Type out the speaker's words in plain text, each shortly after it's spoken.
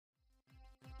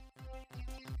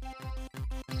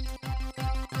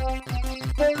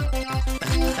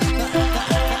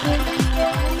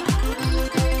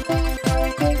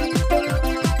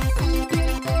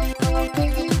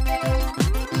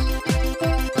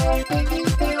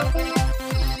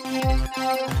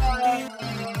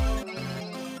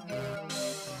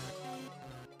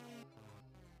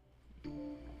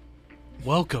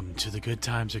Welcome to the Good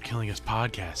Times Are Killing Us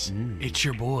podcast. It's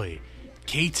your boy,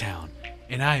 K-Town,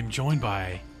 and I am joined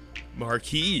by...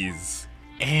 Marquise.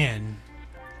 And...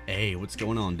 Hey, what's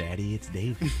going on, Daddy? It's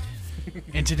David.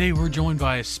 And today we're joined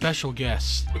by a special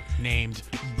guest named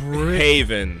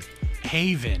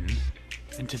Haven.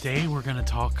 And today we're going to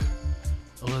talk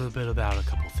a little bit about a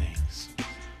couple things.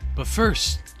 But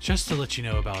first, just to let you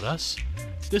know about us,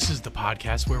 this is the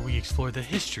podcast where we explore the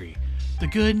history, the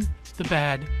good, the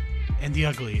bad, and the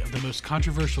ugly of the most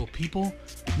controversial people,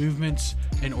 movements,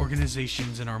 and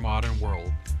organizations in our modern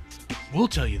world. We'll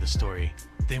tell you the story,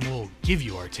 then we'll give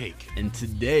you our take. And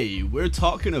today we're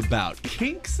talking about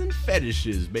kinks and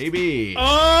fetishes, baby.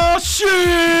 Oh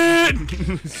shit!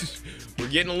 We're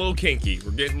getting a little kinky. We're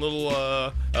getting a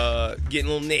little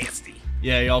nasty.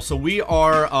 Yeah, y'all. So we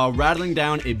are rattling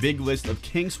down a big list of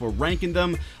kinks. We're ranking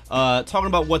them, talking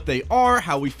about what they are,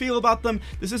 how we feel about them.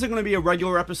 This isn't going to be a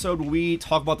regular episode where we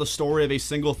talk about the story of a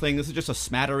single thing. This is just a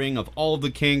smattering of all of the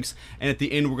kinks, and at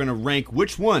the end we're going to rank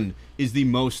which one is the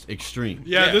most extreme.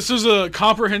 Yeah, this is a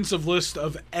comprehensive list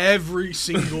of every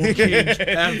single kink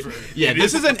ever. Yeah,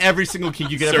 this isn't every single kink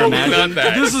you could ever imagine.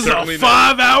 This is a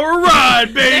 5-hour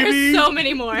ride, baby! There's so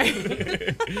many more.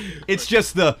 It's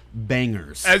just the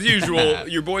bangers. As usual,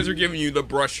 your boys are giving you the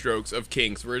brushstrokes of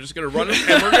kinks. We're just going to run them,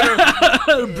 and we're going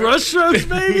to... Brushstrokes,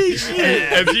 baby?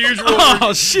 Shit. As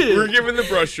usual, shit. We're giving the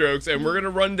brushstrokes, and we're going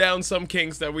to run down some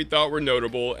kinks that we thought were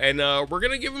notable, and we're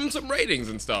going to give them some ratings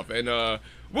and stuff, and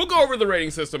we'll go over the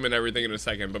rating system and everything in a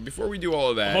second, but before we do all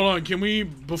of that... Hold on, can we,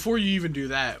 before you even do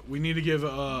that, we need to give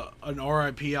an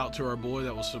RIP out to our boy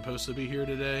that was supposed to be here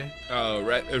today.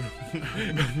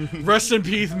 Rest in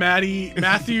peace,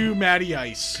 Matthew Matty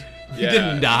Ice. He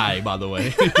didn't die, by the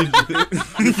way.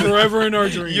 Forever in our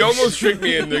dreams. You almost tricked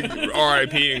me into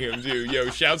RIPing him, too. Yo,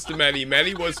 shouts to Matty.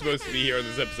 Matty was supposed to be here on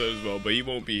this episode as well, but he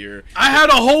won't be here. I had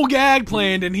a whole gag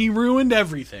planned, and he ruined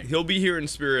everything. He'll be here in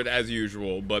spirit as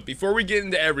usual, but before we get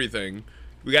into everything,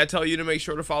 we gotta tell you to make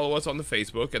sure to follow us on the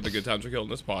Facebook at the Good Times Are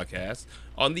Killing Us Podcast,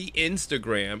 on the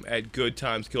Instagram at Good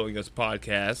Times Killing Us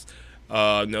Podcast,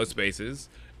 no spaces,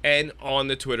 and on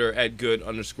the Twitter at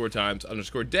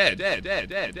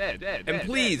good_times_dead. And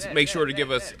please make sure to give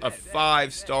us a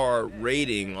 5-star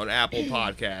rating on Apple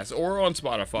Podcasts or on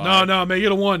Spotify. No, make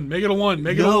it a 1. Make it a 1.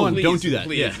 Make it a 1. Please, don't do that.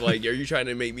 Please, Yeah. like, are you trying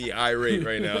to make me irate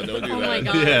right now? Don't do Oh that. my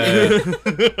god.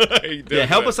 Yeah,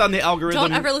 help us on the algorithm.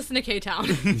 Don't ever listen to K-Town.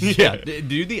 Yeah,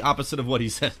 do the opposite of what he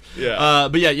says. Yeah.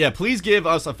 But yeah, please give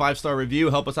us a 5-star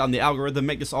review. Help us out on the algorithm.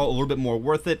 Make this all a little bit more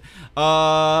worth it.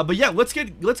 But yeah, let's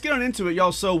get on into it,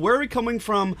 y'all. So where are we coming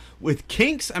from with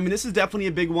kinks? I mean, this is definitely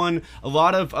a big one. A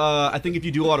lot of, I think if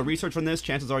you do a lot of research on this,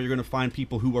 chances are you're going to find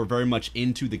people who are very much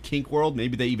into the kink world.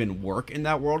 Maybe they even work in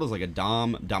that world as like a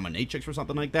dominatrix or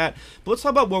something like that. But let's talk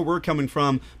about where we're coming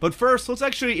from. But first, let's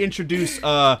actually introduce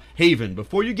Haven.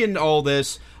 Before you get into all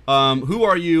this, who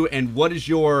are you and what is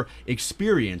your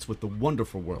experience with the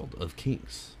wonderful world of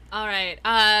kinks? All right.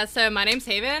 So my name's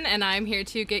Haven, and I'm here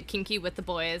to get kinky with the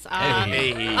boys.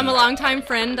 Hey. I'm a longtime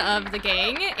friend of the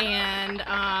gang, and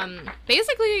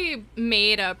basically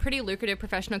made a pretty lucrative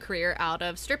professional career out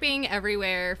of stripping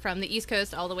everywhere from the East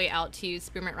Coast all the way out to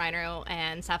Spearmint Rhino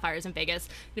and Sapphires in Vegas.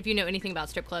 And if you know anything about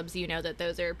strip clubs, you know that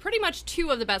those are pretty much 2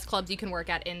 of the best clubs you can work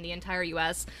at in the entire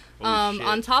U.S.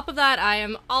 On top of that, I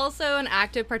am also an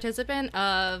active participant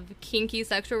of kinky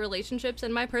sexual relationships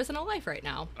in my personal life right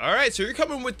now. All right, so you're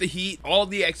coming with the heat, all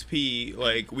the XP.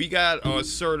 Like, we got a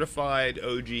certified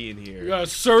OG in here. We got a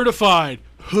certified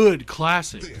hood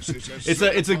classic.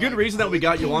 It's a good reason that we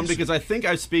got you on, because I think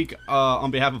I speak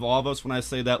on behalf of all of us when I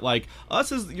say that, like,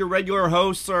 us as your regular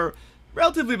hosts are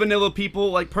relatively vanilla people.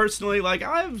 Like, personally, like,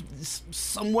 I've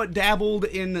somewhat dabbled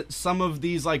in some of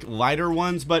these, like, lighter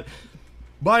ones, but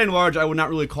by and large, I would not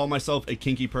really call myself a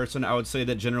kinky person. I would say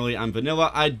that generally I'm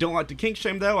vanilla. I don't like to kink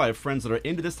shame, though. I have friends that are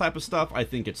into this type of stuff. I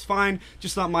think it's fine.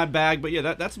 Just not my bag. But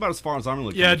yeah, that's about as far as I'm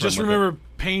really coming from. Just remember,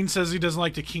 Payne says he doesn't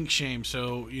like to kink shame,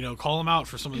 so, call him out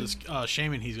for some of this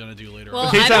shaming he's going to do later. Well,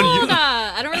 Okay,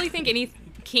 I don't really think any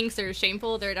kinks are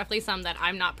shameful. There are definitely some that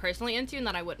I'm not personally into and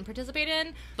that I wouldn't participate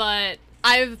in, but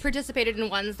I've participated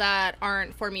in ones that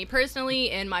aren't for me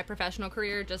personally in my professional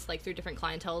career, just like through different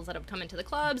clienteles that have come into the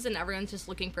clubs, and everyone's just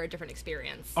looking for a different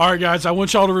experience. All right, guys, I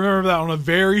want y'all to remember that on a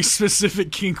very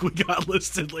specific kink we got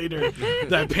listed later,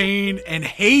 that Payne and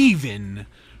Haven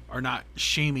are not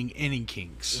shaming any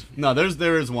kinks. No,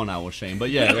 there is one I will shame,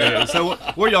 but yeah. So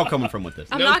where y'all coming from with this?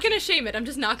 I'm not going to shame it. I'm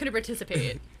just not going to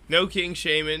participate. No king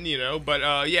shaming,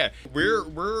 but yeah,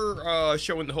 we're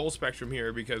showing the whole spectrum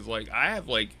here because, like, I have,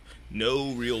 like,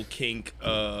 no real kink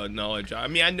knowledge. I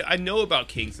mean, I know about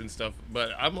kinks and stuff,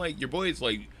 but I'm like, your boy is,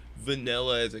 like,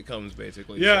 vanilla as it comes,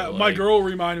 basically. Yeah, So, my like, girl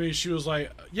reminded me. She was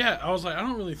like, "Yeah," I was like, "I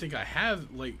don't really think I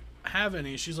have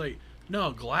any." She's like,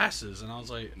 "No, glasses," and I was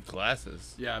like,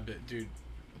 glasses. "Yeah, but dude,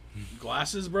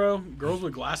 glasses, bro. Girls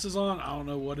with glasses on. I don't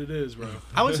know what it is, bro."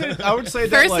 I would say that.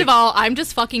 First like, of all, I'm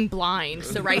just fucking blind,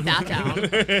 so write that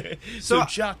down. So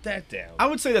jot that down. I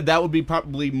would say that would be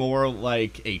probably more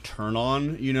like a turn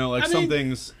on. You know, like I mean,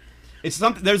 something's. It's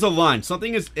something. There's a line.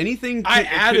 Something is anything. I It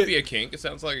added. could be a kink. It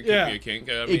sounds like it could be a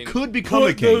kink. I mean, It could become a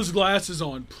Put kink. those glasses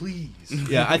on, please.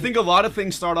 Yeah, I think a lot of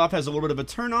things start off as a little bit of a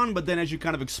turn on, but then as you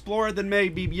kind of explore it, then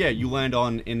maybe you land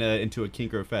on into a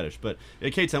kink or a fetish. But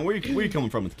K-Town, where you coming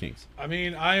from with kinks? I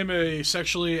mean, I am a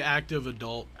sexually active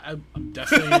adult. I'm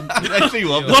definitely. I actually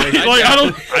love like, that. I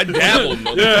don't. I dabble,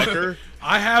 motherfucker.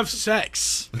 I have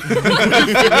sex.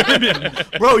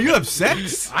 Bro, you have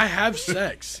sex? I have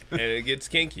sex. And it gets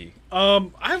kinky.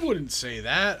 I wouldn't say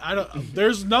that. I don't.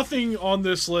 There's nothing on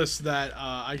this list that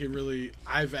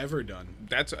I've ever done.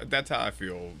 That's how I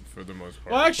feel for the most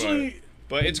part. Well, actually,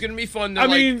 but it's gonna be fun to I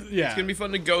mean, yeah. it's gonna be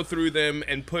fun to go through them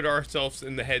and put ourselves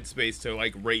in the headspace to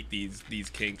like rate these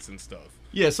kinks and stuff.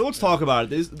 Yeah, so let's talk about it.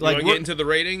 This, You like, want to get into the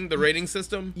rating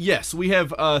system? yes, we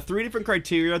have 3 different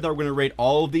criteria that we're going to rate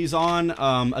all of these on.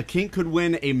 A kink could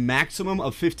win a maximum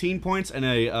of 15 points and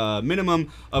a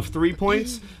minimum of 3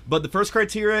 points. But the first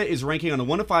criteria is ranking on a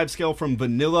 1 to 5 scale from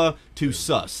vanilla to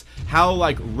sus. How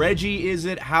like Reggie is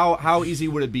it? How easy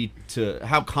would it be to?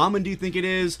 How common do you think it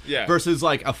is? Yeah. Versus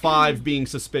like a 5 being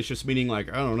suspicious, meaning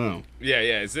like I don't know. Yeah.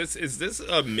 Is this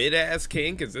a mid-ass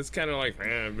kink? Is this kind of like,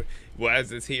 why is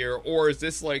this here? Or is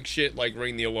this like shit like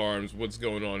ring the alarms? What's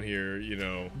going on here? You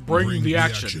know. bring the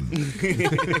action.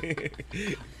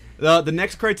 The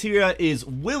next criteria is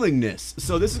willingness.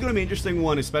 So this is going to be an interesting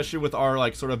one, especially with our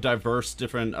like sort of diverse,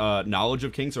 different knowledge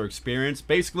of kinks or experience.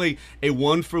 Basically, a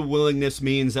 1 for willingness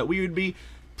means that we would be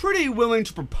pretty willing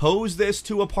to propose this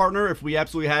to a partner if we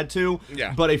absolutely had to.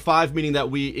 Yeah. But a 5 meaning that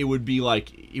it would be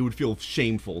like it would feel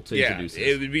shameful to introduce this.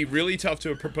 It would be really tough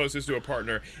to propose this to a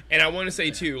partner. And I want to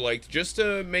say too, like just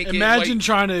to make Imagine it like,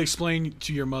 trying to explain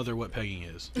to your mother what pegging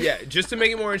is. yeah, just to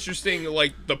make it more interesting,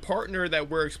 like the partner that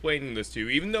we're explaining this to,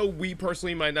 even though we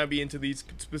personally might not be into these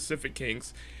specific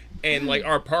kinks, and like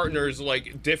our partners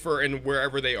like differ in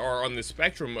wherever they are on the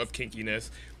spectrum of kinkiness,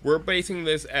 we're basing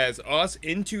this as us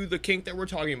into the kink that we're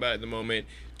talking about at the moment,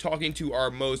 talking to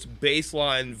our most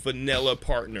baseline vanilla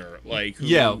partner, like who,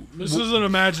 Yeah. This is an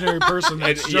imaginary person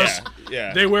that's just.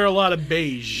 yeah. They wear a lot of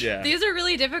beige. Yeah. These are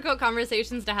really difficult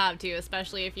conversations to have too,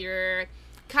 especially if you're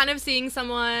kind of seeing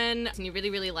someone and you really,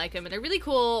 really like them and they're really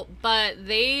cool, but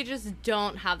they just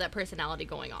don't have that personality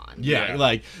going on. Yeah, Yeah.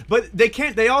 like, but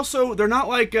they're not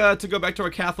like, to go back to our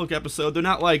Catholic episode, they're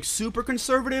not like super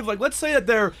conservative. Like, let's say that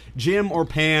they're Jim or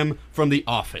Pam from The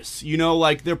Office. You know,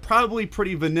 like, they're probably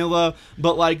pretty vanilla,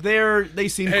 but like, they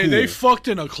seem Hey, cool. they fucked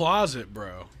in a closet,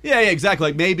 bro. Yeah, exactly.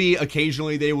 Like, maybe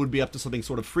occasionally they would be up to something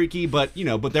sort of freaky, but,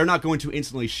 but they're not going to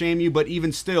instantly shame you. But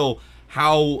even still,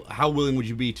 how willing would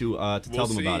you be to tell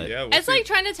them about it? Yeah, It's like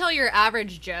trying to tell your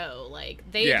average Joe, like,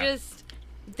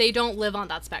 they don't live on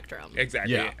that spectrum.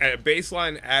 exactly. Yeah. A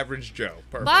baseline average Joe.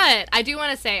 Perfect. But I do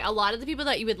want to say a lot of the people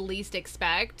that you would least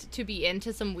expect to be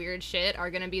into some weird shit are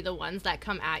going to be the ones that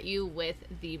come at you with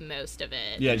the most of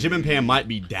it. Yeah, Jim and Pam might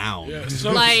be down. Yeah,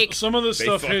 Like- some of this They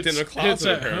stuff fucked hits in a closet,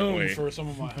 at apparently. home for some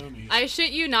of my homies. I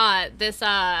shit you not. This,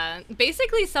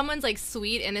 basically someone's like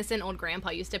sweet, innocent old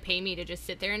grandpa used to pay me to just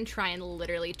sit there and try and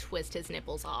literally twist his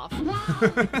nipples off.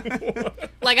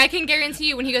 Like, I can guarantee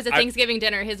you when he goes to Thanksgiving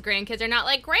dinner, his grandkids are not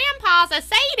like, Grandpa's a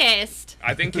sadist.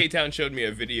 I think K-Town showed me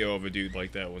a video of a dude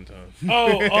like that one time.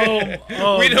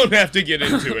 Oh, We don't have to get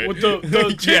into it. with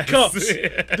the tit Yes. cups.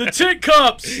 The tit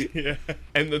cups. Yeah.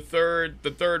 And the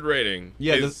third rating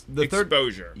Yeah, is the third-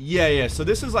 exposure. Yeah. So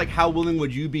this is like, how willing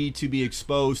would you be to be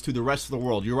exposed to the rest of the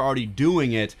world? You're already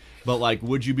doing it, but like,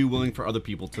 would you be willing for other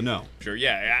people to know? Sure,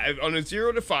 yeah. On a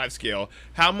 0 to 5 scale,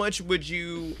 how bad would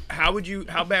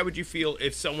you feel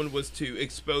if someone was to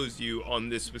expose you on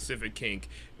this specific kink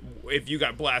if you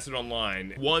got blasted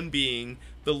online? 1 being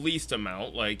the least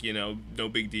amount, like, no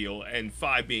big deal, and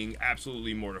 5 being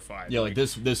absolutely mortified. Yeah, like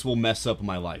this will mess up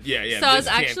my life. Yeah. So I was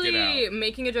this can't get actually out.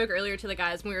 making a joke earlier to the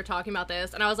guys when we were talking about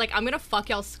this, and I was like, I'm gonna fuck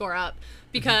y'all's score up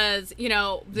because, they're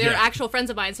Yeah. actual friends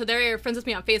of mine, so they're friends with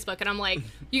me on Facebook, and I'm like,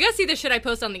 you guys see the shit I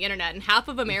post on the internet, and half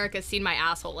of America's seen my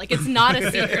asshole. Like, it's not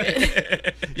a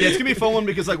secret. Yeah, it's gonna be a fun one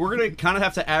because like we're gonna kind of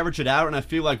have to average it out, and I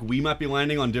feel like we might be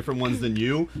landing on different ones than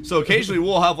you. So occasionally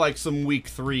we'll have like some weak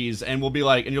 3s, and we'll be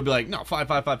like, and you'll be like, no, 5,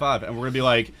 5, 5, 5, and we're gonna be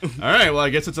like, all right, well I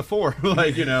guess it's a 4,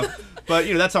 like. But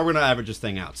But, that's how we're going to average this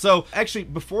thing out. So, actually,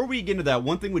 before we get into that,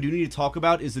 one thing we do need to talk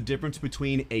about is the difference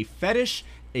between a fetish,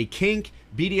 a kink,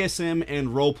 BDSM,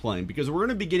 and role-playing. Because we're going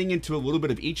to be getting into a little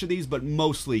bit of each of these, but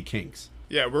mostly kinks.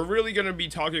 Yeah, we're really going to be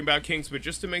talking about kinks, but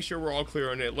just to make sure we're all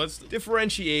clear on it, let's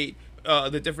differentiate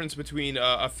the difference between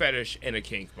a fetish and a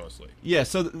kink, mostly. Yeah,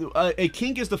 so a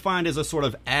kink is defined as a sort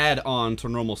of add-on to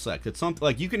normal sex. It's something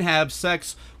like you can have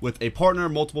sex with a partner,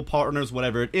 multiple partners,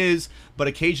 whatever it is, but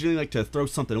occasionally like to throw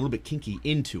something a little bit kinky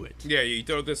into it. Yeah, you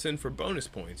throw this in for bonus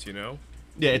points,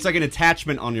 Yeah, it's like an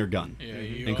attachment on your gun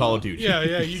in Call of Duty. Yeah,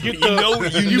 you get you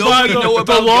buy know the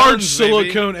about large guns, baby.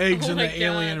 silicone eggs Oh in my the God.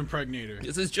 alien impregnator.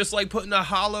 This is just like putting a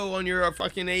hollow on your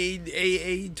fucking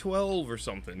AA-12 or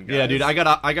something, guys. Yeah, dude, I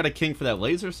got a kink for that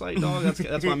laser sight, dog.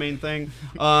 That's my main thing.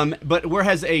 But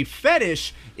whereas a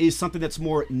fetish is something that's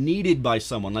more needed by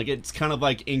someone, like it's kind of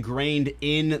like ingrained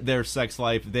in their sex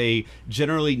life. They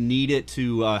generally need it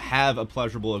to have a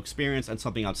pleasurable experience, and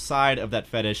something outside of that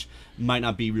fetish might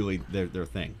not be really their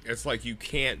thing. It's like you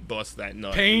can't bust that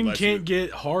nut. Pain unless can't you-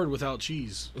 get hard without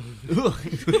cheese. What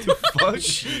the fuck?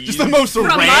 Just the most From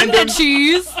random, London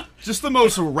cheese. just the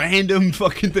most random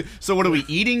fucking thing. So what are we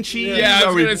eating? Cheese? Yeah, I Are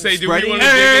was we gonna say, do we spreading wanna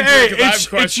it? dig into it? 'Cause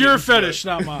I have It's your questions, fetish,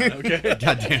 not mine. Okay.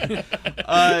 Goddamn.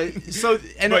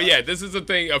 But yeah, this is the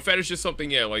thing. A fetish is something.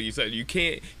 Yeah, like you said,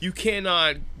 you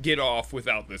cannot get off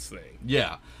without this thing.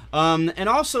 Yeah. And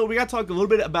also, we got to talk a little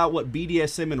bit about what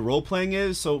BDSM and role-playing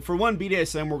is. So, for one,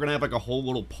 BDSM, we're going to have like a whole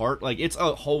little part. Like, it's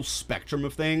a whole spectrum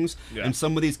of things. Yeah. And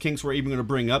some of these kinks we're even going to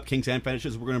bring up, kinks and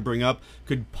fetishes we're going to bring up,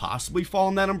 could possibly fall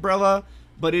in that umbrella.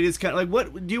 But it is kind of like,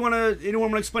 what do you want to,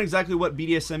 anyone want to explain exactly what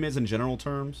BDSM is in general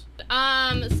terms?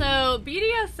 So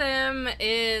BDSM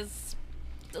is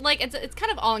like it's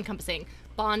kind of all encompassing.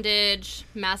 Bondage,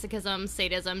 masochism,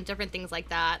 sadism, different things like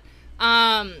that.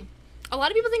 A lot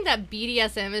of people think that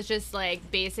BDSM is just like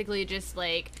basically just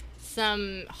like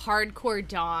some hardcore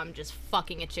dom just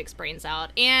fucking a chick's brains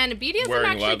out. And BDSM Wearing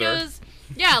actually leather. goes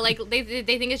yeah, like they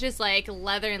think it's just like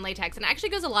leather and latex, and it actually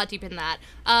goes a lot deeper than that.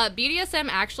 BDSM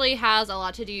actually has a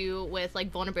lot to do with like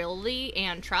vulnerability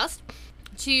and trust.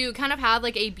 To kind of have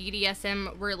like a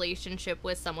BDSM relationship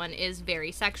with someone is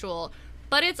very sexual,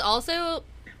 but it's also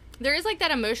there is like that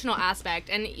emotional aspect,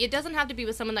 and it doesn't have to be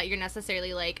with someone that you're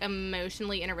necessarily like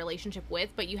emotionally in a relationship with,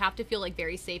 but you have to feel like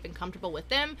very safe and comfortable with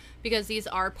them, because these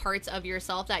are parts of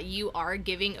yourself that you are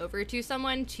giving over to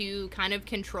someone to kind of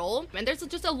control, and there's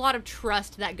just a lot of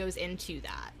trust that goes into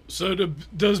that. So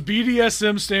does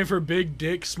BDSM stand for big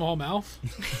dick, small mouth?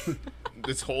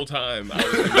 This whole time, I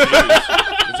was confused.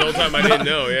 This whole time, I didn't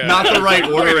know. Yeah, Not the right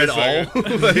order Wait at a all.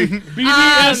 second. Like,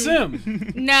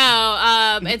 BDSM.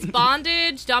 No, it's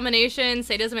bondage, domination,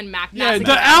 sadism, and Yeah, masochism.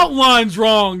 the outline's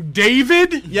wrong,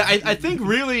 David. yeah, I think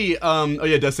really, oh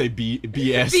yeah, it does say BSDM.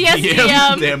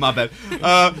 BSDM. Damn, my bad.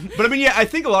 But I mean, yeah, I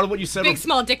think a lot of what you said Big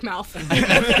small dick mouth.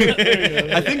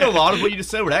 I think a lot of what you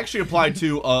just said would actually apply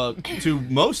to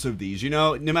most of these.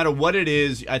 No matter what it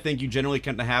is, I think you generally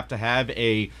kind of have to have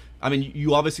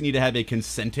you obviously need to have a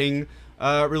consenting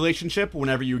relationship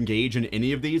whenever you engage in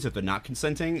any of these. If they're not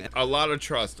consenting, A lot of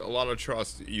trust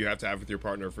you have to have with your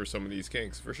partner for some of these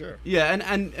kinks, for sure. yeah,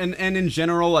 and in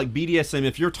general, like BDSM,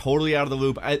 if you're totally out of the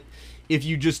loop, if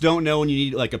you just don't know and you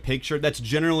need like a picture, that's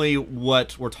generally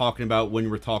what we're talking about when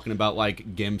we're talking about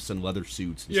like gimps and leather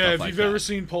suits and Yeah, stuff if like you've that. ever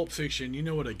seen Pulp Fiction, you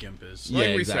know what a gimp is. Yeah, Like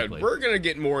we exactly. said, we're gonna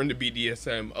get more into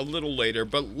BDSM a little later,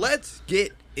 but let's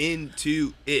get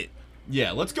into it.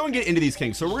 Yeah, let's go and get into these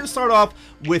kinks. So we're going to start off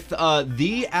with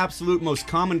the absolute most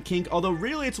common kink, although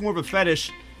really it's more of a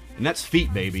fetish, and that's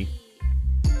feet, baby.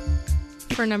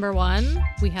 For number one,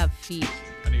 we have feet.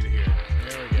 I need to hear it.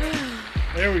 There we go.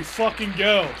 There we fucking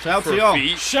go. Shout out For to y'all.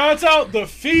 feet. Shouts out the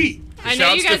feet. I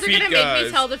know you Shouts guys to are gonna feet, make me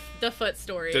guys. tell the foot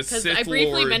story, The because Sith I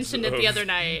briefly Lords mentioned it of- the other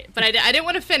night, but I didn't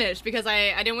want to finish because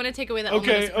I didn't want to take away the element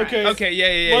Okay, of surprise. okay. Okay,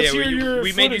 yeah. Let's hear your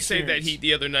We made foot you save that experience. heat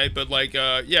the other night, but like,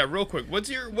 yeah, real quick,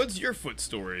 what's your foot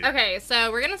story? Okay,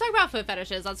 so we're gonna talk about foot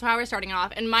fetishes. That's how we're starting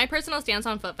off. And my personal stance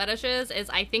on foot fetishes is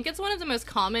I think it's one of the most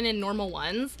common and normal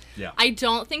ones. Yeah. I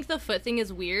don't think the foot thing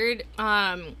is weird.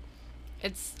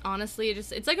 It's honestly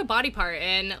it's like a body part,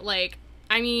 and like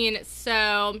I mean,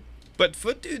 so. But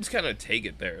foot dudes kind of take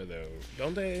it there, though,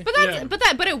 don't they? But that's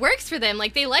Yeah. but it works for them.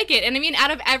 Like they like it. And I mean, out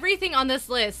of everything on this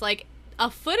list, like a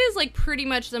foot is like pretty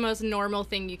much the most normal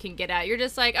thing you can get at. You're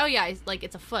just like, oh yeah,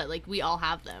 it's a foot. Like we all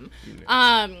have them.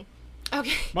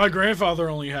 Okay. My grandfather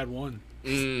only had one.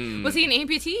 Was he an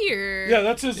amputee or? Yeah,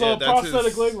 that's his Yeah, that's prosthetic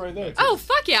his- leg right there. Oh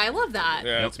fuck yeah, I love that.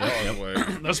 Yeah, it's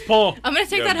Paul's That's Paul. I'm gonna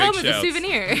take Yeah, that big home as a shouts.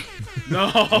 souvenir. No.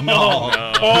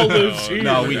 No. Paul lives here.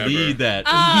 No, we Never. need that.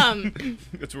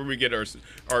 That's where we get our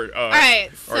right,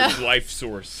 our so- life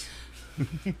source.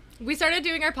 we started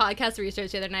doing our podcast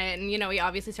research the other night, and, you know, we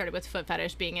obviously started with foot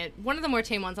fetish being one of the more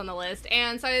tame ones on the list.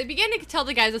 And so I began to tell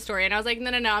the guys a story, and I was like,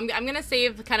 no, I'm going to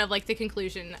save kind of like the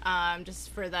conclusion just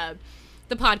for the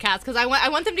podcast, because I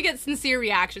want them to get sincere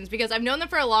reactions, because I've known them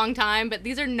for a long time, but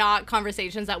these are not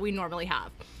conversations that we normally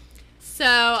have. So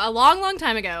a long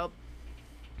time ago,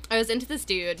 I was into this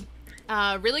dude.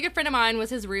 A really good friend of mine was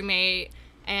his roommate,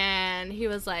 and he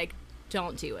was like,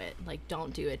 don't do it. Like,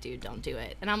 don't do it, dude. Don't do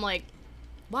it. And I'm like,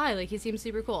 why? Like, he seems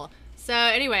super cool. So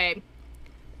anyway,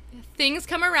 things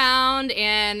come around,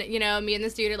 and, you know, me and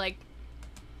this dude are like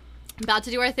about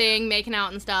to do our thing, making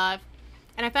out and stuff.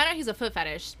 And I found out he's a foot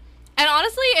fetish. And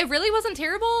honestly, it really wasn't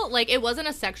terrible. Like, it wasn't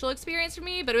a sexual experience for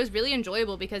me, but it was really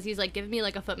enjoyable, because he's like giving me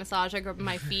like a foot massage, like rubbing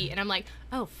my feet, and I'm like,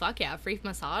 oh fuck yeah, free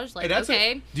massage. Like,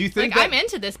 okay. Do you think like, I'm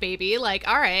into this, baby? Like,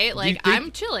 all right, like,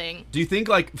 I'm chilling. Do you think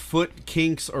like foot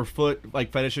kinks or foot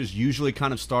like fetishes usually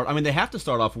kind of start? I mean, they have to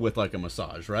start off with like a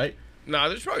massage, right? Nah,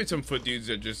 there's probably some foot dudes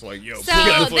that just like, yo, so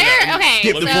okay,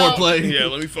 skip the foreplay. Yeah,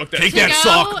 let me fuck that. Take that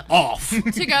sock off.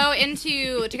 To go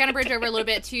into, to kind of bridge over a little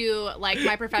bit to like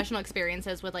my professional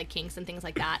experiences with like kinks and things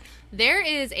like that. There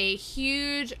is a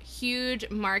huge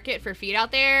market for feet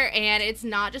out there, and it's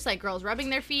not just like girls rubbing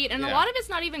their feet, and a lot of it's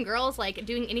not even girls like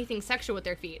doing anything sexual with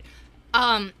their feet.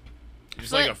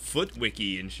 There's like a foot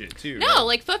wiki and shit too. No, right?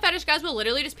 like foot fetish guys will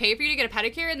literally just pay for you to get a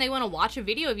pedicure, and they want to watch a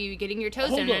video of you getting your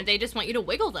toes done, and they just want you to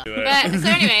wiggle them. But so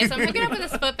anyway, so I'm hooking up with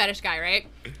this foot fetish guy, right?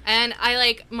 And I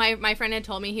like my friend had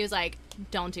told me, he was like,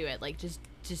 don't do it, like just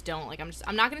don't. Like,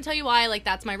 I'm not gonna tell you why. Like,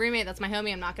 that's my roommate, that's my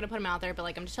homie. I'm not gonna put him out there, but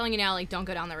like, I'm just telling you now, like, don't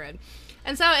go down the road.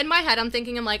 And so in my head, I'm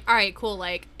thinking, I'm like, all right, cool.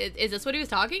 Like, is this what he was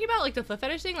talking about? Like the foot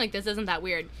fetish thing? Like, this isn't that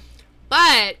weird.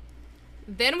 But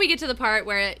then we get to the part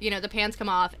where, you know, the pants come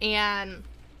off, and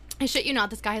I shit you not,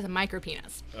 this guy has a micro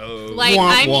penis. Oh. Like,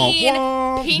 I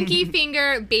mean, pinky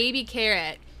finger, baby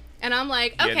carrot. And I'm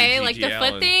like, okay, like the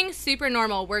foot thing, super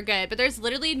normal, we're good. But there's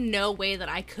literally no way that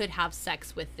I could have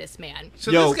sex with this man. So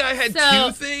this guy had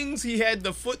two things? He had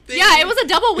the foot thing? Yeah, it was a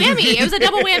double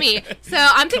whammy. So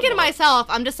I'm thinking to myself,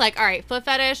 I'm just like, all right, foot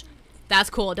fetish, that's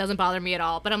cool. It doesn't bother me at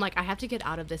all. But I'm like, I have to get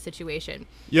out of this situation.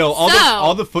 Yo,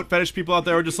 all the foot fetish people out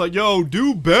there are just like, yo,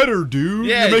 do better, dude.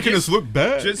 Yeah, you're making us look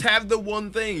bad. Just have the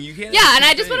one thing. You can't. Yeah, and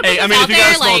I just want to put this I mean, out if you got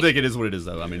there, a small like, dick, it is what it is,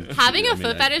 though. I mean, having a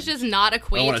foot fetish does not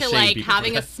equate to like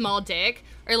having a that. small dick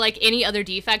or like any other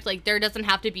defect. Like, there doesn't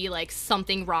have to be like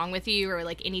something wrong with you or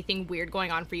like anything weird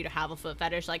going on for you to have a foot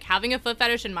fetish. Like, having a foot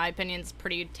fetish, in my opinion, is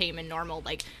pretty tame and normal.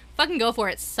 Like, fucking go for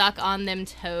it. Suck on them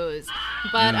toes.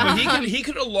 But he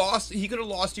could have lost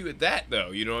you at that,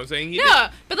 though. You know what I'm saying?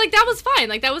 But like, that was fine.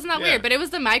 Like, that wasn't that weird. But it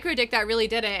was the micro dick that really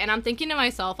did it. And I'm thinking to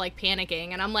myself, like,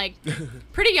 panicking. And I'm like,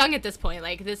 pretty young at this point.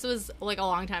 Like, this was like a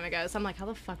long time ago. So I'm like, how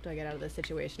the fuck do I get out of this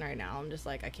situation right now? I'm just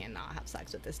like, I cannot have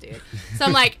sex with this dude. So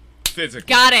I'm like,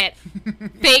 physically. Got it.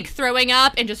 Fake throwing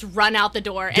up and just run out the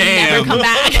door and never come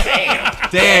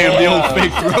back. Damn, the old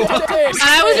fake throw up. And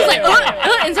I was just like,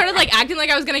 and started like acting like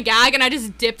I was gonna gag, and I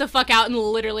just dipped the fuck out and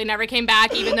literally never came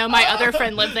back, even though my other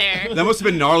friend lived there. That must have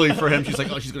been gnarly for him. She's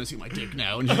like, oh, she's gonna see my dick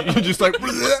now, and you just like,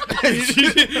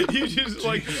 you just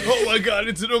like, oh my god,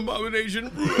 it's an abomination.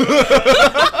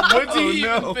 What do you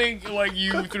even think like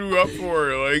you threw up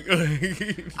for? Like, I mean,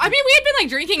 we had been like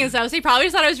drinking and stuff, so he probably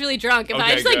just thought I was really drunk. If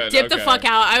I just like dipped the fuck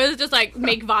out, I was just like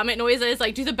make vomit noises,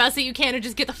 like do the best that you can, and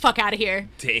just get the fuck out of here.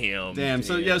 Damn.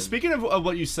 So yeah, speaking of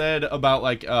what you said about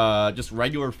like just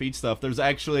regular feet stuff, there's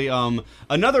actually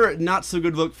another not so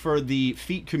good look for the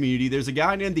feet community. There's a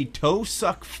guy named the Toe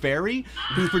Suck Fairy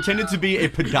who pretended to be a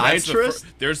podiatrist.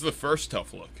 There's the first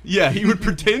tough look. Yeah, he would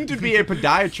pretend to be a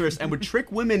podiatrist and would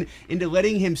trick women into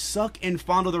letting him suck and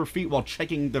fondle their feet while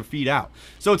checking their feet out.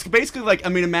 So it's basically like, I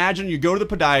mean, imagine you go to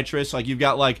the podiatrist, like you've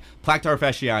got like plantar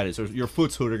fasciitis or your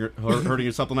foot's hurting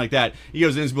or something like that. He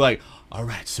goes in and be like, all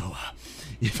right, so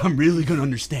if I'm really gonna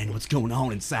understand what's going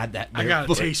on inside that, I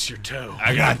gotta taste your toe.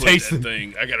 I gotta taste that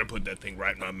thing. I gotta put that thing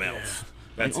right in my mouth. Yeah.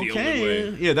 That's the only way.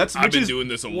 Yeah, I've been doing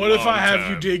this a long time. What if I have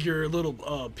you dig your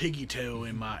little piggy toe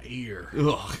in my ear?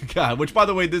 Oh God! Which, by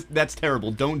the way, that's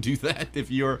terrible. Don't do that if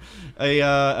you're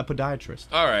a podiatrist.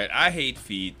 All right, I hate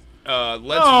feet.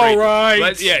 Enough.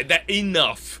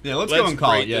 Yeah, let's go and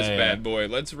call it. Bad boy.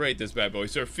 Let's rate this bad boy.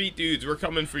 So, feet dudes, we're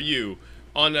coming for you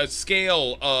on a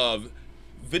scale of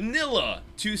vanilla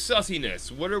to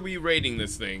sussiness. What are we rating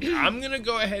this thing? I'm gonna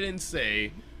go ahead and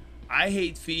say I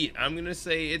hate feet. I'm gonna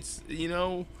say it's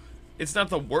not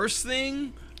the worst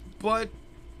thing, but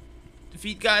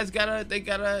feet guys gotta they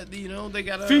gotta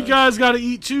Feet guys gotta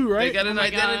eat too, right? They got an my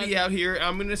identity God. out here.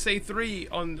 I'm gonna say 3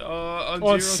 on On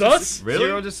zero sus? To, Really?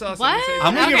 0 to sus. What?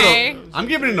 I'm gonna Okay. I'm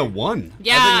giving it a 1.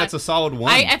 Yeah. I think that's a solid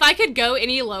 1. If I could go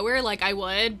any lower, like I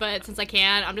would, but since I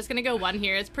can't, I'm just gonna go 1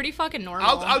 here. It's pretty fucking normal.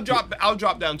 I'll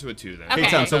drop down to a 2 then. Okay.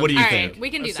 Tom, so what do you All think? right, we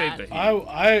can do Let's save that. the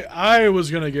heat. I was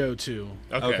gonna go 2.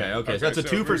 Okay. So that's a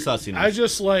 2 for sussiness. I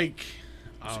just like,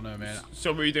 I don't know, man.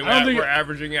 So what do you think? I don't think We're it-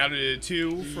 averaging out at a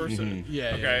 2 for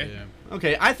Yeah, Okay. yeah.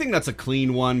 Okay, I think that's a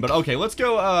clean one, but okay, let's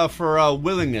go for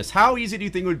willingness. How easy do you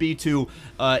think it would be to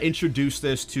introduce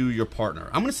this to your partner?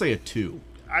 I'm gonna say a 2.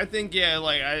 I think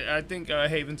I think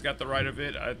Haven's got the right of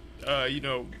it.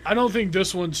 I don't think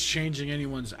this one's changing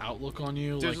anyone's outlook on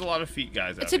you. There's Like, a lot of feet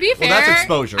guys out To be here. fair, that's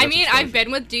exposure, I that's mean, exposure. I've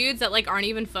been with dudes that like aren't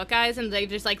even foot guys, and they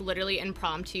just like literally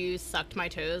impromptu sucked my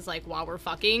toes like while we're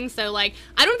fucking. So like,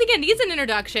 I don't think it needs an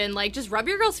introduction. Like, just rub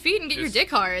your girl's feet and get your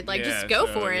dick hard. Like, yeah, just go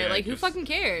so, for it. yeah, Like, who just- fucking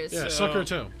cares? yeah, So- suck her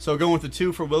toe. So going with the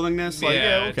 2 for willingness? Like,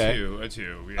 yeah, okay. a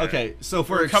 2. Yeah. Okay, so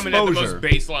for We're coming at the exposure. most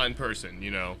baseline person,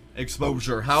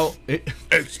 Exposure. How?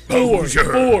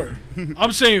 Four.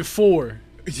 I'm saying 4.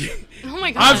 Oh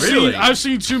my god. Really? I've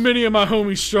seen too many of my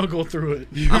homies struggle through it.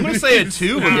 I'm gonna say a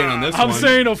 2 again on this I'm one.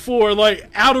 saying a 4. Like,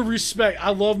 out of respect,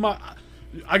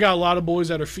 I got a lot of boys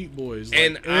that are feet boys. Like,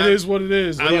 And it is what it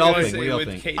is. do Like, y'all gonna think? say What do y'all with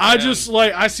think? Kate I Brown- just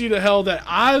like I see the hell that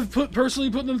I've personally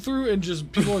put them through, and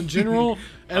just people in general,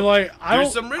 and like I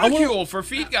There's don't. some I won't- ridicule for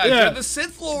feet guys. Yeah. They're the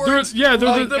Sith Lords. They're of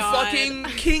the- the God. fucking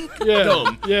kink Yeah,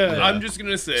 dom. yeah. I'm just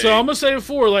gonna say. So I'm gonna say a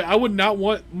 4. Like, I would not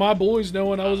want my boys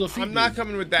knowing I was a feet. I'm not dude.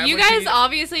 coming with that. You but guys see-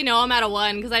 obviously know I'm at a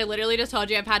 1 because I literally just told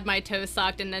you I've had my toes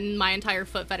sucked and then my entire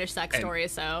foot fetish sex story.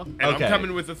 So And Okay. I'm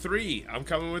coming with a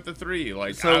 3.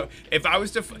 Like, So- if I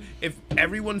was to, if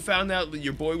everyone found out that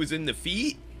your boy was in the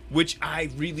feet, which I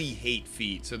really hate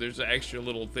feet, so there's an extra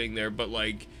little thing there. But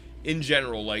like in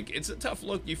general, like it's a tough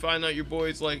look. You find out your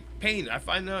boy's like pain. I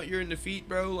find out you're in the feet,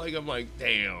 bro. Like I'm like,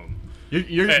 damn.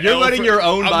 You're L letting for- your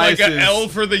own I'm biases. like an L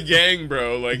for the gang,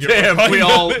 bro. Like Damn, if I we know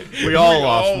all- that- we all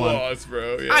lost one. lost,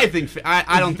 bro. Yeah.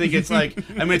 I don't think it's like,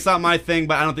 I mean, it's not my thing,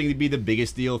 but I don't think it'd be the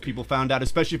biggest deal if people found out,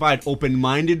 especially if I had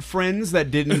open-minded friends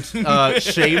that didn't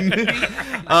shame me.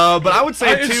 But I would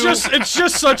say It's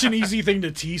just such an easy thing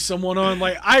to tease someone on.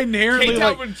 Like, I inherently K-Town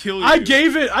like would kill you. I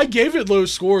gave it low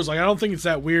scores. Like, I don't think it's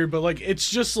that weird, but like it's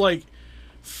just like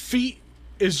feet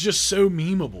is just so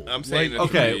memeable. I'm saying Like, a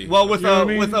Okay, 3. well, with You know what I a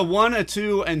mean? with a 1, a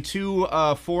 2, and 2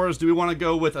 4s, do we want to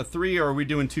go with a 3, or are we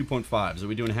doing 2.5s? Are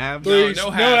we doing halves? Three. No no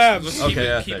halves. halves. Let's keep Okay, it,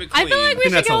 that's keep it. it clean. I feel like we think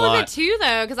should that's a go with lot. a 2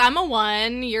 though because I'm a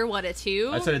 1. You're what, a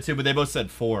 2? I said a 2, but they both said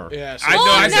 4. Yeah. So I know,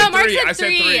 Oh, I no, said Mark 3. said I said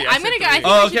 3. 3. I I'm said gonna go- 3. I think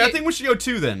Oh, we okay. should I do- think we should go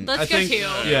 2 then. Let's I go think, 2.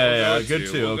 Yeah, We'll go good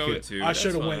with 2. We'll go Okay. with 2. I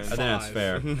should have That's went fine. I think that's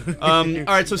 5. fair.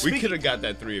 All right, so We could speaking. have got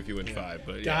that 3 if you went 5,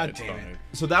 but yeah, God it's damn fine. it.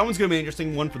 So that one's gonna be an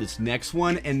interesting one for this next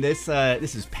one, and this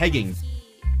is pegging.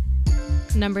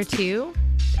 Number 2,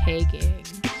 pegging.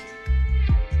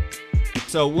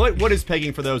 So what is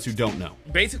pegging for those who don't know?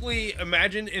 Basically,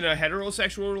 imagine in a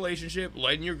heterosexual relationship,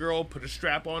 letting your girl put a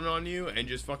strap on you and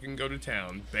just fucking go to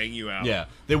town, bang you out. Yeah,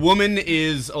 the woman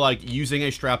is like using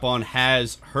a strap-on,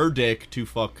 has her dick to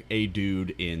fuck a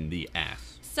dude in the ass.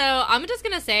 So I'm just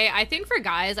gonna say, I think for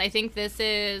guys, I think this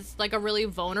is like a really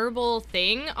vulnerable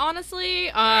thing, honestly.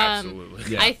 Absolutely.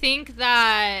 Yeah. I think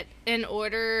that in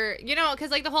order, because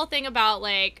like the whole thing about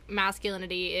like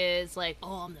masculinity is like,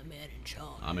 oh, I'm the man in charge.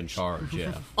 I'm in charge.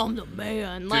 Yeah. I'm the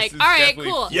man. This Like, is all right,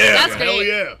 definitely- cool. Yeah, That's hell great.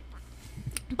 yeah.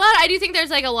 But I do think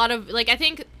there's like a lot of like, I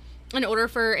think in order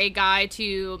for a guy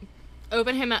to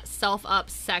open himself up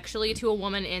sexually to a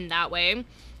woman in that way,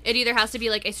 it either has to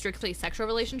be like a strictly sexual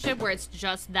relationship where it's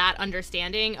just that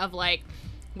understanding of like,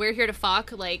 we're here to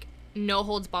fuck, like no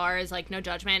holds bars, like no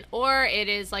judgment, or it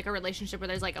is like a relationship where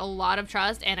there's like a lot of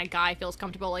trust and a guy feels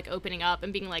comfortable like opening up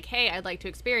and being like, hey, I'd like to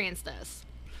experience this.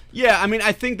 Yeah, I mean,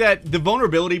 I think that the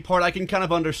vulnerability part I can kind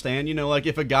of understand. Like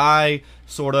if a guy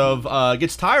sort of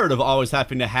gets tired of always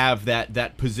having to have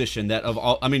that position, that of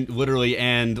all, I mean, literally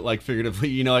and like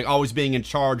figuratively, like always being in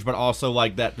charge, but also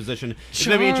like that position. Is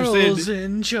maybe Charles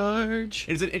in charge.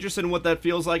 Is it interested in what that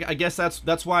feels like? I guess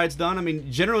that's why it's done. I mean,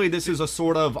 generally this is a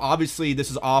sort of, obviously this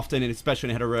is often, and especially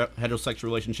in heterosexual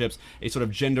relationships, a sort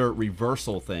of gender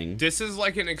reversal thing. This is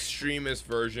like an extremist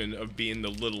version of being the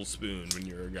little spoon when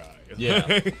you're a guy.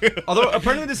 Yeah. Although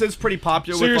apparently this is pretty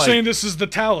popular. So with you're like, saying this is the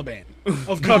Taliban? of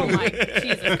Oh cuddling. my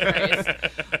Jesus Christ.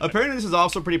 Apparently, this is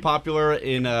also pretty popular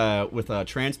in with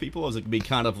trans people, as it can be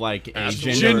kind of like a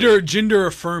Absolutely. Gender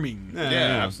affirming.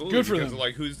 Yeah, absolutely. Good for because them.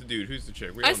 like, who's the dude? Who's the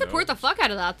chick? We I don't support know. the fuck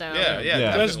out of that, though. Yeah,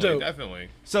 Yeah. That's definitely, dope. definitely.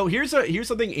 So here's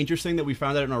something interesting that we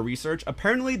found out in our research.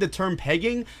 Apparently, the term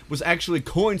pegging was actually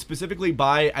coined specifically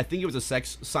by, I think it was a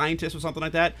sex scientist or something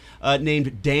like that,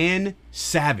 named Dan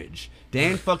Savage.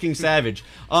 Dan fucking Savage.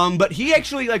 But he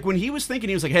actually, like, when he was thinking,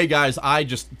 he was like, hey guys, I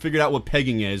just figured out what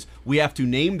pegging is. We have to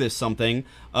name this something.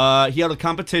 He had a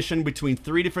competition between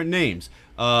 3 different names.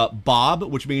 Bob,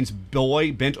 which means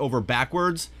boy bent over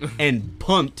backwards, and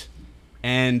punt.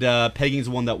 And pegging's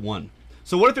the one that won.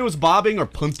 So what if it was bobbing or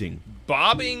punting?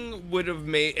 Bobbing would have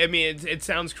made. I mean, it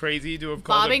sounds crazy to have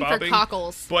called Bobbing it for bobbing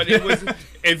cockles. but it was.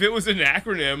 If it was an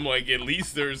acronym, like at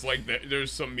least there's like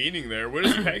there's some meaning there. What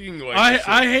is pegging like?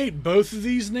 I hate both of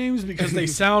these names because they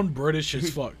sound British as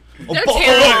fuck. They're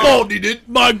terrible. Did it?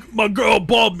 My girl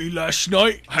bobbed me last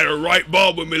night. had a right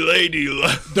bob with my lady.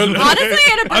 Honestly, in a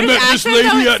I British met this accent, lady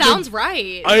though, it at the- sounds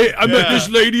right. I met Yeah. this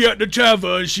lady at the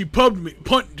tavern and she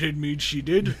punted me, she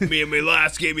did. Me and my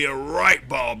lass gave me a right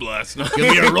bob last night. Give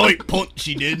me a right punt,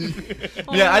 she did.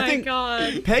 Oh yeah, I my think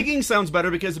God. pegging sounds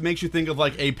better because it makes you think of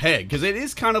like a peg, because it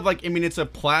is kind of like, I mean, it's a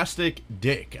plastic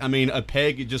dick. I mean, a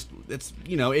peg, it's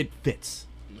it fits.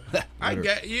 I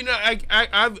get,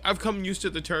 I've come used to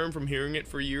the term from hearing it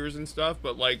for years and stuff,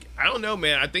 but like I don't know,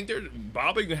 man. I think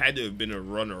bobbing had to have been a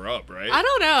runner-up, right? I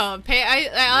don't know.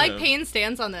 I like Yeah. Payne's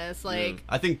stance on this. Like,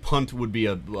 I think punt would be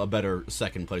a better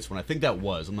second place one. I think that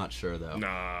was. I'm not sure though.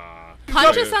 Nah.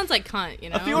 punt just sounds like cunt, you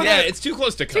know? I feel Yeah, it's too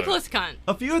close to Too cunt. close to cunt.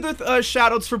 A few other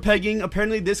shout-outs for pegging.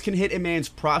 Apparently, this can hit a man's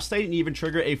prostate and even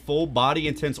trigger a full-body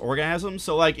intense orgasm.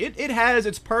 So, like, it has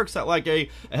its perks that, like, a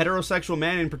heterosexual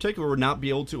man in particular would not be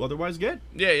able to otherwise get.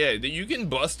 Yeah, you can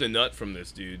bust a nut from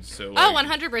this, dude. So Oh, like,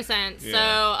 100%.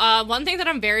 Yeah. So, one thing that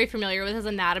I'm very familiar with is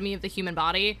anatomy of the human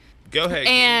body. Go ahead.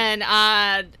 And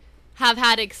have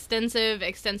had extensive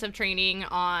training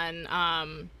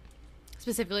on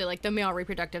specifically like the male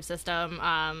reproductive system.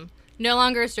 No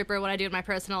longer a stripper. What I do in my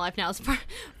personal life now is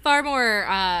far more,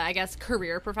 I guess,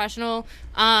 career professional.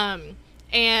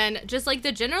 And just like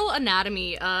the general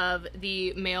anatomy of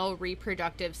the male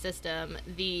reproductive system,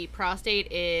 the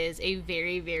prostate is a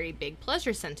very, very big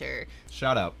pleasure center.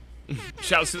 Shout out.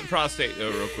 Shouts to the prostate,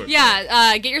 though, real quick.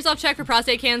 Yeah, get yourself checked for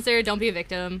prostate cancer. Don't be a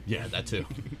victim. Yeah, that too.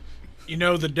 You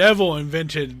know, the devil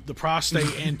invented the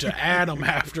prostate into Adam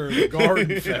after the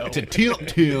garden fell. To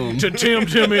tempt him. To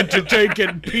tempt him into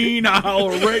taking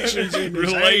penile erections in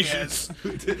his Relations. ass.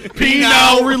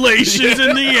 Penile relations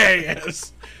in the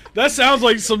ass. That sounds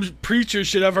like some preacher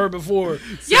shit I've heard before.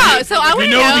 Yeah, so I We want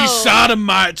to know know. these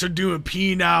sodomites are doing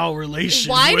penile relations.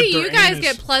 Why with do their you guys anus.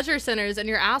 get pleasure centers in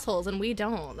your assholes and we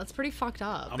don't? That's pretty fucked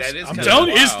up. That is I'm kinda telling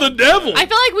you, it's wild. the devil. I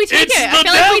feel like we take It's it. I the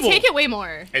feel like we devil. take it way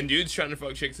more. And dudes trying to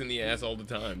fuck chicks in the ass all the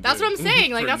time. That's dude. what I'm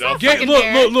saying. Like, For that's not nothing. fucking Look,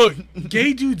 fair. look.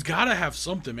 Gay dudes gotta have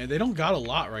something, man. They don't got a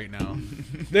lot right now.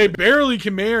 They barely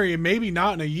can marry, and maybe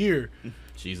not in a year.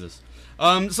 Jesus.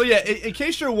 So yeah, in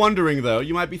case you're wondering though,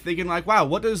 you might be thinking like, wow,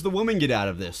 what does the woman get out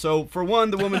of this? So for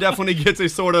one, the woman definitely gets a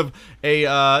sort of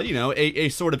a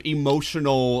sort of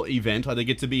emotional event. They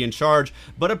get to be in charge.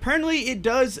 But apparently it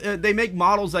does, they make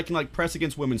models that can like press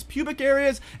against women's pubic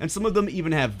areas, and some of them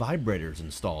even have vibrators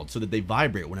installed so that they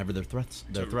vibrate whenever they're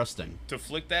thrusting. To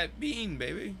flick that bean,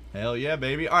 baby. Hell yeah,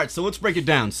 baby. All right, so let's break it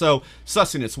down. So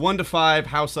sussiness, 1 to 5.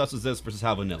 How sus is this versus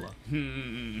how vanilla?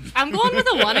 I'm going with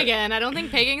a 1 again. I don't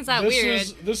think pegging's that weird.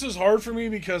 This is hard for me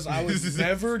because I would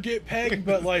never get pegged,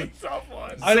 but like,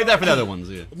 Someone. I think that for the other ones,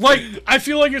 yeah. like I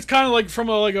feel like it's kind of like from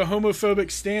a homophobic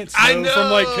stance, I though, know.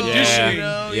 from like Yeah, conditioning.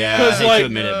 Yeah, Because, I hate like, to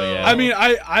admit it, but yeah. I mean,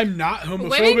 I'm not homophobic,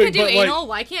 Women could do but anal. like,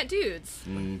 Why can't dudes?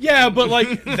 yeah, but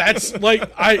like that's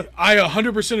like I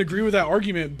 100% agree with that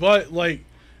argument, but like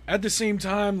at the same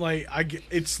time, like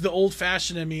it's the old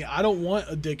fashioned in me. I don't want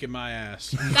a dick in my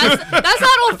ass. That's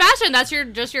not old fashioned. That's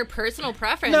just your personal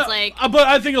preference. No, Like, but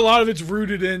I think a lot of it's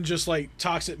rooted in just like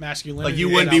toxic masculinity. Like you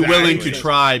wouldn't be Exactly. willing to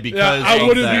try Yeah, because I of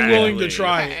wouldn't that. be willing to Exactly.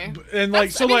 try Okay. it. And like,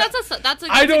 that's, so I mean, like, that's a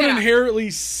I don't good-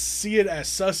 inherently see it as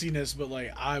sussiness, but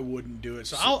like I wouldn't do it.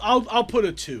 So I'll put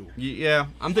a 2. Yeah,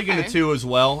 I'm thinking Okay. a 2 as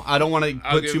well. I don't want to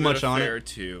I'll put give too much a on fair it.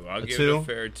 2. I'll A give 2? it a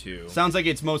fair 2. Sounds like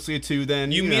it's mostly a 2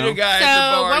 then. You You meet know. a guy at the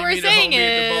So bar. what you we're meet a saying homie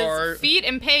at the is bar. feet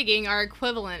and pegging are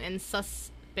equivalent in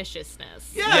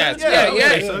suspiciousness. Yeah, Yeah,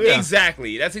 so, yeah.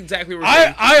 exactly. That's exactly what we're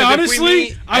saying. I 'Cause if we honestly,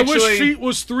 meet- I wish actually- feet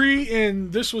was 3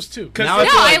 and this was 2. Now No, I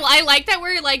feel like- I like that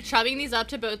we're like chubbing these up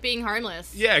to both being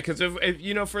harmless. Yeah, because if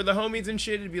you know, for the homies and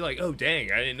shit, it'd be like, oh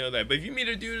dang, I didn't know that. But if you meet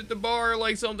a dude at the bar,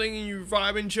 like something, and you're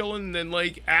vibing, chilling, and then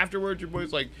like afterwards, your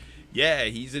boy's like, yeah,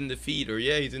 he's in the feet, or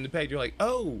yeah, he's in the peg. You're like,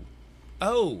 oh.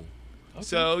 Okay.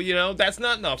 So, you know, that's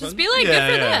not nothing. Just be like,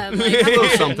 good for them. Like, A little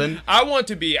something. I want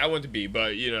to be,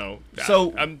 but you know,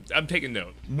 So- I'm taking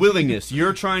note. Willingness.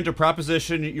 You're trying to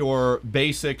proposition your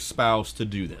basic spouse to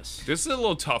do this. This is a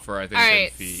little tougher, I think, all than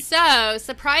right. feet. So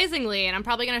surprisingly, and I'm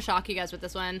probably gonna shock you guys with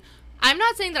this one. I'm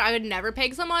not saying that I would never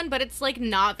peg someone, but it's like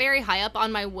not very high up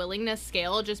on my willingness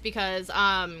scale, just because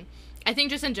I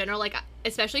think just in general, like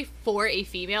especially for a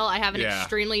female, I have an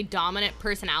extremely dominant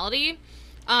personality.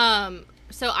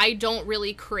 So I don't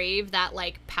really crave that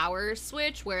like power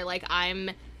switch where like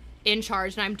I'm in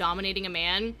charge and I'm dominating a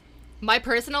man. My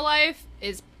personal life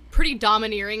is pretty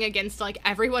domineering against like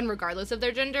everyone regardless of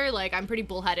their gender. Like I'm pretty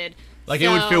bullheaded. Like, it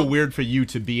would feel weird for you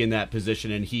to be in that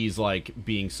position and he's, like,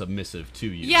 being submissive to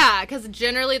you. Yeah, because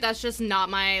generally that's just not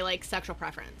my, like, sexual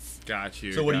preference. Got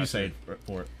you. So what do you say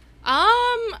for it?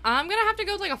 I'm gonna have to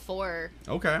go with, like, a 4.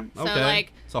 Okay.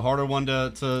 like, it's a harder one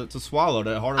to swallow.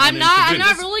 Harder I'm one not to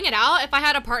do. ruling it out. If I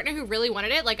had a partner who really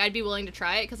wanted it, like, I'd be willing to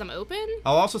try it because I'm open.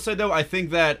 I'll also say, though, I think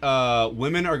that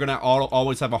women are going to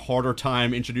always have a harder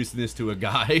time introducing this to a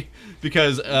guy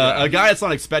because a guy that's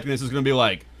not expecting this is going to be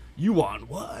like, you want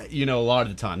what? You know, a lot of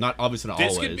the time. Not obviously not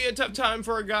This always. could be a tough time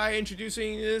for a guy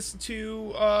introducing this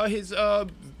to his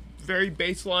very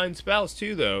baseline spouse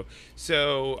too, though.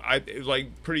 So I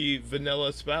like pretty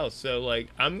vanilla spouse. So like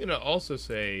I'm gonna also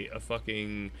say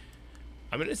I'm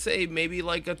gonna say maybe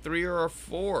like a 3 or a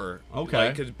 4.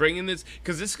 Okay.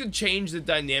 Because this could change the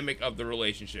dynamic of the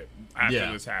relationship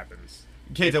after this happens.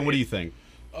 Katen, what do you think?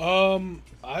 How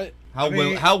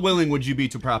willing would you be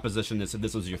to proposition this if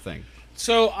this was your thing?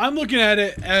 So I'm looking at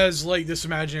it as like this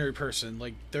imaginary person.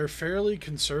 Like they're fairly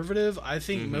conservative. I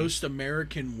think most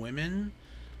American women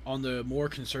on the more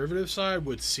conservative side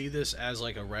would see this as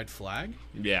like a red flag.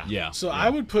 Yeah. So I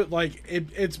would put like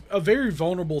it's a very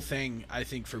vulnerable thing. I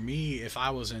think for me, if I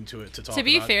was into it, to talk. To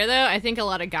be about fair though, I think a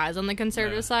lot of guys on the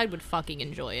conservative side would fucking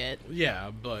enjoy it.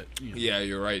 Yeah, but you know, Yeah,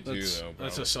 you're right too. that's, Though,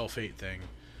 that's a self-hate thing.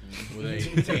 Where they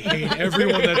hate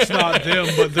everyone that's not them,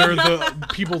 but they're the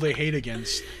people they hate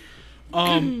against.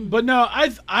 But no,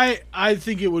 I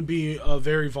think it would be a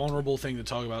very vulnerable thing to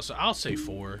talk about. So I'll say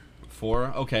 4.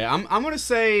 4. Okay, I'm gonna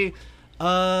say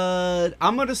a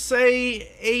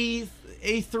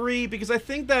 3 because I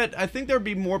think there'd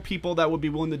be more people that would be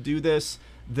willing to do this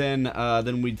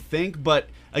than we'd think. But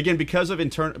again, because of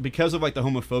like the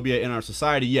homophobia in our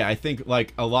society, yeah, I think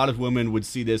like a lot of women would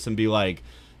see this and be like,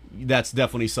 that's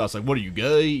definitely sus. Like, what are you,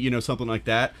 gay? You know, something like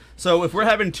that. So if we're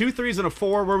having 2 3s and a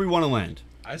 4, where we want to land?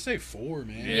 I say 4,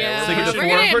 man. Yeah,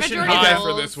 we're pushing high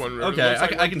for this one. Okay,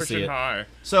 I can see it. High.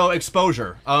 So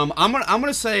exposure. I'm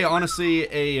gonna say honestly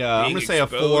I'm gonna say a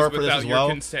 4 for this as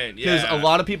well. Because a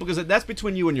lot of people, because that's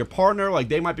between you and your partner, like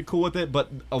they might be cool with it, but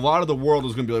a lot of the world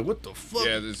is gonna be like, what the fuck?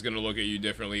 Yeah, it's gonna look at you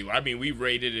differently. I mean, we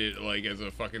rated it like as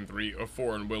a fucking 3 or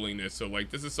 4 in willingness. So like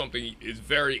this is something is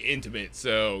very intimate.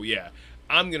 So yeah,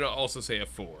 I'm gonna also say a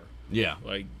 4. Yeah,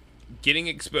 like. Getting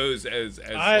exposed as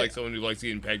like someone who likes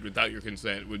getting pegged without your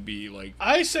consent would be like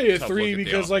I say a 3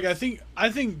 because like I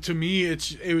think to me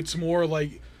it's more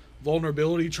like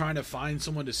vulnerability, trying to find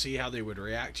someone to see how they would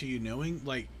react to you knowing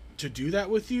like to do that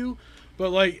with you. But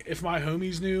like if my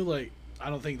homies knew, like I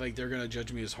don't think like they're gonna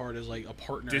judge me as hard as like a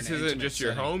partner. This isn't just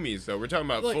your homies though. We're talking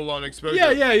about like, full on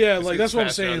exposure. Yeah. Like that's what I'm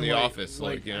saying. In the like, office,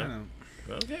 like you know.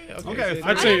 Okay.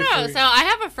 I'd say I don't know. So I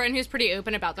have a friend who's pretty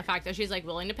open about the fact that she's like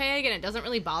willing to peg, and it doesn't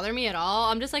really bother me at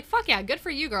all. I'm just like, fuck yeah, good for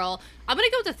you, girl. I'm gonna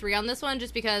go with a 3 on this one,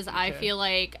 just because I feel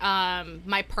like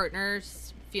my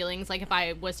partner's feelings, like if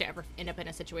I was to ever end up in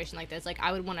a situation like this, like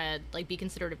I would want to like be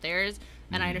considerate of theirs,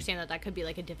 and I understand that could be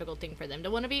like a difficult thing for them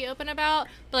to want to be open about.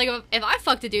 But like if I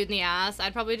fucked a dude in the ass,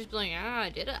 I'd probably just be like, I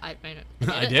did it. I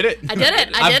did it.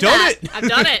 I've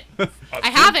done it. I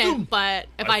haven't, but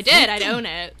if I did, I'd own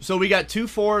it. So we got 2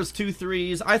 4s, 2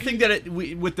 3s. I think that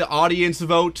with the audience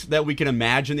vote that we can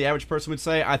imagine the average person would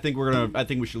say, I think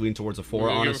we should lean towards a 4.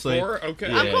 Honestly, 4? Okay.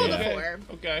 Yeah, I'm cool with a 4.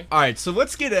 Okay. All right, so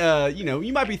let's get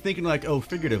you might be thinking like, oh,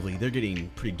 figuratively they're getting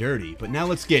pretty dirty, but now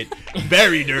let's get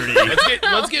very dirty.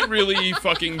 Let's get really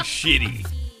fucking shitty.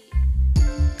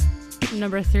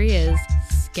 Number 3 is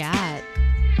scat.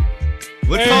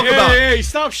 Let's talk about. Hey,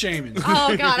 stop shaming.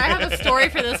 Oh god, I have a story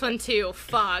for this one too.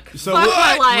 Fuck. So Fuck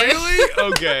my what? life.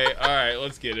 Really? Okay. All right.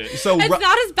 Let's get it. So It's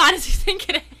not as bad as you think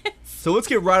it is. So let's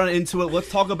get right on into it. Let's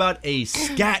talk about a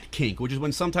scat kink, which is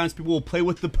when sometimes people will play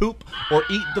with the poop, or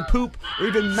eat the poop, or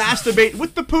even masturbate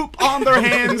with the poop on their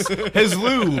hands as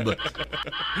lube.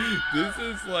 This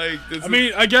is like. I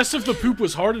mean, I guess if the poop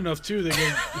was hard enough too, they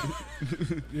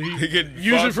could they could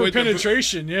use it for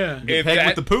penetration. Yeah. Get pegged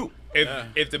with the poop.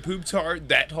 If the poop's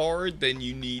that hard, then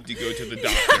you need to go to the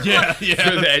doctor. Yeah.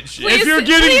 For that shit. Please- If you're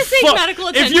please seek getting medical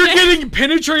if you're attention. getting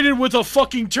penetrated with a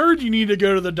fucking turd, you need to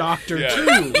go to the doctor Yeah.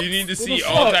 too. You need to see the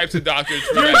all fuck? types of doctors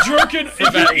for You're that, jerking. for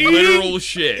that literal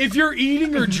shit. If you're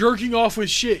eating or jerking off with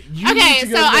shit, you need Okay, to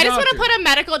so go to the I just want to doctor. put a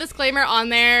medical disclaimer on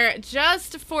there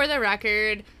just for the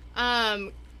record.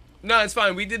 No, it's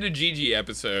fine. We did a Gigi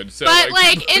episode, so But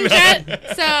like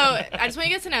so I just want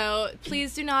you guys to know,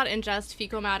 please do not ingest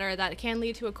fecal matter that can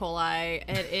lead to E. coli.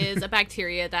 It is a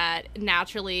bacteria that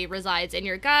naturally resides in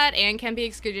your gut and can be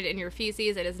excreted in your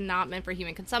feces. It is not meant for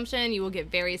human consumption. You will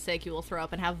get very sick, you will throw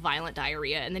up and have violent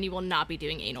diarrhea, and then you will not be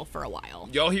doing anal for a while.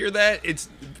 y'all hear that?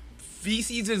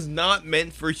 Feces is not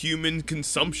meant for human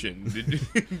consumption.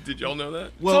 Did y'all know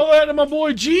that? Tell that to my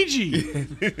boy Gigi.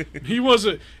 he was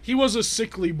a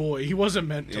sickly boy. He wasn't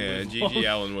meant to Yeah, live. Gigi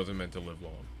Allen wasn't meant to live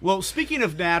long. Well, speaking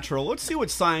of natural, let's see what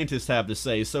scientists have to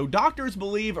say. So doctors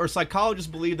believe, or psychologists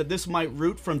believe, that this might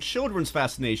root from children's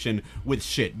fascination with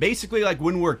shit. Basically, like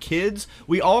when we're kids,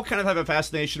 we all kind of have a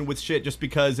fascination with shit just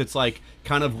because it's like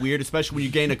kind of weird, especially when you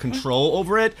gain a control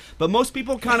over it. But most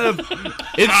people kind of...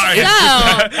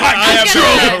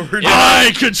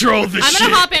 I control the I'm shit.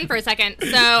 gonna hop in for a second. So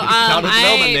Childhood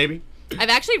development, baby. I've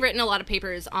actually written a lot of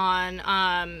papers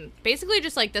on basically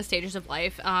just like the stages of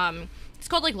life. It's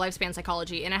called like lifespan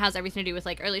psychology, and it has everything to do with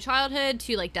like early childhood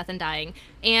to like death and dying.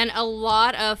 And a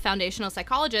lot of foundational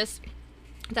psychologists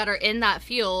that are in that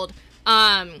field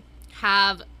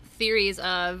have theories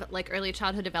of like early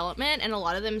childhood development, and a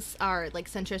lot of them are like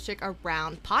centristic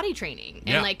around potty training and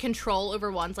Yeah. like control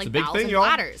over one's like It's a big bowels thing, and y'all.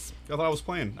 bladders. I thought I was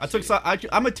playing.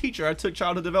 I'm a teacher. I took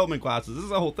childhood development classes. This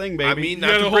is a whole thing, baby. I mean, You not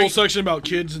got to a whole bring- section about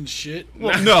kids and shit.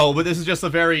 well, no, but this is just a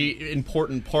very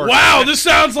important part. Wow, this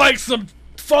sounds like some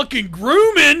fucking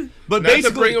grooming. But Not to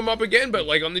basically, bring him up again, but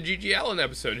like on the Gigi Allen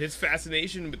episode, his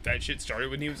fascination with that shit started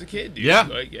when he was a kid, dude. Yeah.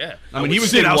 Like, yeah. I mean, he was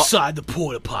sit getting outside the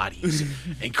porta potties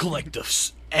and collect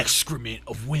the excrement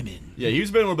of women. Yeah, he's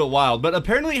been a little bit wild. But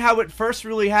apparently how it first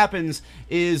really happens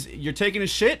is you're taking a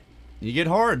shit, you get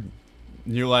hard.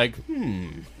 And you're like,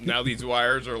 Now these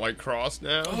wires are like crossed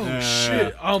now. Oh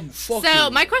shit, I'm fucking. So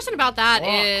my question about that rock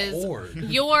is hard.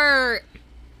 your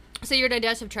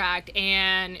digestive tract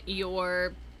and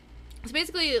your it's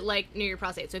basically like near your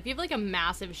prostate. So if you have like a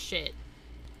massive shit,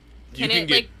 You can can it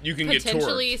get- like you can get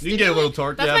potentially torqued. You can get a little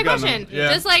torqued. That's Yeah, my I've gotten question. them.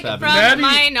 Yeah, Just like it's from happened.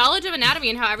 Maddie- my knowledge of anatomy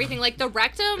and how everything like the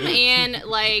rectum and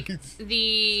like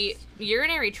the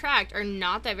urinary tract are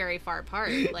not that very far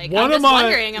apart. Like One I'm of just my-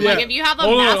 wondering. I'm yeah. like if you have a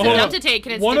Hold on, massive hold dump on. to take,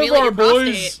 can it One of stimulate our your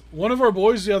prostate? boys, one of our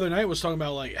boys the other night was talking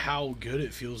about like how good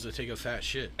it feels to take a fat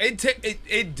shit.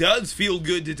 It does feel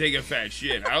good to take a fat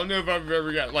shit. I don't know if I've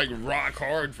ever got like rock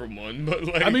hard from one, but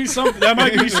like I mean, that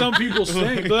might be some people's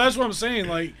thing, but that's what I'm saying.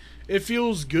 Like, it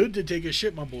feels good to take a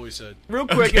shit. My boy said. real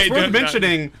quick, Okay, it's worth no,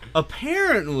 mentioning,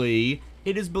 apparently,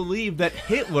 it is believed that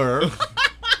Hitler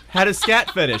had a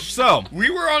scat fetish. So, we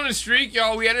were on a streak,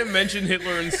 y'all. We hadn't mentioned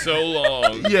Hitler in so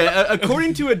long. yeah,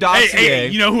 according to a dossier...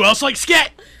 you know who else likes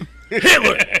scat?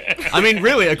 Hitler. I mean,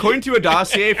 really, according to a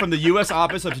dossier from the U.S.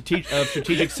 Office of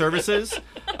Strategic Services,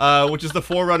 which is the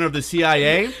forerunner of the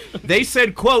CIA, they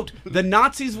said, "quote The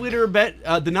Nazi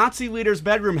leader's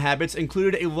bedroom habits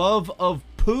included a love of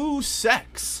poo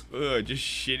sex." Ugh, just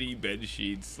shitty bed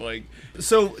sheets. Like,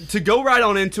 So to go right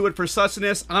on into it for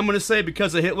sussiness, I'm gonna say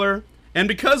because of Hitler and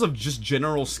because of just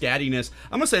general scattiness,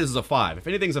 I'm gonna say this is a 5. If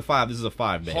anything's a 5, this is a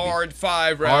 5, baby. hard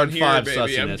 5 round Hard here, 5 baby.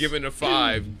 I'm sussiness. giving a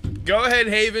 5. Go ahead,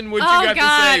 Haven. What Oh you got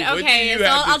God! to say? What do Okay, you so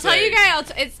have to I'll tell say? you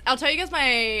guys. I'll tell you guys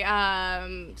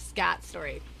my scat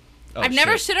story. Oh, I've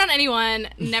never shit. shit on anyone,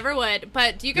 never would.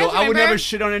 But do you guys Yo, remember? I would never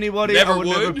shit on anybody. Never I would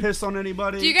never would? piss on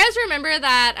anybody. Do you guys remember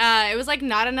that it was like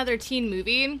not another teen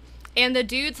movie, and the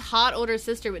dude's hot older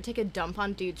sister would take a dump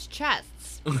on dudes'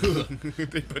 chests.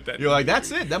 They put that. You're like,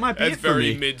 that's it. That might be That's it for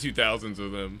very me. mid 2000s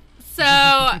of them. So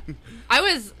I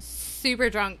was super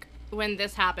drunk when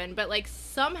this happened, but like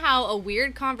somehow a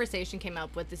weird conversation came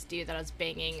up with this dude that I was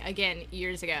banging again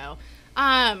years ago.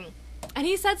 And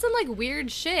he said some like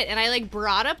weird shit, and I like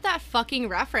brought up that fucking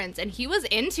reference, and he was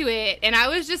into it, and I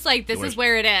was just like, this is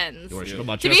where it ends. You wanna shit on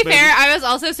my To chest, be baby? fair, I was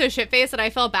also so shit-faced that I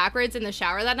fell backwards in the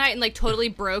shower that night and like totally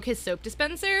broke his soap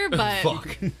dispenser, but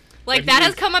Fuck. like that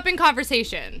has come up in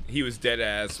conversation. He was dead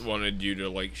ass, wanted you to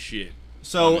like shit.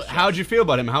 So, how'd you feel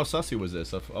about him? How sussy was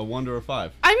this? A 1 or a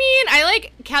 5? I mean, I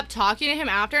like kept talking to him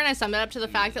after, and I summed it up to the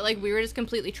fact that like we were just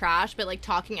completely trash, but like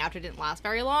talking after didn't last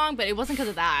very long. But it wasn't because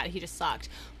of that; he just sucked.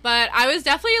 But I was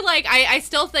definitely like, I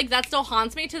still think that still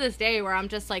haunts me to this day, where I'm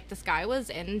just like, this guy was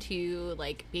into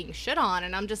like being shit on,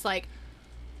 and I'm just like,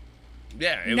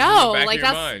 Yeah. It was in No, the back like of your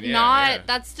that's mind. Yeah, not. yeah.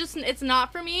 That's just. It's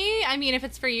not for me. I mean, if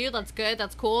it's for you, that's good.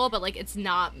 That's cool. But like, it's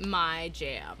not my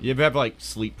jam. You ever have like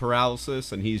sleep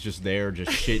paralysis and he's just there,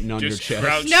 just shitting on your Just chest?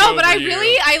 crouched No, but over I you.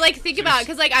 really, I like think about it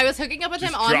because like I was hooking up with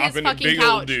him Just on his dropping a fucking big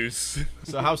old couch. deuce.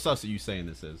 So how sus are you saying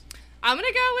this is? I'm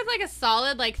gonna go with like a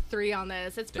solid like 3 on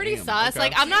this. It's pretty Damn, sus. okay.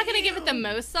 Like I'm not gonna give it the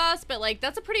most sus, but like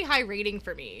that's a pretty high rating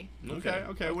for me. Okay.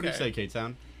 What do you say,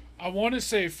 K-Town? I want to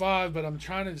say 5, but I'm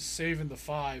trying to save in the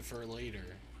 5 for later.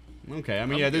 Okay, I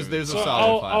mean, I'm there's giving- a So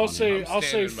solid 5 I'll on say here. I'll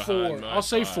say standing behind 4. my I'll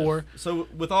say 5. 4. So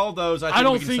with all those, I I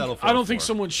think we can settle for don't a think 4.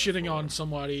 someone shitting on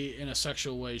somebody in a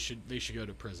sexual way should go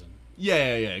to prison.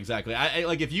 Yeah, exactly. I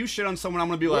like if you shit on someone, I'm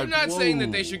gonna be Well, like, I'm not saying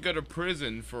that they whoa. should go to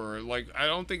prison for like. I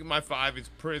don't think my 5 is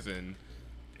prison.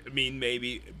 I mean,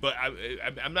 maybe, but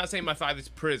I'm not saying my 5 is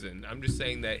prison. I'm just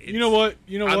saying that. It's, You know what?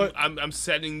 I'm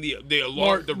setting the alarm.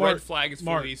 Mark, the Mark, red flag is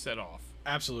Mark. fully set off.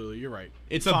 Absolutely, you're right.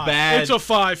 It's a 5. bad. It's a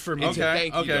 5 for me. Okay.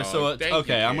 Thank you, dog. So Thank you,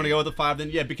 okay, I'm gonna King. go with the 5 then.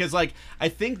 Yeah, because like I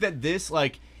think that this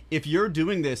like if you're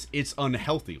doing this, it's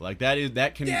unhealthy. Like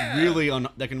that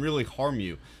can really harm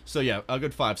you. So yeah, a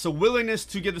good 5. So willingness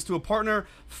to give this to a partner,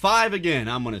 5 again.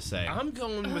 I'm gonna say. I'm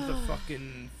going with the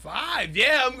fucking 5.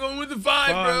 Yeah, I'm going with the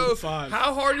 5, bro. 5.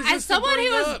 How hard is this As someone to bring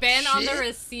who has up? been on the Shit.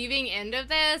 receiving end of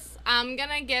this, I'm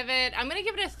gonna give it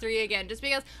a 3 again, just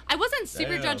because I wasn't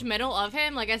super Damn. judgmental of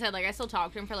him. Like I said, like I still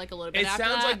talked to him for like a little bit It after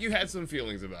sounds that. like you had some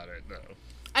feelings about it, though.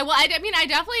 I mean, I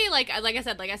definitely like I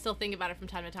said, like I still think about it from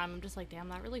time to time. I'm just like, damn,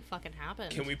 that really fucking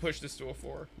happened. Can we push this to a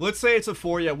 4? Let's say it's a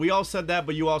 4. Yeah, we all said that,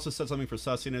 but you also said something for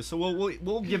sussiness. So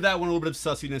we'll give that one a little bit of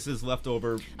sussiness as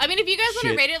leftover. I mean, if you guys want to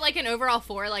Shit. rate it like an overall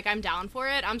 4, like I'm down for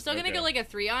it. I'm still gonna Okay. go like a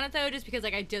 3 on it though, just because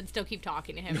like I did still keep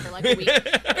talking to him for like a week, or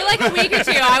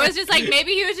 2. I was just like,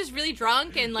 maybe he was just really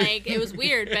drunk and like it was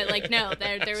weird, but like no,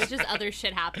 there was just other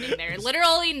shit happening there.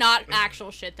 Literally not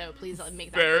actual shit though. Please let me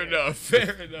make that Fair clear. enough.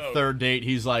 Fair enough. Third date,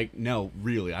 he's like, no,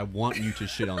 really, I want you to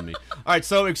shit on me. All right,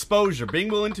 so exposure, being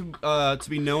willing to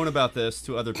be known about this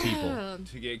to other people.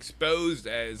 To get exposed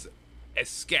as a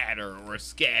scatter or a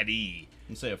scatty.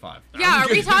 And say a 5. Yeah, I'm are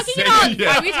we gonna talking say about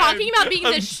yeah. are we talking about being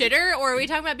the shitter or are we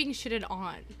talking about being shitted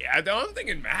on? Yeah, I don't think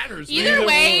it matters. Either man.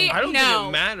 way, I don't no. think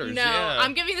it matters. No, yeah.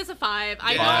 I'm giving this a 5.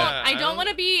 I Yeah, don't I don't- want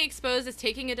to be exposed as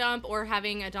taking a dump or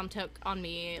having a dump took on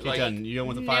me. Like, K-Town, you going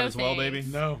with the 5 no as well, thanks. baby?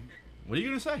 No, What are you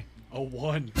gonna say? a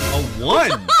 1. A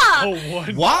 1? A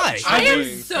 1. Why? I am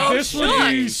Doing so This would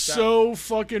be shocked. so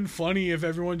fucking funny if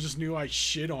everyone just knew I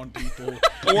shit on people.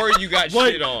 Or you got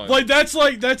like, shit on. like that's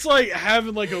like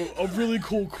having like a really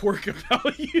cool quirk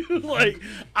about you. Like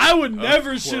I would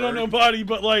never shit on quirk? nobody,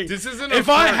 but like This isn't a if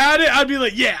I quirk. had it, I'd be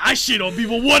like, yeah, I shit on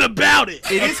people. What about it?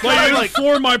 It is like, kinda it's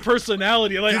for my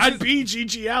personality. Like This I'd is- be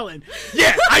G.G. Allen.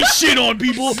 Yeah, I shit on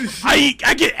people. I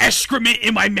get excrement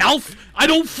in my mouth. I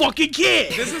don't fucking care.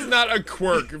 This is not a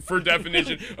quirk for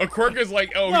definition. A quirk is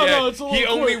like, oh No, yeah, no, it's a he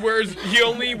little only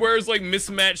quirk. wears like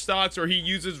mismatched socks, or he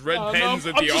uses red pens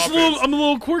at I'm the just office. I'm a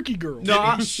little quirky girl. No,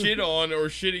 Getting shit on or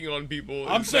shitting on people.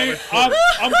 I'm is not saying a quirk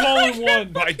I'm calling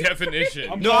 1. by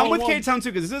definition. No, I'm with Well, K-Town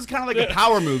too, because this is kind of like a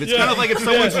power move. It's Yeah. kind of like if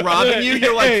someone's robbing you,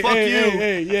 you're like, Hey, fuck hey, you.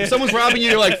 hey, yeah. If someone's robbing you,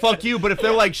 you're like, fuck you. But if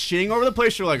they're like shitting over the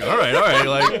place, you're like, all right,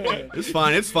 like, it's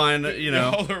fine, you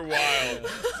know. Y'all are wild.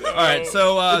 All right,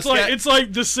 so It's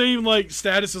like the same like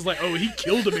status as like, oh, he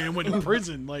killed a man and went to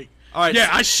prison. Like, all right, yeah,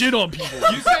 I shit on people.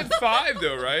 You said 5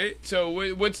 though, right?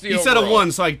 So what's the? he said a overall?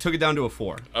 1, so I took it down to a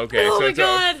 4. Okay, Oh so my it's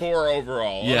God. a 4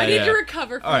 overall. Yeah. I need to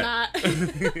recover from All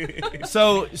that.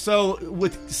 So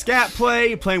with scat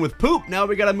play, playing with poop. Now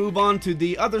we gotta move on to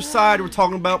the other side. We're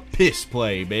talking about piss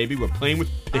play, baby. We're playing with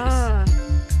piss.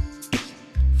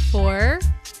 4,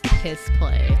 piss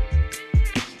play.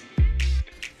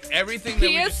 Everything that we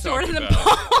He is just stored talked in the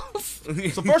about. balls.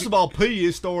 So first of all, pee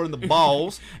is stored in the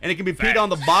balls, and it can be peed on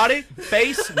the body,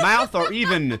 face, mouth, or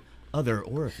even other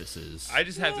orifices. I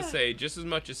just have to say, just as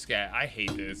much as scat, I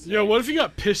hate this. Yo, what if you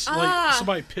got pissed? Like Ah.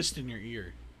 somebody pissed in your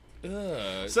ear.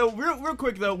 So real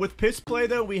quick though, with piss play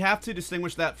though, we have to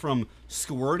distinguish that from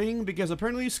squirting, because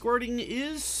apparently squirting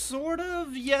is sort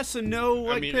of yes and no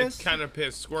like I mean, piss. it's kind of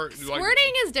piss.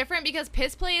 Squirting is different because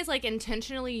piss play is like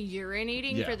intentionally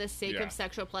urinating Yeah. for the sake Yeah. of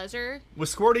sexual pleasure. With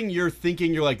squirting, you're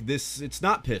thinking you're like this. It's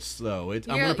not piss though. I'm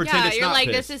gonna pretend it's you're not like,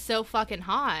 piss. this is so fucking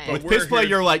hot. With We're piss play, here-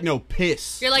 you're like no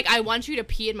piss. You're like, I want you to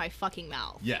pee in my fucking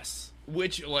mouth. Yes.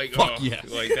 Which, like, Fuck oh, yes.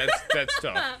 like that's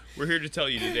tough. We're here to tell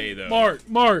you today, though.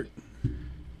 Mark,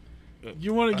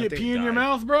 you want I to get think pee in your died.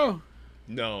 mouth, bro?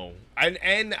 No,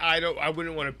 And I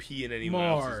wouldn't want to pee in anyone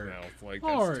else's mouth. Like,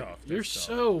 that's tough. You're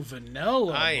so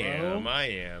vanilla, I bro.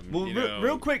 am. Well,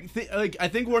 real quick, I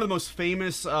think one of the most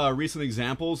famous recent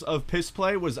examples of piss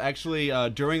play was actually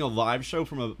during a live show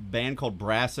from a band called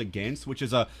Brass Against, which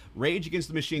is a Rage Against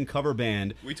the Machine cover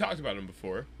band. We talked about them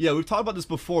before. Yeah, we've talked about this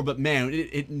before, but man,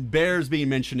 it bears being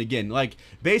mentioned again. Like,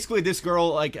 basically, this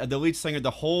girl, like the lead singer,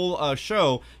 the whole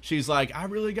show, she's like, I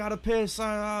really gotta piss,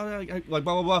 like blah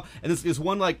blah blah, and this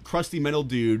one like crusty metal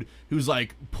dude who's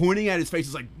like pointing at his face,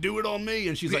 is like, do it on me,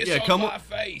 and she's like, yeah, come on,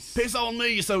 face. Piss on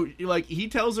me. So like he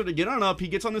tells her to get on up, he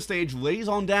gets on the stage, lays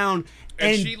on down,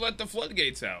 and she let the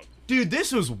floodgates out. Dude,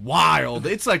 this was wild.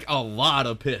 It's like a lot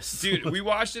of piss. Dude, we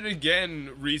watched it again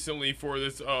recently for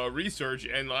this research,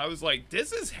 and I was like,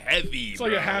 this is heavy. It's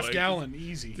like a half gallon,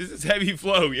 easy. This is heavy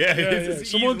flow, yeah.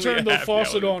 Someone turned the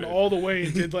faucet on all the way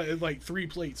and did like 3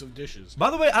 plates of dishes. By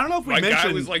the way, I don't know if we mentioned... My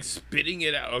guy was like spitting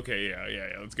it out. Okay,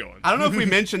 yeah, let's go on. I don't know if we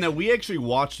mentioned that we actually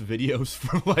watched videos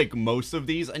for like most of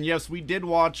these, and yes, we did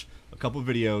watch a couple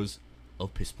videos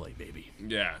of piss play, baby.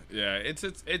 Yeah. It's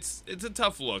a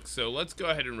tough look. So let's go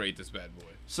ahead and rate this bad boy.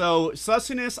 So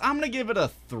sussiness, I'm gonna give it a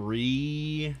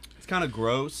 3. It's kind of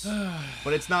gross,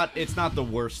 but it's not the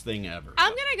worst thing ever. I'm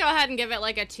gonna go ahead and give it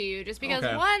like a 2, just because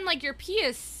one, like your pee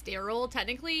is sterile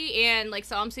technically, and like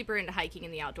so I'm super into hiking in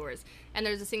the outdoors, and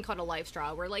there's this thing called a life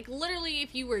straw where like literally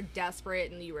if you were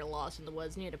desperate and you were lost in the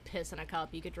woods and you had to piss in a cup,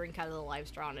 you could drink out of the life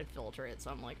straw and it'd filter it. So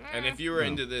I'm like, and if you were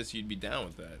into this, you'd be down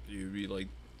with that. You'd be like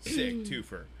sick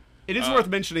twofer. It is worth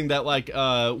mentioning that, like,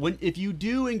 if you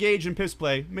do engage in piss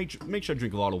play, make sure to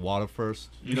drink a lot of water first.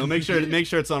 You know, make sure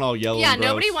it's not all yellow. Yeah, and gross.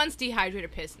 nobody wants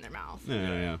dehydrated piss in their mouth.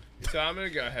 Yeah. So I'm gonna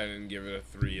go ahead and give it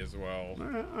a 3 as well.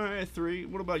 All right, 3.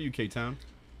 What about you, K-Town?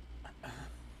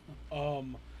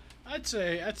 I'd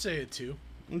say a 2.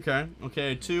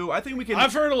 Okay, 2. I think we can.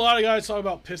 I've heard a lot of guys talk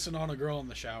about pissing on a girl in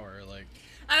the shower, like.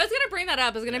 I was going to bring that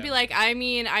up. I was going to be like, I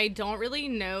mean, I don't really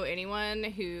know anyone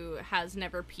who has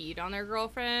never peed on their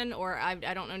girlfriend, or I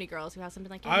don't know any girls who have something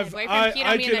like, my boyfriend peed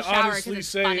on me in the shower because it's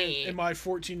funny. In my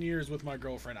 14 years with my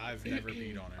girlfriend, I've never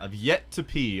peed on her. I've yet to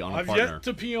pee on a partner. I've yet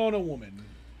to pee on a woman.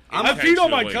 I peed on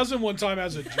my cousin one time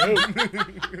as a joke.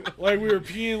 Like, we were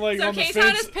peeing, like, on the fence. So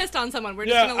K-Town has pissed on someone. We're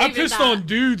just going to leave it at that. I pissed on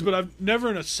dudes, but I've never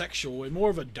in a sexual way. More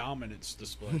of a dominance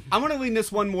display. I'm going to lean this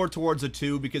one more towards a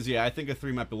 2 because, I think a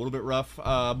 3 might be a little bit rough.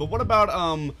 But what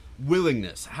about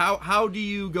willingness? How do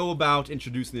you go about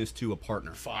introducing this to a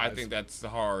partner? 5. I think that's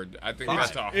hard.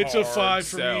 It's a 5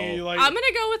 for me. Like, I'm going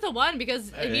to go with a 1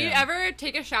 because if you ever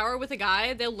take a shower with a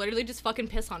guy, they'll literally just fucking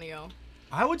piss on you.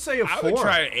 I would say a 4. I would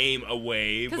try to aim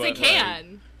away. Because they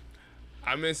can.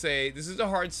 Like, I'm going to say, this is a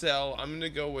hard sell. I'm going to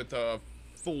go with a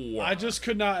 4. I just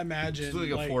could not imagine. It's like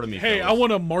a 4 to me, hey, fellas. I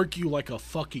want to mark you like a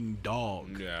fucking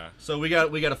dog. Yeah. So we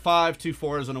got a 5, 2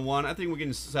 4s, and a 1. I think we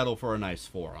can settle for a nice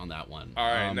 4 on that one. All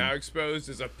right, now exposed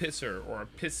as a pisser or a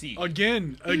pissy.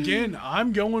 Again,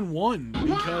 I'm going 1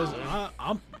 because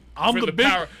I'm For the big.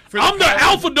 power, I'm the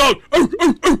alpha dog.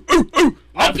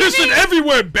 I'm pissing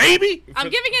everywhere, baby. I'm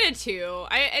giving it a 2.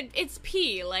 It's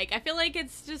pee. Like, I feel like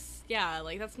it's just,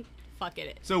 like, that's, fuck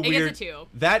it. So it weird. gets a 2.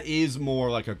 That is more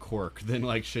like a quirk than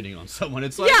like shitting on someone.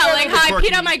 It's like, like how I quirky.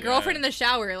 peed on my girlfriend in the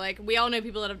shower. Like, we all know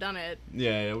people that have done it.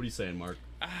 Yeah. What are you saying, Mark?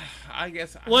 I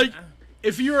guess. Like,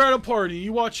 if you're at a party,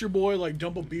 you watch your boy like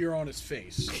dump a beer on his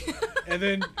face, and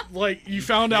then like you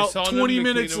found out 20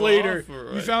 minutes later,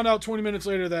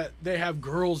 that they have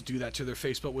girls do that to their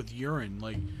face, but with urine.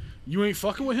 Like, you ain't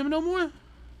fucking with him no more.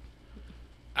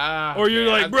 Or you're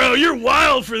like, bro, you're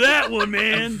wild for that one,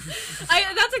 man.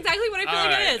 That's exactly what I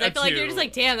feel like it is. I feel like you're just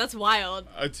like, damn, that's wild.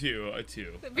 A 2.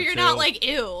 But you're not like,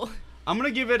 ew. I'm gonna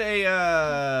give it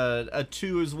a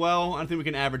 2 as well. I think we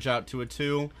can average out to a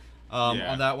 2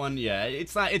 on that one. Yeah,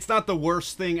 it's not the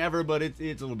worst thing ever, but it's a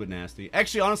little bit nasty.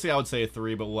 Actually, honestly, I would say a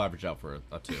 3, but we'll average out for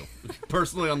a 2.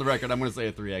 Personally, on the record, I'm gonna say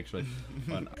a 3 actually.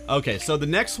 Okay, so the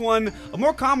next one, a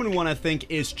more common one, I think,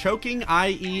 is choking,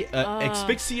 i.e.,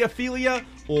 asphyxiophilia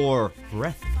or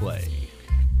breath play.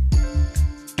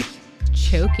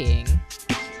 Choking.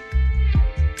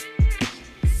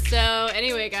 So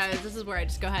anyway, guys, this is where I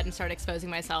just go ahead and start exposing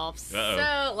myself.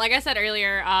 So, like I said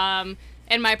earlier,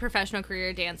 in my professional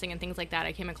career, dancing and things like that,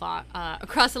 I came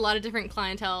across a lot of different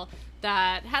clientele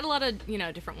that had a lot of,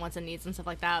 different wants and needs and stuff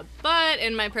like that. But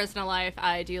in my personal life,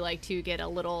 I do like to get a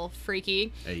little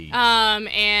freaky. Hey.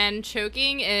 And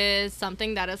choking is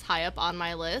something that is high up on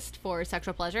my list for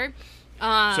sexual pleasure.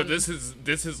 So this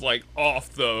is like off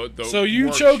the So you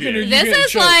work choking shit. or you This getting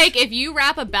is choked? like if you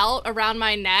wrap a belt around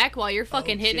my neck while you're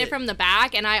fucking hitting it from the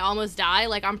back and I almost die,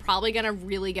 like I'm probably gonna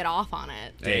really get off on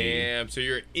it. Damn, so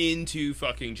you're into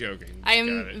fucking choking. I Got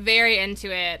am it. very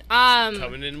into it.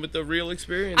 Coming in with the real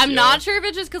experience. I'm yo. not sure if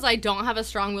it's just because I don't have a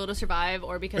strong will to survive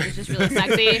or because it's just really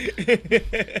sexy.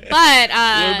 But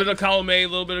A little bit of column A, a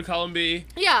little bit of column B.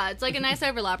 yeah, it's like a nice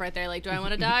overlap right there. Like, do I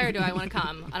want to die or do I want to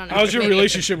come? I don't know. How's your Maybe-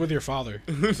 relationship with your father?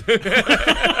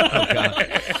 Oh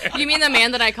God. You mean the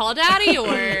man that I call daddy, or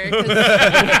 'cause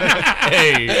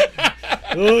Hey.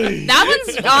 that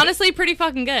one's honestly pretty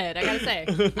fucking good, I gotta say.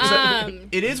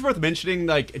 It is worth mentioning,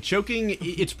 like, choking,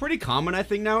 it's pretty common, I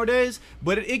think, nowadays,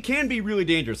 but it can be really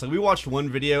dangerous. Like, we watched one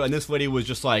video, and this lady was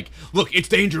just like, look, it's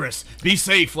dangerous, be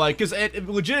safe, like, because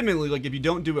legitimately, like, if you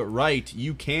don't do it right,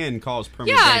 you can cause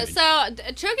permanent Yeah, damage.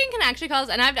 so choking can actually cause,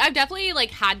 and I've definitely,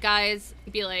 like, had guys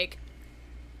be like,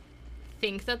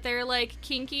 think that they're, like,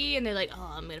 kinky, and they're like,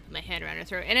 oh, I'm gonna put my hand around her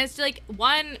throat, and it's like,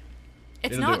 one,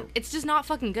 it's They don't not, do it. it's just not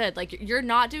fucking good. Like, you're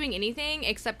not doing anything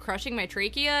except crushing my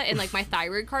trachea and, like, my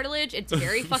thyroid cartilage. It's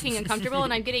very fucking uncomfortable,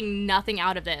 and I'm getting nothing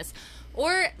out of this.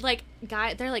 Or, like,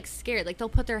 they're, like, scared. Like, they'll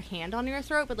put their hand on your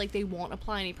throat, but, like, they won't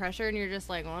apply any pressure, and you're just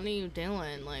like, what are you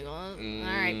doing? Like, what?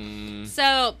 Alright.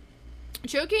 So,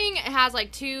 choking has,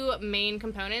 like, two main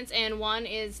components, and one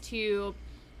is to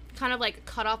kind of, like,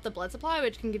 cut off the blood supply,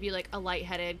 which can give you, like, a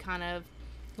lightheaded kind of,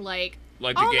 like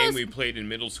Like the game almost- we played in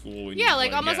middle school. When yeah, you,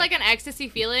 like almost yeah. like an ecstasy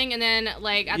feeling, and then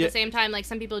like at Yeah. the same time, like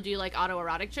some people do like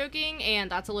autoerotic choking, and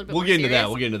that's a little bit. We'll more get into serious. that.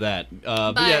 We'll get into that.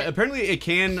 But But- yeah, apparently it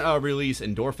can release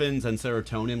endorphins and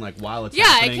serotonin, like, while it's Yeah,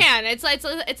 happening. it can. It's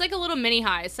like a little mini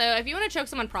high. So if you want to choke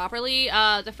someone properly,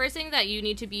 the first thing that you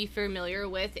need to be familiar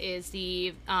with is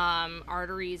the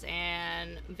arteries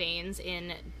and veins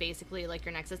in basically like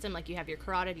your neck system. Like you have your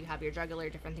carotid, you have your jugular,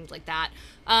 different things like that.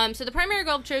 So the primary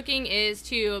goal of choking is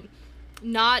to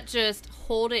not just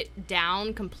hold it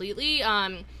down completely. You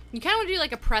kind of want to do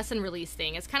like a press and release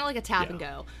thing. It's kind of like a tap and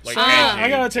go. Like So- handshake. I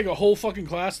gotta take a whole fucking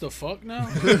class to fuck now?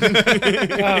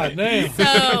 God damn.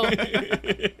 So,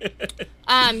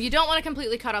 you don't want to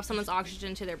completely cut off someone's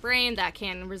oxygen to their brain. That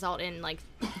can result in, like,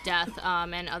 death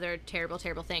and other terrible,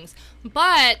 terrible things.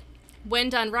 But when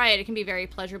done right, it can be very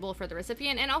pleasurable for the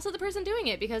recipient and also the person doing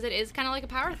it because it is kind of like a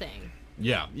power thing.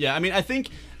 Yeah. I mean, I think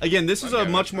again, this is a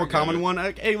Okay, much more okay. common one.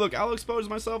 Hey, look, I'll expose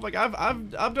myself. Like I've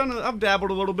dabbled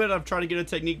a little bit. I've tried to get a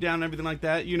technique down, and everything like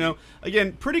that. You know,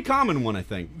 again, pretty common one, I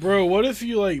think. Bro, what if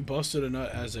you, like, busted a nut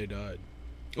as they died?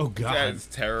 Oh God. That's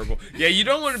terrible. Yeah, you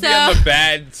don't want to be So- on the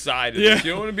bad side of Yeah. this.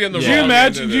 You don't want to be on the Yeah. Do you wrong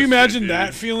imagine? end of Do you this imagine shit, that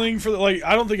dude. feeling for like?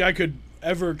 I don't think I could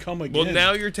ever come again. Well,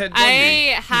 now you're Ted Bundy.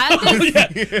 I had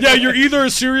this, yeah, you're either a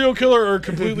serial killer or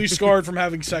completely scarred from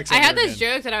having sex. I ever had this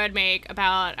again. joke that I would make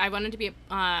about I wanted to be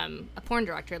a porn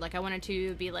director. Like I wanted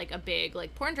to be like a big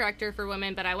like porn director for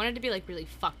women, but I wanted to be like really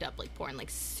fucked up like porn,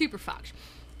 like super fucked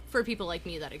for people like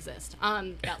me that exist.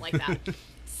 That like that.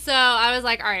 So I was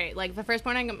like, all right, like the first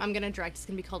porn I'm gonna direct is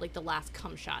gonna be called like The Last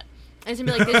Cum Shot. And it's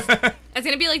gonna be like this. It's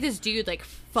gonna be like this dude like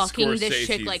fucking this Scorsese's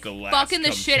chick, like The Last fucking the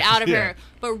Cum shit Shot. out of Yeah. her.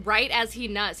 But right as he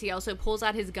nuts, he also pulls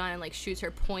out his gun and like shoots her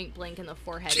point blank in the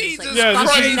forehead. And just, like, Jesus Yeah, fucking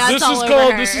Christ. nuts this all is over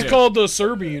called her. this is called the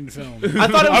Serbian film. I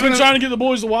thought it was I've been gonna- trying to get the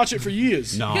boys to watch it for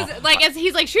years. No. Because, like, as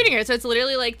he's, like, shooting her, so it's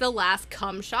literally, like, the last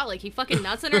cum shot. Like, he fucking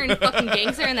nuts in her and fucking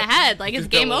ganks her in the head. Like, it's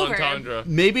game Double over. entendre.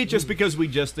 Maybe just because we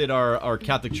just did our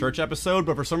Catholic Church episode,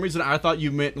 but for some reason I thought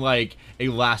you meant like a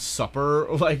Last Supper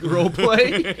like role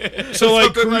play. So like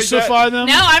Something like crucify them.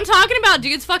 No, I'm talking about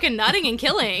dudes fucking nutting and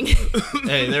killing.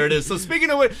 Hey, there it is. So speaking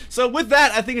of which, so with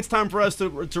that, I think it's time for us to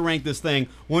rank this thing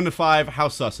 1 to 5. How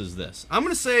sus is this? I'm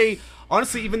gonna say,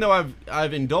 honestly, even though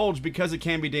I've indulged because it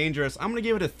can be dangerous, I'm gonna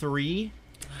give it a 3.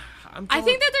 I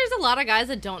think that there's a lot of guys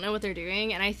that don't know what they're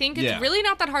doing, and I think it's Yeah. really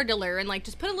not that hard to learn. Like,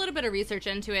 just put a little bit of research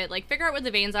into it. Like, figure out what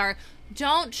the veins are.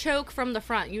 Don't choke from the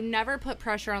front. You never put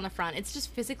pressure on the front. It's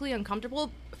just physically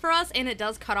uncomfortable for us, and it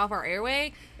does cut off our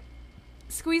airway.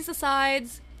 Squeeze the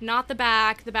sides, not the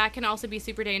back. The back can also be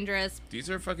super dangerous. These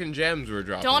are fucking gems we're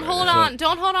dropping. Don't right hold now. on.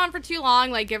 Don't hold on for too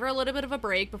long. Like, give her a little bit of a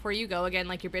break before you go again.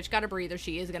 Like, your bitch got to breathe or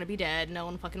she is going to be dead. No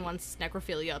one fucking wants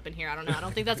necrophilia up in here. I don't know. I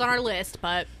don't think that's on our list,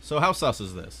 but So how sus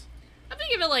is this? I'm going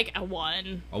to give it, like, a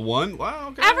 1. A 1? Wow.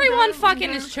 Okay. Everyone okay, fucking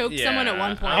okay. has choked someone at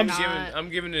one point. I'm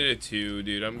giving it a 2,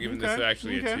 dude. I'm giving this Okay,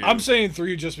 actually a okay. 2. I'm saying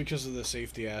 3 just because of the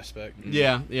safety aspect.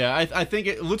 Yeah. I think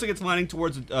it looks like it's lining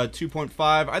towards 2.5.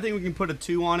 I think we can put a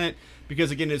 2 on it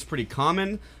because again it's pretty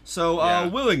common. So Yeah.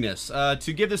 willingness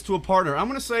to give this to a partner, I'm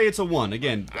gonna say it's a 1.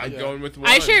 Again, I'm going with 1.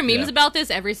 I share memes Yeah. about this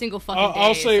every single fucking day.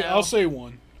 I'll say so. I'll say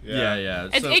 1. Yeah.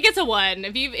 It gets a 1.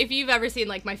 If you've ever seen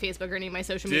like my Facebook or any of my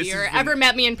social media or ever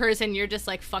met me in person, you're just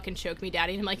like fucking choke me,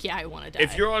 daddy. And I'm like, yeah, I want to die.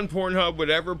 If you're on Pornhub,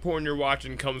 whatever porn you're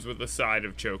watching comes with a side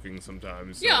of choking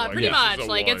sometimes. So, yeah, like, pretty much.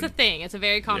 Like 1. it's a thing. It's a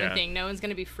very common thing. No one's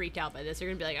gonna be freaked out by this. You're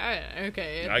gonna be like, all right,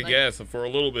 okay. I guess for a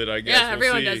little bit. I guess. Yeah,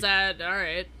 everyone we'll see. does that. All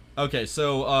right. Okay,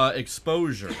 so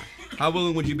exposure. How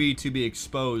willing would you be to be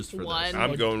exposed for 1. this?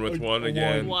 I'm going with 1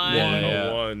 again. 1.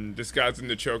 Yeah. 1. This guy's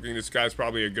into choking. This guy's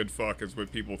probably a good fuck, is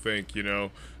what people think. You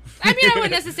know. I mean, I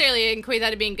wouldn't necessarily equate that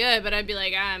to being good, but I'd be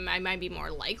like, I might be more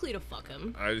likely to fuck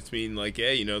him. I just mean like,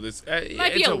 yeah, you know, this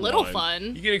Might be it's a little 1.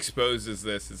 fun. You get exposed as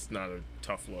this. It's not a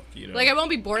tough look. You know. Like I won't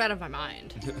be bored out of my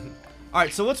mind. All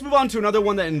right, so let's move on to another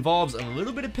one that involves a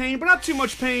little bit of pain, but not too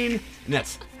much pain, and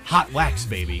that's hot wax,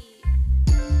 baby.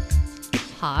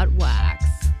 Hot wax.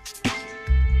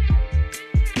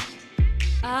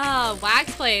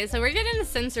 Wax play. So we're getting into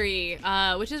sensory,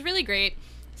 which is really great.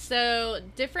 So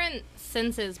different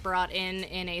senses brought in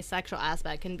a sexual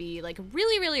aspect can be like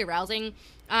really, really arousing.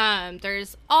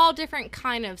 There's all different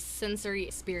kind of sensory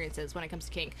experiences when it comes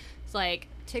to kink. It's like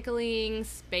tickling,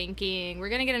 spanking. We're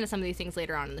gonna get into some of these things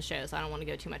later on in the show, so I don't want to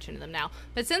go too much into them now.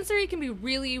 But sensory can be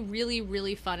really, really,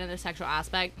 really fun in the sexual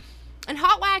aspect. And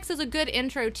hot wax is a good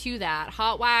intro to that.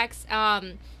 Hot wax,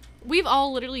 we've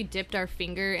all literally dipped our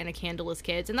finger in a candle as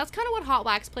kids, and that's kind of what hot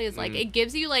wax play is like. It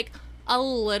gives you like a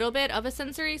little bit of a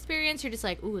sensory experience. You're just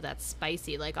like, ooh, that's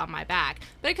spicy, like on my back.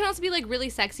 But it can also be like really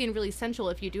sexy and really sensual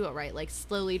if you do it right, like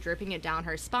slowly dripping it down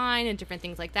her spine and different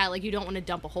things like that. Like you don't want to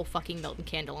dump a whole fucking melting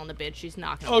candle on the bitch. She's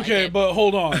not gonna like it. But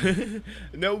hold on.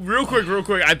 No, real quick.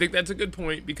 I think that's a good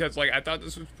point because like I thought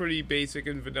this was pretty basic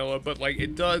and vanilla, but like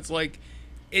it does like.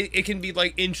 It can be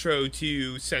like intro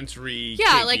to sensory.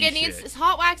 Yeah, like it shit. needs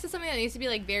hot wax is something that needs to be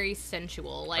like very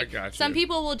sensual. Like gotcha. Some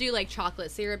people will do like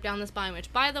chocolate syrup down the spine,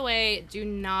 which by the way, do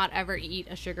not ever eat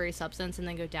a sugary substance and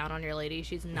then go down on your lady.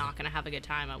 She's not gonna have a good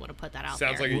time. I want to put that out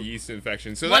Sounds there. like a yeast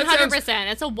infection. So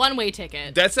 100%. It's a one-way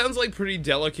ticket. That sounds like pretty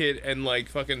delicate and like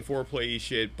fucking foreplay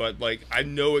shit. But like I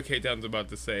know what K-Town's about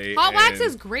to say. Hot wax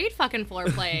is great fucking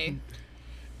foreplay.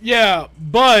 Yeah,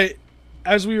 but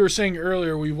as we were saying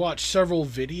earlier, we watched several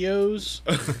videos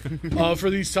for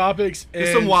these topics. And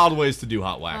There's some wild ways to do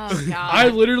hot wax. Oh, God. I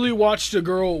literally watched a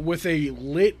girl with a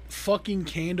lit fucking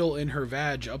candle in her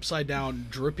vag, upside down,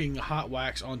 dripping hot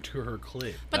wax onto her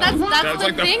clit. But that's the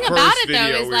like the thing first about it,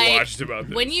 video though, is we like watched about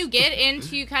this. when you get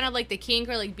into kind of like the kink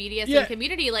or like BDSM Yeah.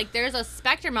 community, like there's a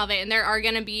spectrum of it, and there are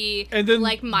gonna be And then-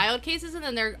 like mild cases, and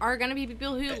then there are gonna be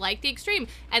people who like the extreme,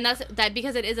 and that's that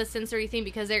because it is a sensory thing,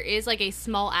 because there is like a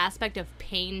small aspect of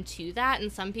pain to that,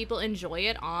 and some people enjoy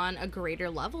it on a greater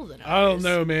level than others. I don't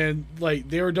know, man. Like,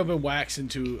 they were dumping wax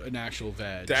into an actual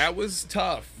vag. That was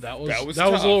tough. That was tough.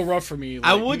 a little rough for me.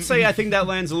 I Like, would say I think that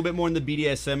lands a little bit more in the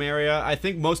BDSM area. I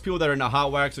think most people that are into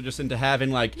hot wax are just into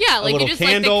having like Yeah, a like little you just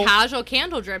candle. like the casual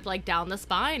candle drip like down the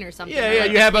spine or something. Yeah, or, yeah.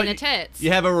 like You have between a the tits.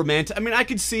 you have a romantic. I mean, I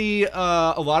could see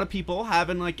a lot of people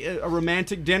having like a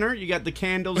romantic dinner. You got the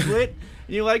candles lit,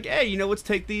 and you're like, hey, let's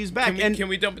take these back. Can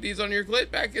we dump these on your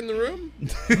clit back in the room?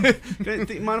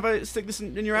 Mind if I stick this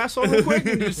in your asshole real quick?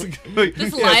 And just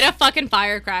Light a fucking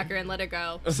firecracker and let it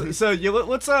go. So let's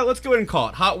go ahead and call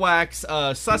it hot wax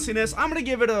sussiness. I'm gonna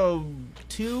give it a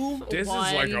 2. This One.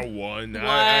 is like a 1.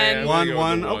 One.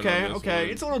 One. Okay.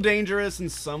 It's a little dangerous in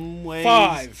some ways.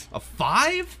 5. A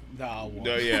 5? Nah, 1.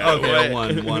 No, yeah. Okay, a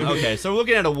 1. Okay, so we're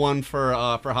looking at a 1 for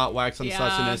hot wax and Yeah.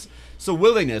 sussiness. So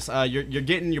willingness, you're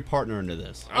getting your partner into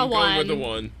this. I'm A going with the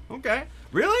 1. 1. Okay.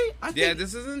 Really? I think Yeah,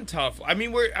 this isn't tough. I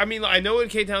mean, I know what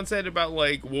K-Town said about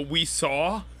like what we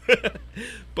saw,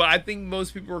 but I think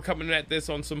most people are coming at this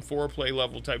on some foreplay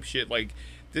level type shit. Like,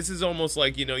 this is almost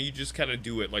like, you just kind of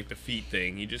do it like the feet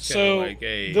thing. You just kind of So, like,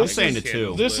 hey, I'm like, saying this it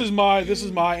candle's too. This lit.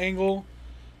 is my angle.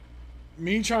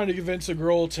 Me trying to convince a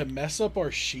girl to mess up our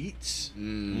sheets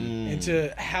and to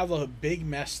have a big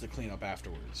mess to clean up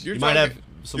afterwards. You're you might talking- have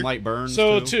some light burns.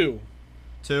 So too. 2.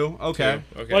 2? Okay.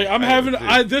 Okay. Like I'm I having,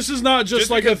 have 2. this is not just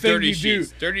like a because thing dirty you do.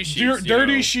 sheets, dirty sheets,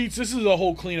 Dirty sheets. This is a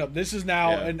whole cleanup. This is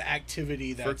now Yeah. an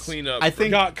activity for that's cleanup. I think-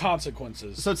 got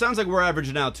consequences. So it sounds like we're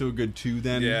averaging out to a good 2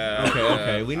 then. Yeah.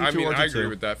 Okay. Leaning I mean, towards I a agree 2.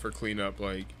 with that for cleanup.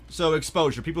 Like, So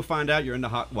exposure. People find out you're into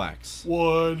hot wax.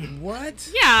 1.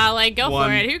 what? Yeah, like go 1.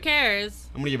 for it. Who cares?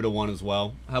 I'm gonna give it a 1 as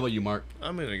well. How about you, Mark?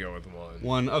 I'm gonna go with 1.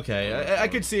 1. Okay. I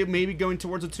could see it maybe going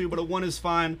towards a 2, but a 1 is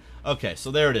fine. Okay, so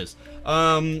there it is.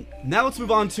 Now let's move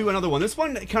on to another one. This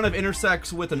one kind of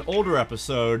intersects with an older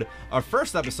episode, our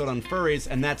first episode on furries,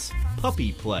 and that's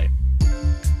puppy play.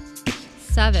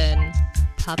 7.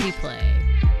 Puppy play.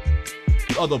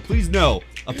 Although, please know,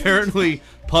 apparently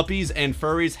puppies and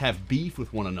furries have beef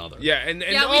with one another. Yeah, and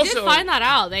Yeah, we also did find that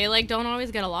out. They like don't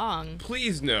always get along.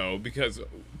 please no, because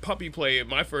puppy play.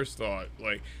 My first thought,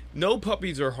 like, no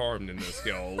puppies are harmed in this,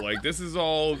 y'all. Like, this is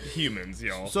all humans,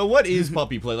 y'all. So what is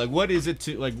puppy play? Like, what is it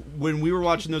to, like, when we were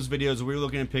watching those videos, we were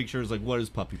looking at pictures, like, what is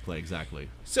puppy play exactly?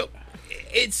 So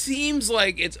it seems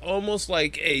like it's almost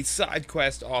like a side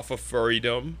quest off of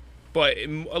furrydom, but a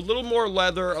little more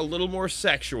leather, a little more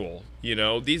sexual. You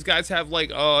know, these guys have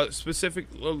like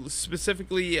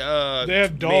specifically They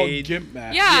have dog made, gimp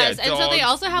masks. Yes, Yeah, and so they dogs,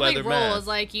 also have like leather roles. masks.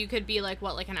 Like you could be like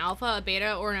what, like an alpha, a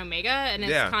beta, or an omega, and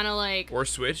it's Yeah. kind of like. or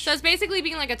switch. So it's basically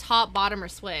being like a top, bottom, or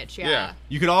switch. Yeah. Yeah.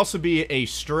 You could also be a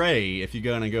stray if you're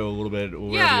gonna go a little bit.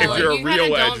 wherever Yeah, you If like you're a you kind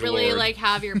real of don't really edgelord. like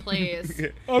have your plays.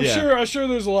 I'm Yeah. sure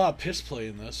there's a lot of piss play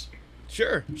in this.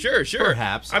 Sure.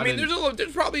 Perhaps. I I mean, mean-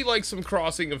 there's probably like some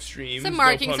crossing of streams. Some no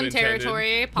marking, pun some intended.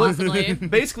 territory, possibly.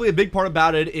 Basically, a big part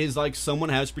about it is like someone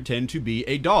has to pretend to be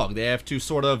a dog. They have to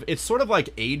it's sort of like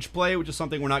age play, which is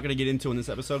something we're not going to get into in this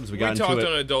episode because we got We into talked it.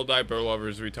 on Adult Diaper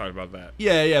Lovers. We talked about that.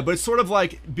 Yeah, but it's sort of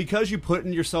like because you put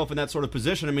yourself in that sort of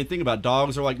position. I mean, think about it,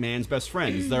 dogs are like man's best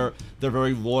friends. They're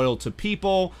very loyal to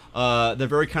people. They're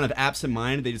very kind of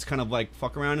absent-minded. They just kind of like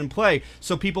fuck around and play.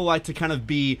 So people like to kind of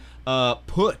be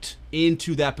put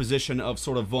into that position of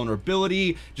sort of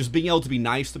vulnerability, just being able to be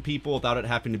nice to people without it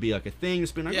having to be like a thing.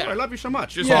 Just being like, Yeah. oh, I love you so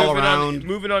much. Just All moving around.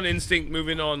 moving on instinct,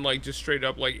 moving on like just straight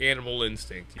up like animal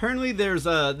instinct. Apparently, there's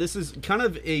this is kind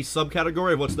of a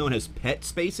subcategory of what's known as pet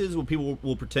spaces, where people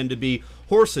will pretend to be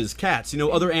horses, cats,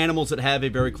 other animals that have a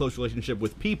very close relationship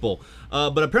with people.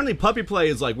 But apparently, puppy play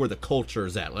is like where the culture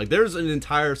is at. Like, there's an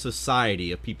entire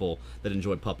society of people that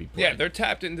enjoy puppy play. Yeah, they're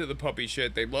tapped into the puppy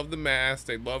shit. They love the mask.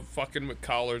 They love fucking with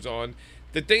collars on.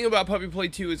 The thing about puppy play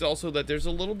too is also that it's a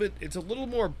little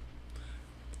more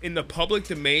in the public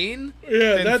domain.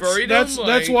 Yeah, than that's furrydom, that's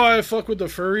like- why I fuck with the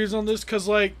furries on this, because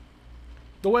like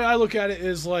the way I look at it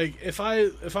is like if I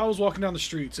was walking down the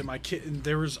streets and I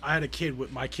had a kid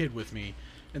with my kid with me,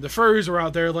 and the furries were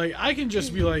out there, like I can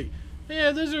just be like,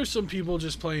 yeah, those are some people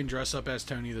just playing dress up as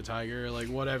Tony the Tiger, like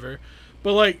whatever.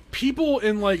 But like people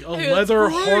in like a Hey, leather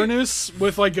that's right. harness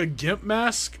with like a gimp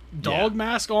mask, dog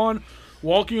mask on,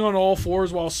 walking on all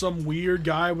fours while some weird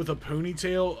guy with a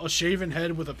ponytail, a shaven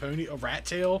head with a rat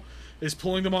tail, is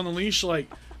pulling them on the leash.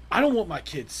 Like, I don't want my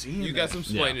kids seeing You that. got some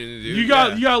splaining to do. You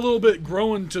got a little bit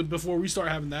growing to before we start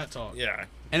having that talk. Yeah.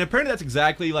 And apparently that's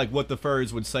exactly like what the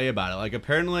furries would say about it. Like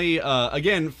apparently,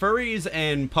 again, furries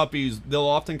and puppies, they'll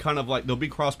often kind of like, there'll be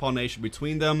cross-pollination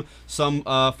between them. Some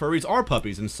furries are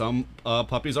puppies and some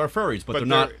puppies are furries, but they're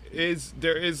not.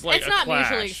 There is like It's a not clash.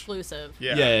 mutually exclusive.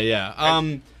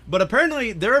 Yeah. But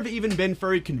apparently there have even been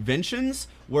furry conventions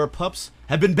where pups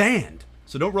have been banned.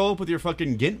 So don't roll up with your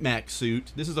fucking Gintmax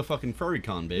suit. This is a fucking furry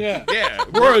con, bitch. Yeah. Yeah.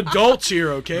 We're adults here,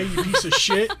 okay? You piece of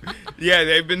shit. Yeah,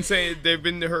 they've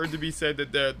been heard to be said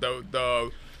that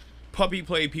the puppy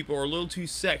play people are a little too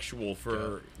sexual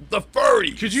for the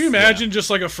furries. Could you imagine just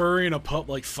like a furry and a pup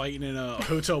like fighting in a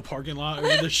hotel parking lot over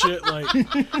this shit? Like,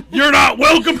 you're not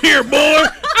welcome here, boy.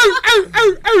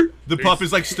 The pup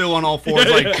is like still on all fours,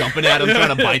 like jumping at them, trying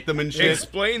to bite them and shit.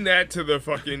 Explain that to the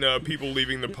fucking people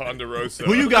leaving the Ponderosa.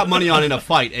 Who you got money on in a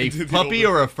fight? A puppy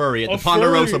or a furry at the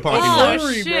Ponderosa furry. parking Oh, lot?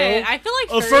 furry, shit. bro. I feel like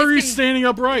A furries furry's can- standing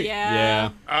upright.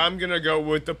 Yeah. I'm gonna go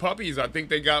with the puppies. I think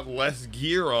they got less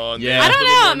gear on. Yeah. They're I a don't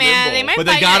little know, more man. nimble. They might But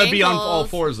they bite gotta your be on ankles. all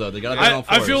fours though. They gotta be on all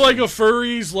I fours. feel like a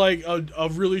furry's like a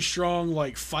really strong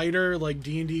like fighter, like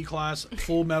D&D class,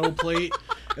 full metal plate,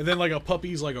 and then like a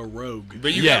puppy's like a rogue.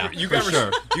 But you Yeah, got, you for got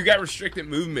sure. you got restricted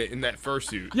movement in that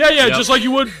fursuit. Yeah, Yep. just like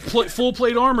you would full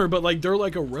plate armor, but like they're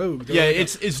like a rogue. They're Yeah, like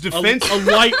it's a defense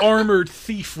light armored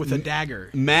thief with a dagger.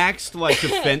 maxed like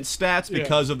defense stats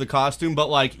because of the costume, but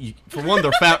like for one,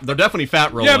 they're fat. They're definitely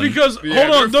fat rolling. Yeah, because Yeah,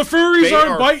 hold on, the furries they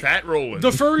aren't are biting. fat rolling. The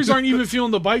furries aren't even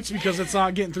feeling the bites because it's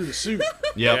not getting through the suit.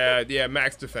 Yep. Yeah,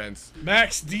 max defense.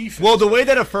 Max defense. Well, the way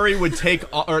that a furry would take,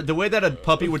 or the way that a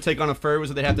puppy would take on a furry was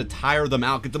that they have to tire them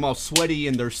out, get them all sweaty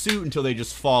in their suit until they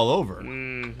just fall over.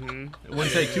 Mm-hmm. It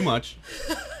wouldn't take too much.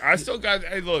 I still got.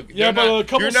 Hey, look. yeah, you're but not, a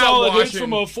couple you're not solid hits washing-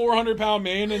 from a 400-pound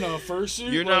man in a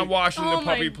fursuit. You're like, not washing Oh the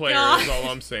puppy my player. God. Is all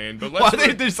I'm saying. But Why let's. are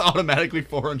they just automatically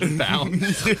 400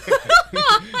 pounds? All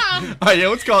right, yeah,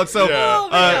 let's call it. So, Yeah. Oh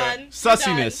my God.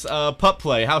 sussiness, pup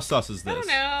play. How sus is I this? don't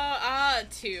know.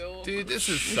 2. Dude, this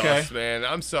is sus, Okay. man.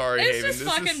 I'm sorry, It's Haven. just This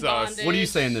fucking is sus. bondage. What are you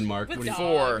saying then, Mark? With What do you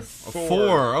dogs. Four. A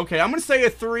 4. Okay, I'm gonna say a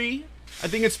 3. I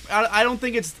think it's. I don't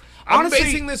think it's. I'm Honestly,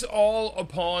 basing this all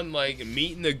upon like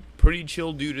meeting a pretty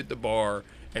chill dude at the bar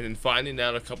and then finding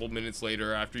out a couple minutes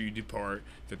later after you depart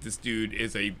that this dude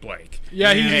is a blank.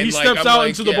 Yeah, he And, like, steps I'm out like,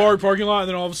 into the yeah. bar parking lot, and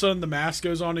then all of a sudden the mask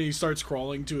goes on, and he starts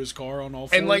crawling to his car on all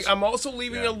fours. And like I'm also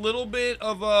leaving a little bit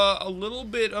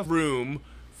of room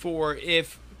for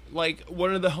if like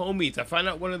one of the homies. I find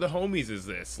out one of the homies is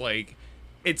this. Like,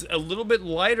 it's a little bit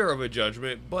lighter of a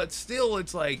judgment, but still,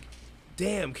 it's like,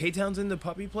 damn, K-Town's into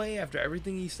puppy play after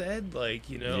everything he said. Like,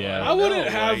 you know, Yeah. I wouldn't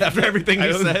have- like, After everything I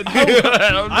he don't- said.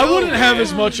 I don't know, I wouldn't have man.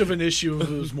 as much of an issue if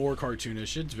it was more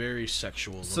cartoonish. It's very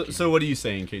sexual. So what are you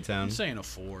saying, K-Town? I'm saying a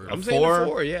 4. I'm saying four? a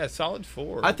 4. Yeah, solid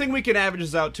 4. I think we can average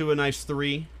this out to a nice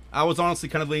 3. I was honestly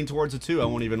kind of leaning towards a 2. I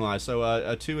won't even lie. So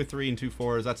a 2, a 3, and 2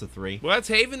 4s. That's a 3. Well, that's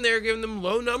Haven there giving them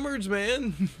low numbers,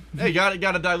 man. Hey, got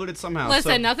to dilute it somehow.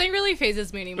 Listen, nothing really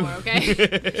phases me anymore, okay? So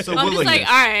I'm just willingness. like,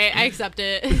 alright, I accept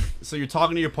it. So you're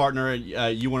talking to your partner.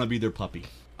 You want to be their puppy.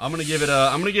 I'm gonna give it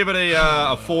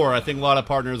a 4. I think a lot of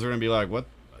partners are gonna be like, what?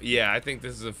 Yeah, I think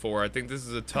this is a 4. I think this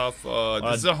is a tough.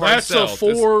 This is a hard That's sell. a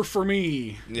 4 for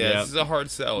me. Yeah, this is a hard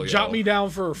sell. Jot yo. me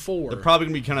down for a 4. They're probably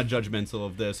gonna be kind of judgmental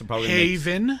of this. They're probably gonna make-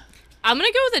 Haven. I'm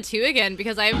gonna go with a 2 again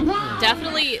because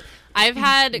I've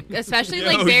had, especially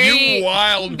like Yo, very, you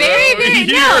wild, bro. very, very.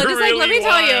 You're No, just like let really me tell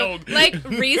wild. you, like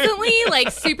recently,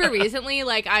 like super recently,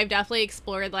 like I've definitely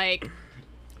explored like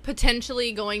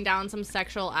potentially going down some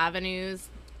sexual avenues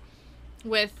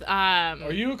with.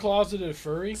 Are you a closeted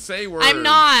furry? Say words. I'm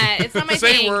not. It's not my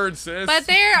Say thing. words, sis. But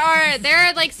there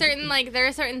are like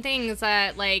certain things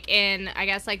that like in I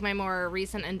guess like my more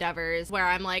recent endeavors where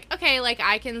I'm like, okay, like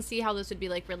I can see how this would be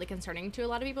like really concerning to a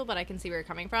lot of people, but I can see where you're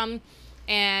coming from.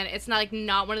 And it's not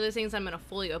one of those things I'm gonna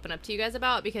fully open up to you guys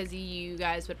about because you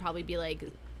guys would probably be like,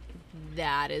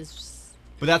 that is just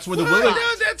But that's where the Well, willing. no,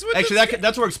 that's what Actually, this-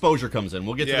 that's where exposure comes in.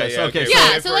 We'll get to Yeah, that. yeah, So, okay. okay. So,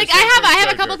 yeah, Wait so for like a second, I have a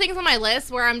second. couple things on my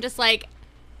list where I'm just like,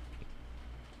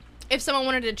 if someone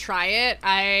wanted to try it,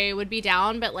 I would be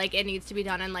down, but like it needs to be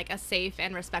done in like a safe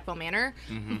and respectful manner.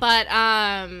 Mm-hmm.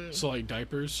 But So like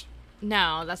diapers.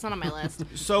 no, that's not on my list.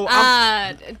 so,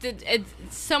 It's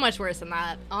so much worse than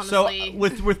that, so honestly.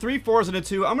 with 3 4s and a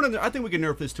 2, I think we can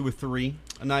nerf this to a 3,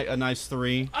 a nice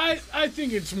 3. I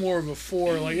think it's more of a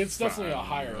 4. Like it's definitely a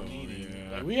higher meaning.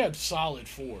 Like, we had solid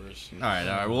 4s. All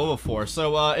right, we'll have a 4.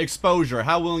 So, exposure.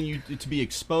 How willing you to be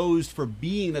exposed for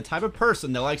being the type of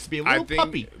person that likes to be a I little think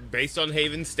puppy? based on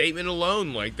Haven's statement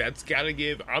alone, like that's gotta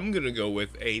give. I'm gonna go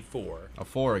with a 4. A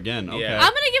 4 again. Okay. Yeah.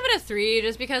 I'm gonna give it a 3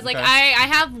 just because like Okay. I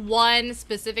have one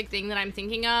specific thing that I'm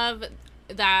thinking of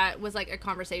that was like a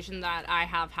conversation that I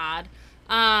have had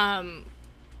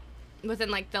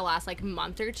within like the last like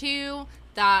month or two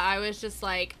that I was just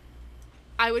like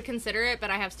I would consider it, but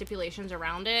I have stipulations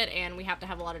around it and we have to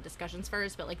have a lot of discussions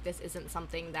first, but like this isn't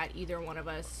something that either one of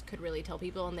us could really tell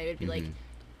people and they would be like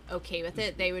okay with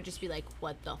it. They would just be like,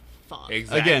 what the fuck?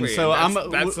 Exactly. Again, so and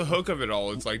I'm- that's the hook of it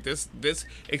all. It's like this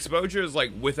exposure is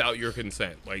like without your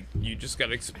consent. Like you just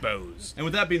got exposed. And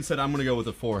with that being said, I'm going to go with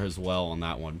a 4 as well on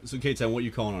that one. So, Kate-san, what are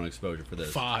you calling on exposure for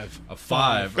this? 5. A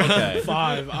 5. Okay.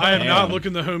 5. I am not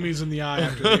looking the homies in the eye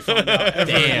after they find out.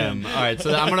 Ever Damn. All right,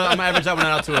 so I'm gonna average that one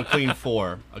out to a clean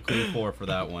 4. A clean 4 for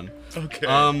that one. Okay.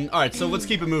 All right, so let's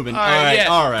keep it moving. All right, yeah.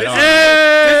 all right.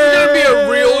 This is gonna be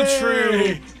a real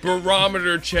true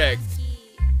barometer check.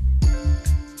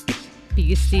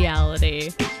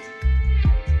 Bestiality.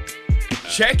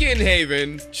 Check in,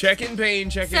 Haven. Check in, Pain.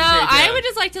 Check in, So K-Town. I would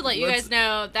just like to let you Let's- guys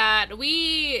know that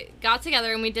we got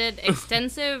together and we did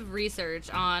extensive research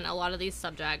on a lot of these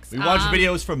subjects. We watched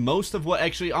videos for most of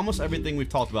almost everything we've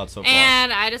talked about so far.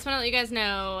 And I just want to let you guys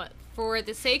know, for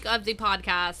the sake of the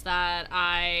podcast, that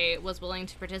I was willing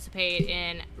to participate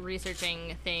in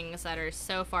researching things that are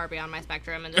so far beyond my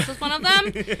spectrum, and this was one of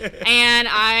them. And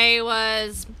I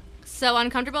was so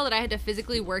uncomfortable that I had to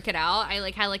physically work it out. I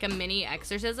like had like a mini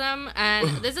exorcism, and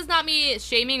this is not me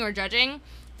shaming or judging.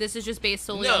 This is just based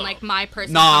solely No. on like my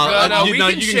personal. Nah, comfort. you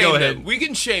can shame go them. ahead. We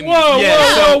can shame Whoa, them. Yeah,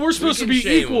 whoa, so we're supposed to we be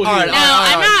can shame equal them. here. All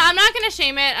right, No, I'm not gonna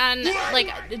shame it. And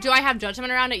like, do I have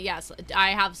judgment around it? Yes,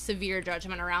 I have severe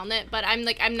judgment around it. But I'm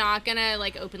not gonna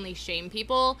like openly shame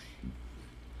people.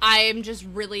 I'm just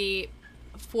really,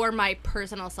 for my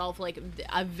personal self, like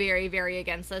very, very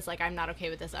against this. Like, I'm not okay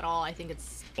with this at all. I think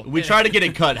it's. We try to get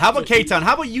it cut. How about K-Town?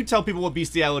 How about you tell people what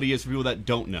bestiality is for people that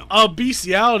don't know?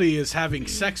 Bestiality is having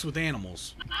sex with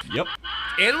animals. Yep.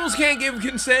 Animals can't give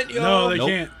consent, yo. No, they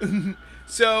Nope. can't.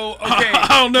 So, okay.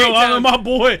 I don't know. K-Town, My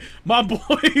boy I might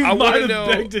wanna have know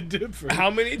begged to differ. how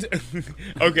many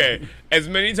okay, as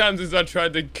many times as I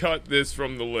tried to cut this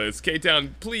from the list,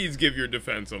 K-Town, please give your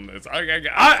defense on this.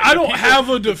 I don't have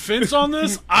a defense on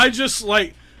this. I just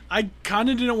like I kind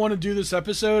of didn't want to do this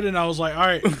episode, and I was like, all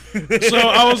right. So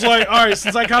I was like, all right,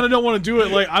 since I kind of don't want to do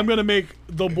it, like, I'm going to make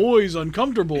the boys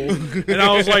uncomfortable. And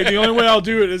I was like, the only way I'll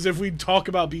do it is if we talk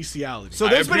about bestiality. So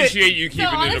I appreciate you keeping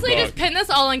So honestly, it a just pin this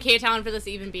all in K-Town for this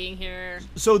even being here.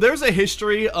 So there's a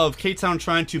history of K-Town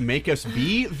trying to make us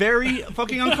be very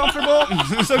fucking uncomfortable.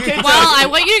 So K-Town, Well, I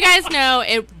want you guys to know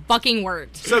it fucking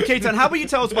worked. So K-Town, how about you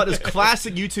tell us about this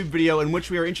classic YouTube video in which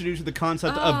we are introduced to the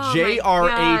concept of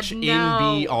JRH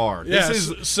NBR. Yeah, This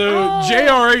is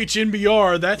JRH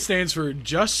NBR, that stands for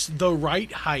just the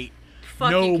right height.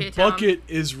 Fuck No you, K-Town. bucket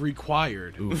is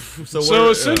required. so So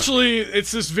we're- essentially,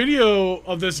 it's this video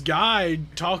of this guy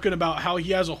talking about how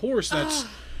he has a horse that's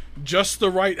just the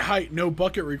right height, no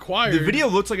bucket required. the video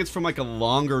looks like it's from like a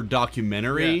longer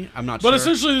documentary. Yeah. I'm not But sure.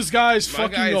 essentially, this guy's My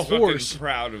fucking guy a is fucking horse.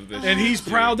 proud of this. And he's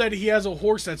dude. proud that he has a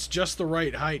horse that's just the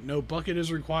right height. No bucket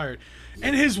is required.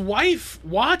 And his wife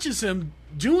watches him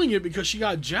doing it because she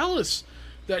got jealous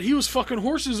that he was fucking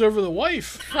horses over the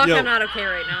wife. Fuck, Yo, I'm not okay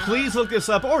right now. Please look this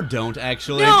up, or don't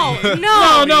actually. No,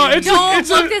 No, it's don't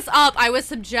look a, this up. I was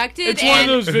subjected, it's one of and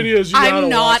those videos you gotta I'm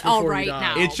watch not before all you right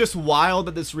die. now. It's just wild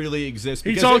that this really exists. He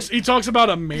because talks. He talks about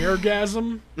a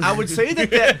maregasm. I would say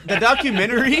that the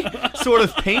documentary sort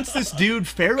of paints this dude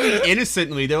fairly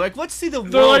innocently. They're like, let's see the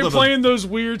They're world like of playing those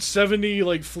weird 70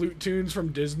 like flute tunes from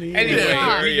Disney. Anyway,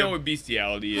 Yeah. we know what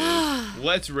bestiality is.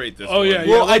 Let's rate this. Oh, one. yeah,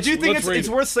 Well, I let's- do think let's rate it's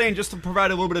it. worth saying, just to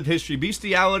provide a little bit of history.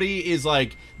 Bestiality is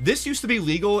like, this used to be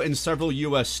legal in several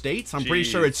U.S. states. I'm pretty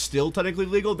Jeez. sure it's still technically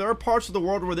legal. There are parts of the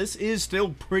world where this is still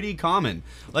pretty common.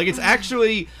 Like, it's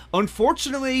actually,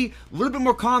 unfortunately, a little bit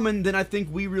more common than I think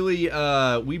we really,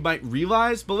 we might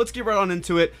realize. But let's get right on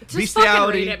into it. Just fucking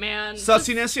read it, man.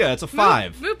 Sussiness, yeah, it's a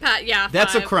 5. Move pat, yeah.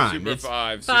 That's a 5. crime. Super It's-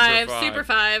 5. Five, super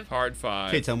 5. Hard 5.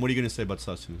 Okay, Tom, what are you going to say about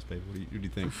sustenance, babe? What do you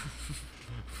think?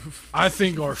 I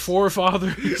think our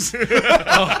forefathers,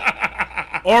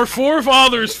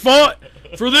 fought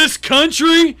for this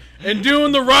country and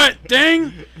doing the right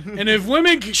thing. And if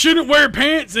women shouldn't wear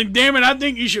pants, then damn it, I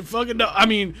think you should fucking.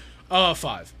 5.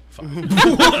 5.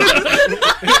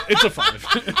 It's a 5.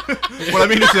 What I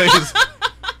mean to say is,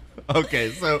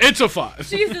 okay, so It's a 5.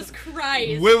 Jesus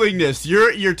Christ. willingness.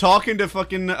 You're talking to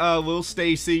fucking little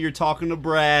Stacy. You're talking to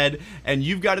Brad, and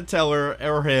you've got to tell her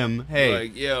or him, hey,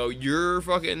 Like, yo, you're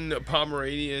fucking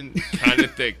Pomeranian kind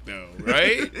of thick, though,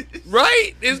 right?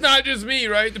 Right? It's not just me,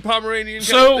 right? The Pomeranian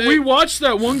So kinda we thick. watched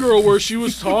that one girl where she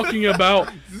was talking about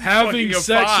having fucking a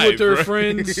sex 5, with her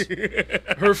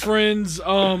right? friend's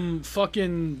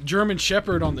fucking German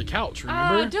Shepherd on the couch.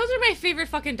 Remember? Those are my favorite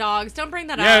fucking dogs. Don't bring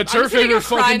that up. Yeah, it's her I'm just gonna go favorite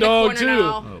cry fucking in the dog corner too.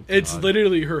 now. Oh, It's God.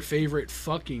 literally her favorite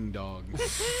fucking dog.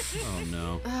 oh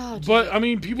no. Oh, geez. But I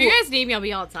mean, if people. you guys need me, I'll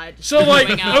be outside. Just So like,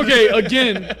 hang out. okay,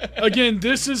 again,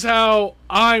 this is how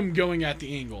I'm going at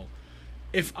the angle.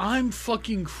 If I'm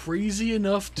fucking crazy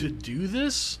enough to do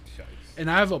this,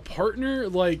 and I have a partner,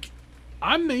 like,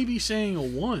 I'm maybe saying a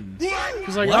 1.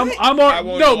 Because like What? I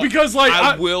won't no, allow- because like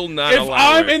I will not if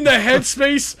allow I'm it. in the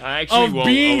headspace I actually of won't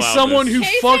being allow someone this. who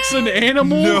fucks an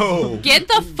animal. No. Get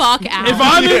the fuck out. If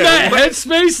I'm in Yeah. that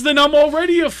headspace, then I'm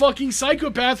already a fucking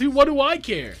psychopath. Who? What do I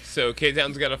care? So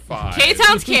K-Town's got a 5.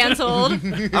 K-Town's canceled. I'm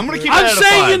gonna keep I'm that at a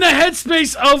saying 5. in the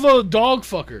headspace of a dog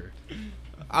fucker.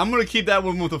 I'm gonna keep that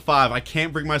one with a 5. I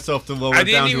can't bring myself to lower I it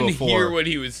down didn't to even a 4. hear what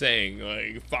he was saying.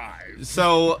 Like, 5.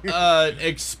 So,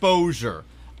 exposure.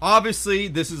 Obviously,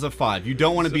 this is a 5. You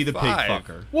don't want to be the pig 5.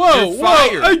 fucker. Whoa, You're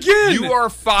fired. whoa, again, You are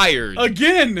fired.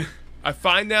 again. I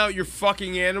find out you're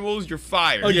fucking animals, you're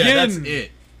fired. Again. Yeah, that's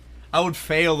it. I would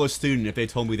fail a student if they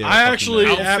told me they were I fucking actually-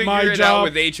 them. I'll at figure my it job-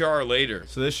 out with HR later.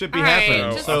 So this should be All right,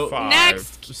 happening. just So, Five.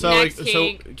 next, so, next so,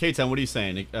 kink. K-Town, what are you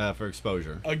saying for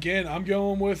exposure? Again, I'm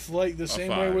going with like the same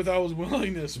way 5. with I was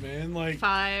willingness, man. Like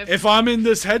 5. if I'm in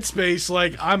this headspace,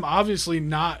 like I'm obviously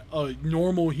not a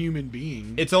normal human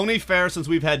being. It's only fair since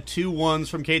we've had 2 1s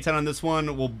from K-Town on this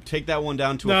one. We'll take that one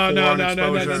down to a 4 no, on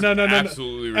exposure. no.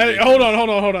 Absolutely Hey, ridiculous.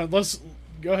 hold on. Let's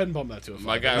go ahead and bump that to a 5.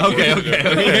 My guy.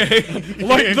 Okay.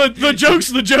 Like the joke's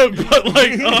the joke, but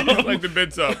like Like the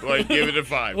bits up. Like, give it a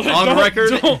 5. On don't-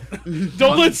 record?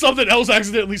 don't let something else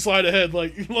accidentally slide ahead.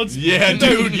 Like let's Yeah, give that-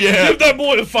 dude, yeah. give that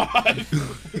boy a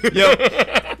 5.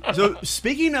 Yo, so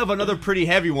speaking of another pretty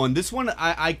heavy one, this one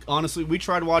I honestly, we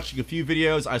tried watching a few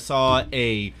videos. I saw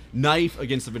a knife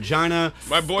against a vagina.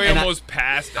 My boy And almost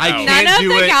passed I out. can't- None of do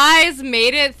the it. guys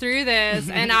made it through this,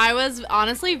 and I was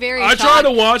honestly very I shocked. tried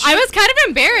to watch I it. was kind of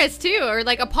embarrassed too, or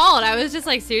like appalled. I was just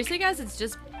like, seriously, guys, it's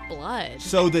just blood.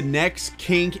 So the next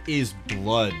kink is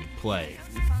blood play.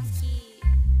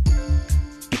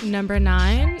 Number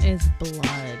 9 is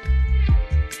blood.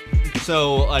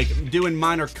 So, like, doing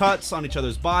minor cuts on each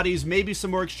other's bodies, maybe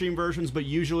some more extreme versions, but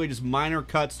usually just minor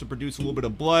cuts to produce a little bit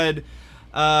of blood.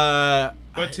 But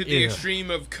to the extreme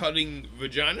of cutting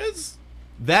vaginas?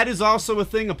 That is also a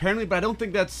thing, apparently, but I don't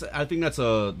think that's... I think that's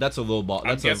a low ball.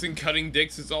 I'm guessing cutting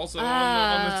dicks is also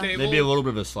on the table? Maybe a little bit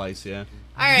of a slice, yeah.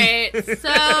 Alright,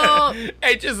 so...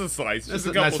 Hey, just a slice. Just a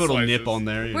couple nice little slices. nip on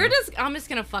there. I'm just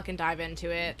gonna fucking dive into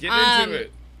it. Get into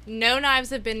it. No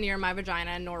knives have been near my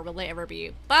vagina, nor will they ever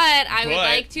be. But I would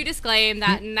like to disclaim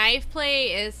that knife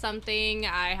play is something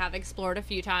I have explored a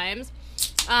few times.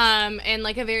 And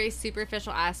like a very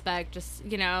superficial aspect, just,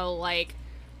 you know, like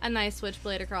a nice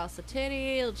switchblade across the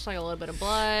titty, just like a little bit of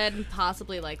blood,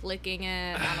 possibly like licking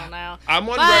it. I don't know.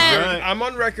 I'm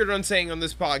on record on saying on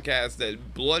this podcast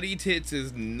that bloody tits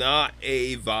is not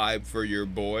a vibe for your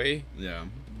boy. Yeah.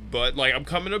 But like, I'm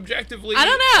coming objectively. I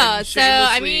don't know. So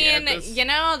I shamelessly mean, you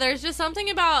know, there's just something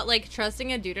about like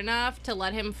trusting a dude enough to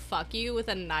let him fuck you with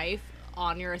a knife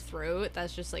on your throat.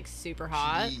 That's just like super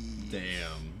hot.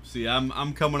 Damn. See,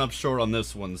 I'm coming up short on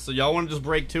this one. So y'all want to just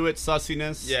break to it?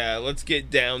 Sussiness? Yeah, let's get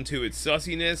down to it.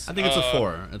 Sussiness. I think it's a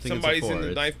 4. I think somebody's it's a 4. in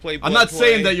the knife play. I'm not play.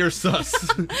 saying that you're sus.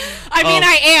 I mean,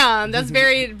 I am. That's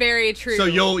very, very true. So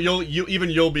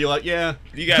you'll be like, yeah.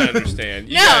 You gotta understand.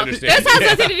 You No, gotta understand. this has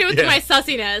nothing to do with Yeah. my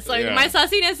sussiness. Like, Yeah. my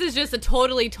sussiness is just a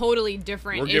totally, totally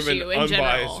different We're giving issue in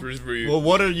unbiased general. review. Well,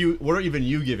 what are even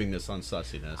you giving this on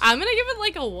sussiness? I'm gonna give it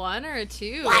like a 1 or a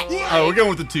 2. Oh, we're going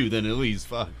with the 2 then, at least.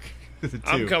 Fuck. The 2.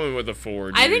 I'm coming with a 4.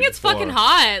 Dude. I think it's fucking 4.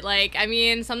 hot. Like, I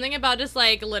mean, something about just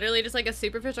like literally just like a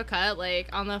superficial cut, like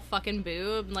on the fucking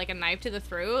boob, like a knife to the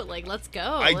throat. Like, let's go.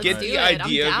 I Let's get do the it.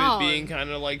 idea I'm of down. it being kind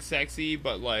of like sexy,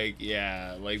 but like,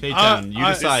 yeah, like K-Town, you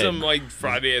I- it's decide. some like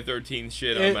Friday the 13th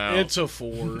shit. I'm out. It's a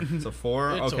 4. It's a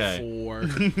 4? It's Okay. a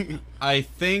 4. I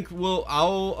think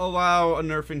I'll allow a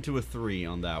nerf into a 3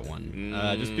 on that one.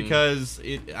 Just because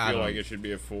I feel like it should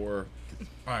be a 4.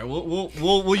 All right,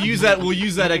 we'll use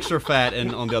that extra fat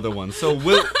and on the other one. So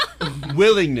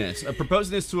willingness,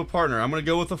 proposing this to a partner. I'm gonna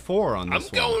go with a 4 on I'm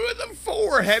this one. going with a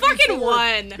 4. Heavy Fucking 4.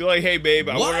 1. Be like, hey babe,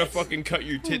 I want to What? fucking cut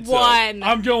your tits 1.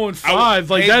 I'm going up. 5.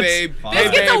 Like, hey that's... babe, This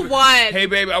hey gets a babe, 1. Hey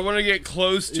babe, I want to get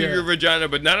close to Yeah. your vagina,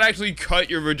 but not actually cut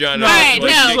your vagina. No, Right, Like,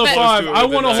 this no, is get a but- close 5. it I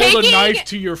with want to a hold Taking- a knife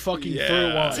to your fucking Yeah.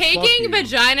 throat. Fuck Taking you.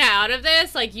 vagina out of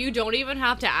this, like, you don't even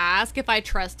have to ask if I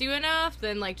trust you enough.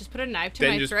 Then, like, just put a knife to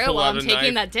Then my just throat pull while out I'm a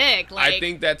taking knife. that dick. Like, I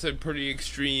think that's a pretty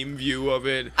extreme view of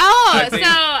it. Oh, I so think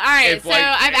all right. if, So like-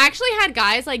 I've actually had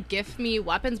guys like gift me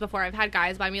weapons before. I've had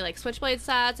guys buy me like switchblade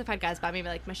sets. I've had guys buy me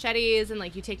like machetes, and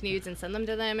like you take nudes and send them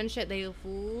to them and shit. They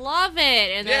love it.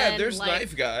 And Yeah, then, there's like,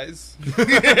 knife guys.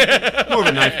 More of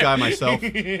a knife guy myself.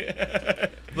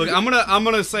 Look, I'm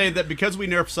gonna say that because we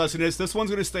nerfed sussiness, this one's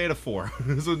gonna stay at a 4.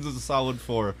 This one's a solid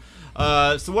 4.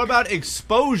 So what about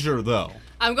exposure though?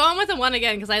 I'm going with a 1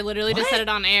 again because I literally just said it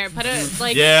on air. Put it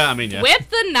like Yeah, I mean, yeah. whip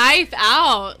the knife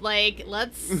out. Like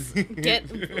let's get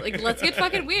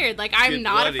fucking weird. Like I'm Get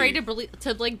not bloody. afraid to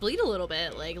bleed a little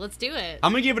bit. Like let's do it.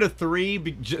 I'm gonna give it a 3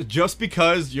 just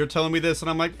because you're telling me this, and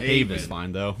I'm like, Haven's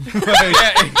fine though.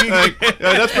 Yeah. Yeah,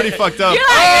 that's pretty fucked up. You're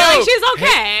like she's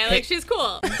okay. Like she's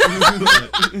cool.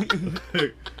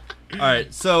 All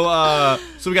right, so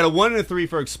we got a 1 and a 3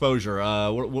 for exposure. Where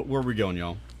are we going,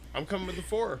 y'all? I'm coming with a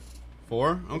 4. 4?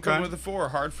 I'm Okay. coming with a 4.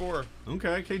 Hard 4.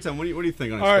 Okay, K-Town, what do you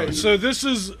think on All exposure? right, so this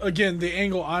is, again, the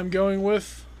angle I'm going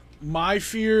with. My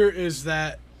fear is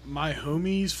that my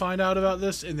homies find out about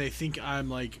this and they think I'm,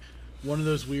 like, one of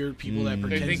those weird people that They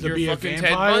pretends think to you're be a fucking Ted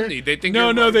vampire. Bundy. They think no,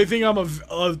 you're no, they think I'm a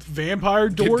vampire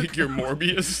They dork. think you're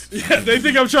Morbius. Yeah, they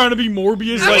think I'm trying to be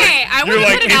Morbius. Okay, I You're want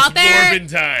to like, put it it's out there.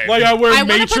 Morbin time. Like I wear I wanna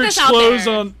put Matrix this out clothes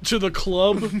there. on to the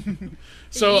club.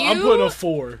 So I'm You- putting a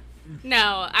 4.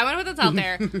 No, I want to put this out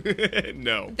there.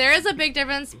 No. There is a big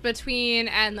difference between,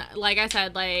 and like I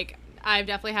said, like I've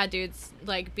definitely had dudes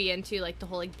like be into like the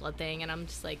whole like blood thing, and I'm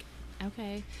just like,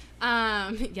 okay,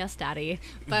 yes, daddy,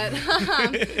 but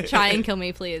try and kill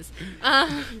me, please.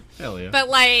 Hell yeah. But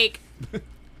like,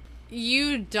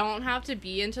 you don't have to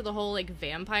be into the whole like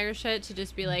vampire shit to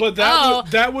just be like, But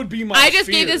that would be my I just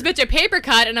fear. gave this bitch a paper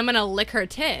cut and I'm gonna lick her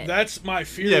tit. That's my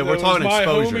fear. Yeah, we're though, talking is my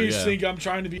exposure, homies yeah. think I'm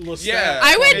trying to be Lestat. Yeah.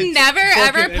 I would It's never fucking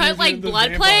ever put interviewing like the blood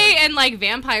vampire. play and like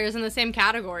vampires in the same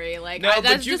category. Like No, but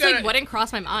that's you just gotta- like wouldn't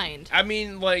cross my mind. I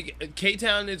mean, like,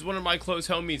 K-Town is one of my close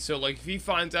homies, so, like, if he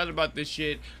finds out about this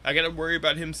shit, I gotta worry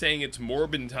about him saying it's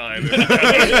Morbin time if I'm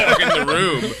stuck in the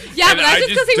room. Yeah, And but that's I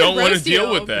just 'cause he would don't want to roast deal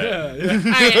you. with that. Yeah,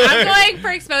 yeah. Alright, I'm going for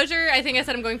exposure. I think I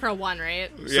said I'm going for a 1, right?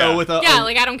 So with a Yeah,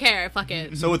 like I don't care. Fuck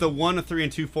it. so with a 1, a 3,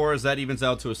 and 2 4s, that evens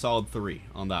out to a solid 3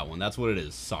 on that one. That's what it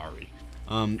is. Sorry.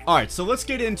 All right, so let's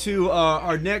get into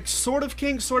our next sort of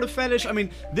kink, sort of fetish. I mean,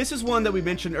 this is one that we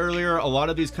mentioned earlier. A lot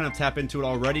of these kind of tap into it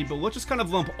already, but let's just kind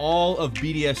of lump all of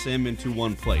BDSM into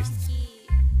one place.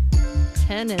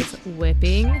 10 is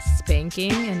whipping,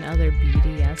 spanking, and other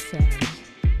BDSM.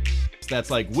 That's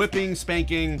like whipping,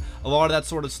 spanking, a lot of that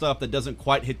sort of stuff that doesn't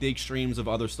quite hit the extremes of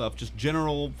other stuff. Just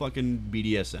general fucking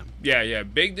BDSM. Yeah.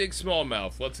 Big dick, small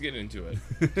mouth. Let's get into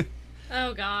it.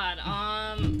 Oh God.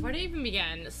 Where to even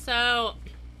begin? So,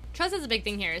 trust is a big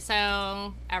thing here.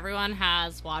 So everyone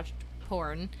has watched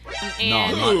porn. And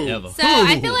No, not ever. So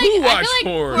I feel like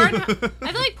porn?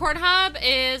 I feel like Pornhub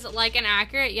is like an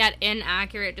accurate yet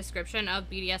inaccurate description of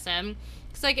BDSM.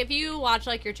 Cause like if you watch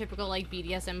like your typical like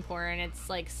BDSM porn, it's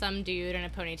like some dude in a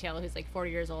ponytail who's like 40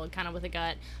 years old, kind of with a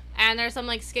gut, and there's some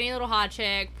like skinny little hot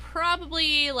chick,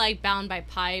 probably like bound by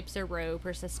pipes or rope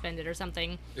or suspended or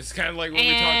something. It's kind of like what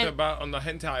we talked about on the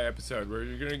hentai episode, where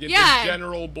you're gonna get this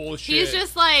general bullshit. He's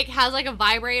just like has like a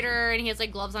vibrator and he has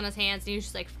like gloves on his hands and he's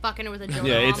just like fucking her with a dildo.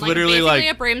 Yeah, it's on, literally basically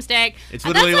like a broomstick. It's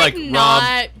literally that's, like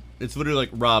not. Rob. It's literally like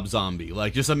Rob Zombie.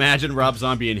 Like, just imagine Rob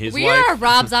Zombie and his We wife. are a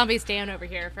Rob Zombie stan over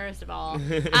here, first of all.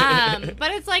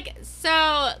 But it's like,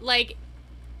 so, like,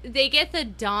 they get the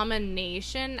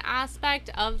domination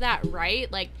aspect of that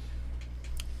right, like,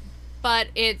 but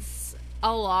it's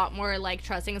a lot more, like,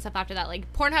 trusting and stuff after that.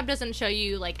 Like, Pornhub doesn't show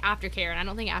you, like, aftercare, and I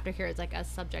don't think aftercare is, like, a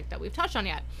subject that we've touched on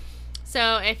yet.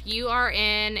 So, if you are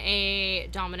in a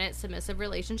dominant, submissive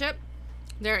relationship,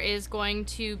 there is going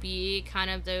to be kind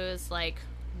of those, like,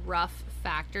 rough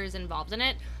factors involved in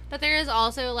it, but there is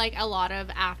also like a lot of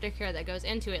aftercare that goes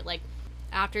into it. Like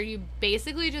after you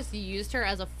basically just used her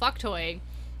as a fuck toy,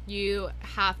 you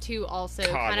have to also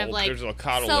kind of like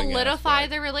solidify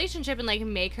the relationship and like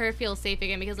make her feel safe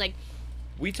again, because like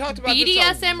we talked about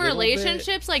BDSM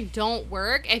relationships like don't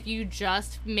work if you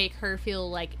just make her feel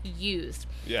like used.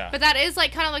 Yeah. But that is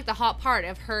like kind of like the hot part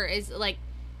of her is like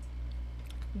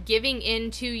giving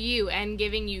in to you and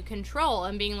giving you control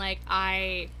and being like,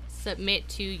 I submit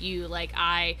to you, like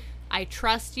I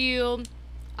trust you,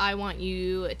 I want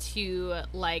you to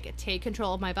like take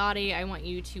control of my body, I want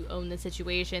you to own the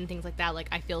situation, things like that. Like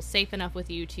I feel safe enough with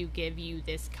you to give you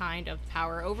this kind of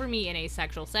power over me in a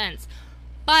sexual sense.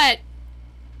 But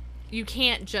you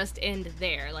can't just end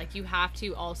there. Like you have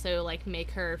to also like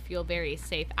make her feel very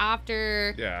safe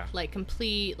after, like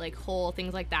complete, like whole,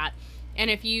 things like that. And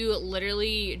if you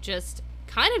literally just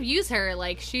kind of use her,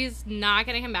 like, she's not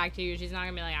going to come back to you. She's not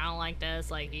going to be like, I don't like this.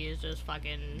 Like, he's just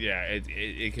fucking... Yeah,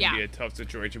 it can be a tough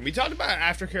situation. We talked about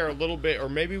aftercare a little bit, or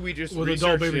maybe we just with researched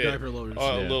adult baby it diaper lovers.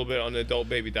 A little bit on adult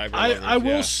baby diaper lovers. I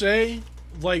will say,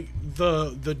 like,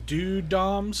 the dude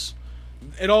doms,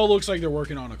 it all looks like they're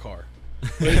working on a car.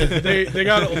 They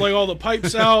got, like, all the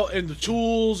pipes out and the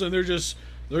tools, and they're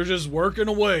just working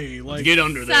away. Like, get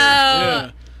under there.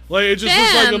 Yeah. Like, it just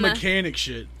looks like a mechanic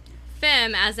shit.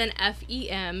 Fem, as in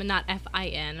F-E-M, not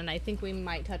F-I-N, and I think we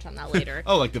might touch on that later.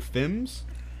 Oh, like the femmes?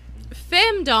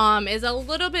 Femdom is a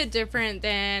little bit different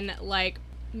than, like,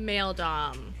 male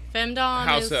dom. Femdom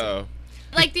How is... so?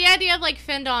 Like, the idea of, like,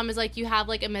 femdom is, like, you have,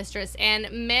 like, a mistress,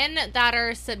 and men that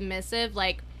are submissive,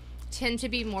 like, tend to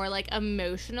be more, like,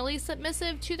 emotionally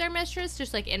submissive to their mistress,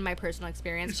 just, like, in my personal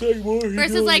experience.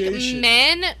 Versus, like,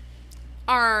 men...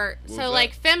 are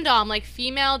like femdom, like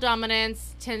female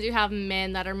dominance tend to have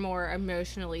men that are more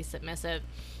emotionally submissive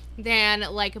than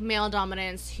like male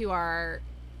dominance who are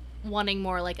wanting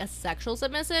more like a sexual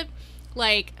submissive.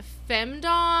 Like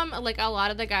femdom, like a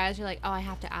lot of the guys are like, oh, I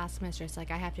have to ask mistress,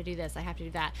 like I have to do this, I have to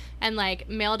do that, and like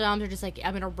male doms are just like,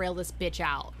 I'm gonna rail this bitch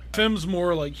out. Fem's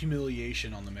more like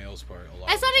humiliation on the male's part. A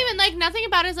lot. It's not even like nothing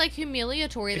about it is like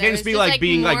humiliatory. It can just be like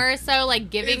being more like so like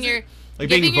giving your. Like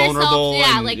being vulnerable.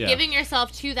 Yourself, giving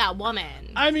yourself to that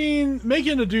woman. I mean,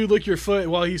 making a dude lick your foot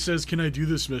while he says, "Can I do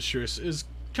this, mistress?" is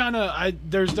kind of.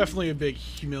 There's definitely a big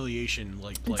humiliation.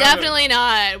 Like definitely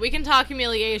not. We can talk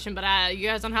humiliation, but you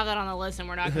guys don't have that on the list, and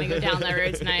we're not going to go down that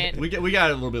road tonight. We got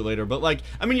it a little bit later, but like,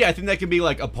 I mean, yeah, I think that can be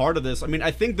like a part of this. I mean,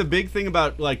 I think the big thing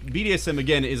about like BDSM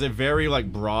again is a very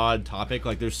like broad topic.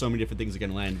 Like, there's so many different things that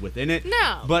can land within it.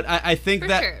 No, but I think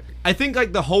that. Sure. I think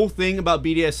like the whole thing about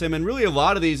BDSM and really a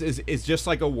lot of these is just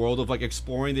like a world of like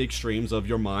exploring the extremes of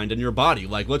your mind and your body.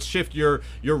 Like, let's shift your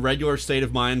regular state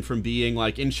of mind from being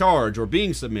like in charge or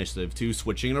being submissive to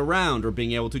switching it around or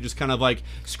being able to just kind of like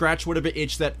scratch whatever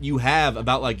itch that you have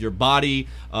about like your body,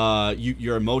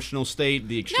 your emotional state,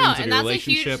 the extremes of your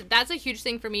relationship. That's a huge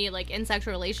thing for me, like in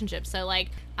sexual relationships. So like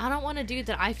I don't want a dude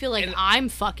that I feel like I'm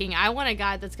fucking. I want a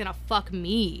guy that's gonna fuck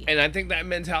me. And I think that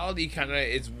mentality kind of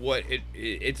is what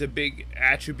it's a big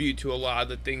attribute to a lot of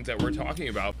the things that we're talking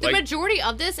about. The majority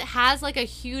of this has like a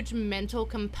huge mental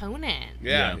component.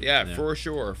 Yeah, for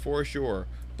sure.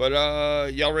 But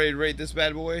y'all ready to rate this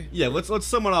bad boy? Yeah, let's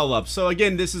sum it all up. So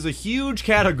again, this is a huge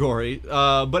category,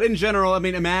 but in general, I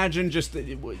mean, imagine just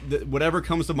whatever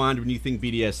comes to mind when you think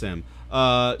BDSM.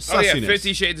 Sussiness.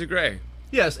 50 Shades of Grey.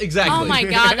 Yes, exactly. Oh my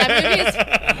god, that movie is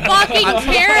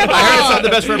fucking terrible. I heard it's not the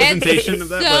best representation it's of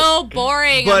that. So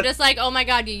boring. but I'm just like, oh my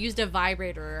god, you used a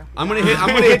vibrator. I'm gonna hit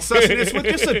sussiness with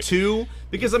just a 2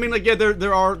 because I mean, like, yeah,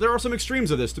 there are some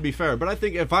extremes of this, to be fair. But I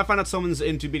think if I find out someone's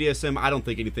into BDSM, I don't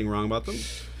think anything wrong about them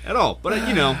at all. But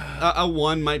you know, a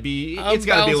 1 might be. It's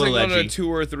got to be a little edgy. On a 2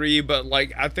 or 3, but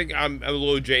like I think I'm a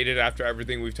little jaded after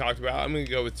everything we've talked about. I'm gonna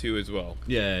go with 2 as well.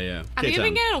 Yeah. I'm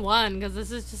even getting a 1 because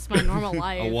this is just my normal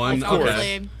life. A 1,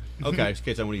 okay. Okay,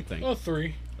 K-Town, what do you think? A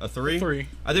 3. A 3? 3.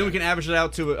 I think we can average it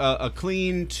out to a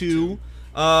clean 2.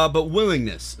 But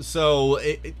willingness. So,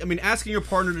 I mean, asking your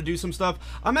partner to do some stuff.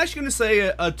 I'm actually going to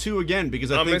say a 2 again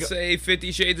because I'm going to say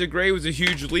 50 Shades of Grey was a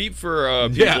huge leap for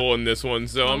people in this one.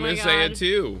 So I'm going to say a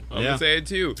 2. I'm going to say a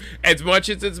 2. As much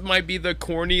as this might be the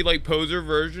corny, like, poser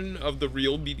version of the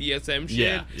real BDSM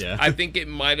shit, I think it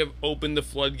might have opened the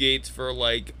floodgates for,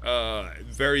 like,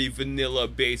 very vanilla,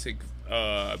 basic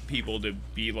people to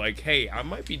be like, hey, I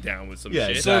might be down with some shit.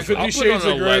 Exactly. I'll put on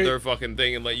a leather fucking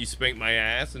thing and let you spank my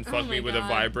ass and fuck me with a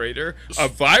vibrator. A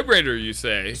vibrator, you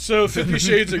say? So 50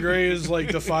 Shades of Grey is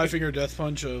like the 5-finger death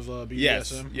punch of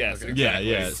BDSM? Yes, okay. exactly.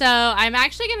 Yeah. So I'm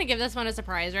actually going to give this one a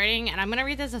surprise rating, and I'm going to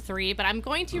rate this a 3, but I'm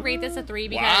going to rate this a 3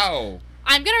 because...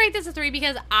 I'm going to rate this a 3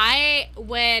 because I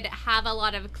would have a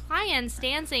lot of clients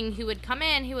dancing who would come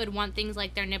in who would want things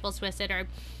like their nipples twisted, or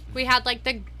we had like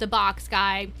the box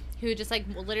guy who just like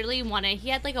literally wanted, he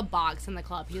had like a box in the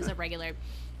club. He was a regular.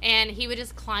 And he would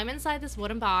just climb inside this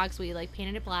wooden box. We like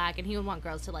painted it black, and he would want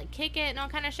girls to like kick it and all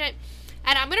kind of shit.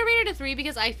 And I'm gonna rate it a 3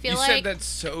 because I feel like you said that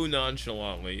so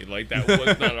nonchalantly, like that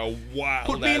was not a wild.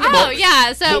 Put me in the box.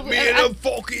 Yeah, so put me in a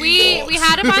fucking we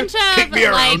had a bunch of kick me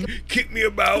around, like kick me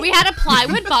about. We had a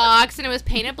plywood box and it was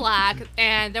painted black,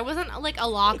 and there wasn't like a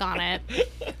lock on it.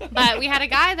 But we had a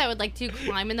guy that would like to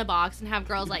climb in the box and have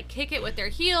girls like kick it with their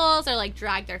heels or like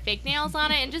drag their fake nails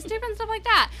on it and just different stuff like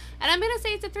that. And I'm gonna say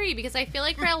it's a 3 because I feel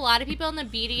like for a lot of people in the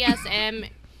BDSM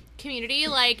community,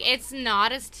 like it's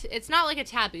not like a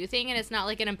taboo thing and it's not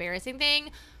like an embarrassing thing,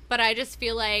 but I just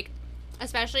feel like,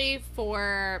 especially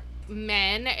for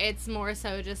men, it's more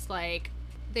so just like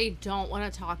they don't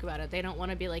want to talk about it. They don't want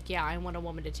to be like, yeah, I want a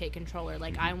woman to take control, or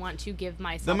like I want to give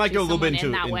myself that might to go a little bit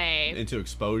into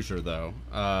exposure though.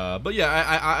 But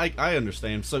yeah, I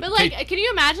understand. So, but like, can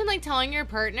you imagine like telling your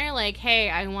partner like,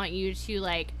 hey, I want you to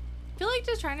like, I feel like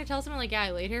just trying to tell someone like, yeah, I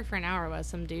laid here for an hour while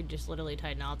some dude just literally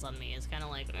tied knots on me is kind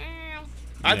of like,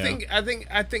 I think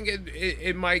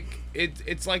it might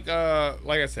it's like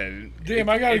I said. Damn,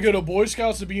 I gotta go to Boy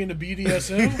Scouts to be into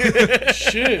BDSM.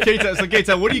 Shit.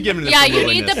 K-Town, what are you giving this? Yeah, you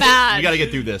need the badge. You gotta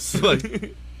get through this.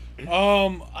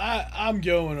 I'm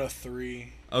going a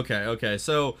 3. Okay.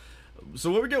 So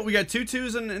what we got? We got 2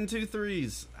 2s and 2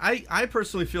 3s. I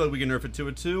personally feel like we can nerf it to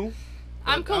a 2.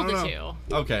 I'm cool to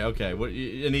 2. Okay. What?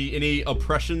 Any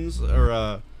oppressions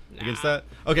or against that?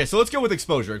 Okay, so let's go with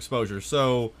exposure.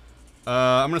 So,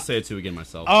 I'm gonna say a 2 again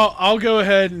myself. I'll go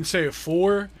ahead and say a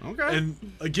 4. Okay.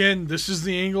 And again, this is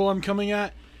the angle I'm coming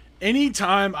at.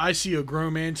 Anytime I see a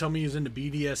grown man tell me he's into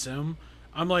BDSM,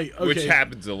 I'm like, okay, which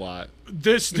happens a lot.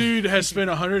 This dude has spent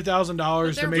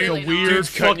 $100,000 to make really a weird Dude's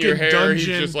cutting fucking your hair, dungeon.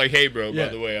 He's just like, hey, bro, by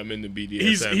the way, I'm into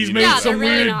BDSM. He's made some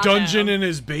really weird not, dungeon though. in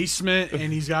his basement,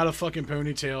 and he's got a fucking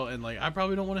ponytail, and like, I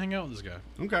probably don't want to hang out with this guy.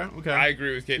 Okay. I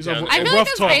agree with Kate. He's a- I feel like rough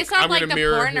it's talk. based off I'm like gonna the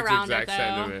mirror porn his around it exact though.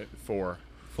 sentiment. 4.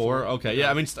 4. Okay.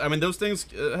 Yeah. I mean those things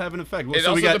have an effect. It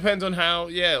So also depends on how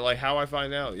I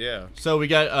find out. Yeah. So we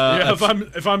got.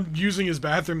 If I'm using his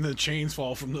bathroom, the chains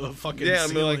fall from the fucking Yeah, I'm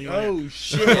ceiling. like, oh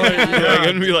shit. I'm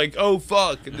gonna be like, oh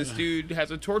fuck, this dude has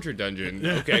a torture dungeon.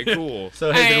 Okay, cool.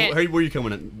 So hey, where are you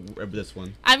coming at this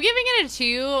one? I'm giving it a 2.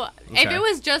 If Okay. it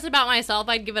was just about myself,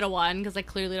 I'd give it a 1 because I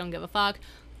clearly don't give a fuck.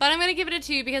 But I'm gonna give it a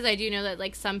 2 because I do know that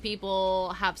like some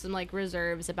people have some like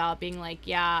reserves about being like,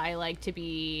 yeah, I like to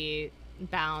be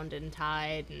bound and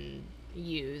tied and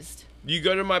used. You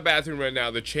go to my bathroom right now,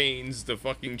 the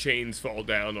fucking chains fall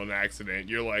down on accident.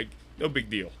 You're like, no big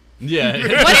deal. Yeah.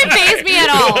 Wouldn't faze me at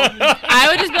all. I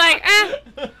would just be like,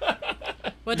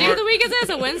 what day of the week is this?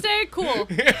 A Wednesday? Cool.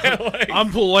 I'm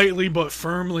politely but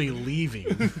firmly leaving.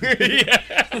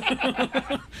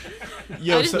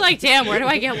 Yo, I just like, damn, where do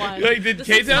I get one? Like, did This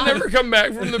K-Town looks ever come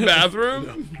back from the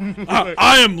bathroom?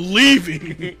 I am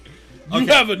leaving. You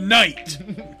have a night.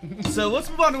 So let's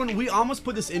move on to one. We almost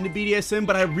put this into BDSM,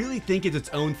 but I really think it's its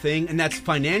own thing, and that's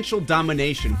financial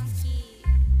domination.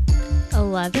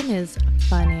 11 is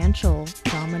financial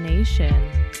domination.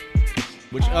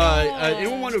 Which,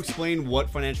 anyone want to explain what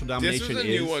financial This domination was a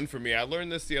is? new one for me. I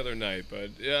learned this the other night, but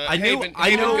I know- Haven,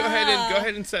 I know- go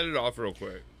ahead and set it off real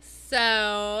quick.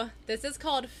 So, this is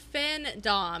called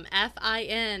Fin-Dom.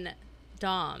 F-I-N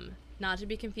Dom. Not to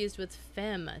be confused with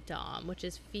Fem-Dom, which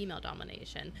is female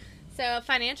domination. So,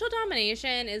 financial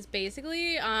domination is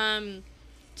basically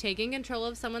taking control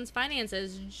of someone's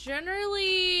finances.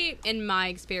 Generally, in my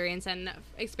experience and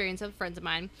experience of friends of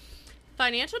mine,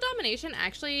 financial domination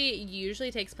actually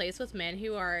usually takes place with men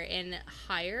who are in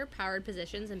higher powered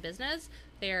positions in business.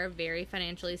 They are very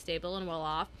financially stable and well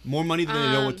off. More money than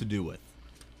they know what to do with.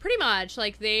 Pretty much.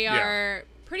 Like, they are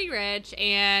pretty rich,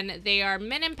 and they are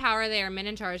men in power. They are men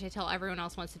in charge. They tell everyone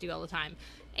else what to do all the time.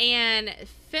 And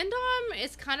Findom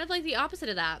is kind of like the opposite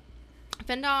of that.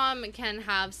 Findom can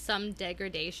have some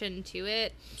degradation to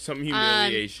it. Some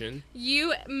humiliation.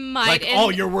 You might... Like,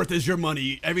 all you're worth is your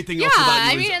money. Everything Yeah, else about you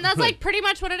I is... mean, and that's like pretty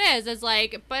much what it is. It's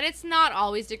like, but it's not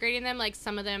always degrading them. Like,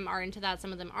 some of them are into that,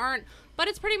 some of them aren't. But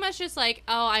it's pretty much just like,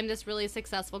 oh, I'm this really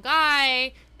successful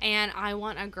guy, and I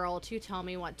want a girl to tell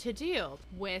me what to do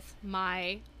with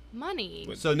my money.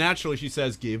 So naturally, she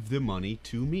says, "Give the money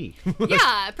to me."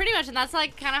 Yeah, pretty much, and that's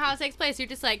like kind of how it takes place. You're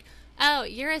just like, oh,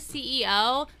 you're a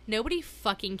CEO. Nobody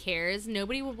fucking cares.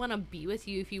 Nobody would want to be with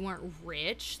you if you weren't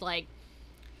rich. Like.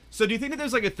 So do you think that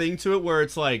there's like a thing to it where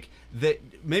it's like that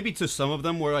maybe to some of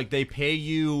them where like they pay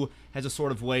you as a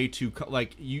sort of way to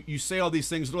like you say all these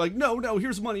things, they're like, no,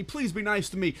 here's money, please be nice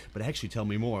to me, but actually tell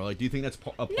me more. Like, do you think that's a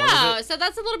part of it? So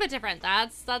that's a little bit different.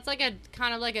 That's like a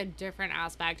kind of like a different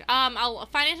aspect.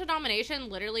 Financial domination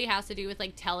literally has to do with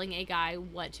like telling a guy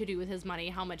what to do with his money,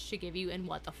 how much to give you, and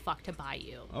what the fuck to buy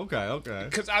you. Okay.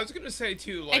 Because I was gonna say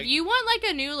too, like, If you want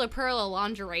like a new La Perla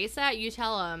lingerie set, you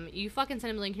tell him, you fucking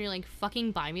send him a link, and you're like,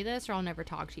 fucking buy me this, or I'll never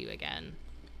talk to you again.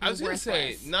 I was gonna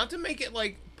say, Worthless. not to make it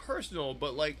like personal,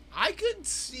 but like I could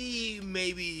see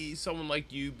maybe someone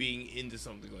like you being into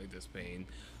something like this, Payne.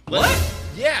 What?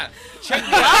 Yeah. Check me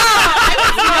out.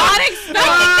 Not expecting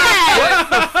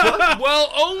that.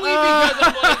 Well, only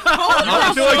because I'm like,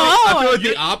 I feel like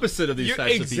the opposite of these you're,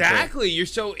 types of people. exactly. You're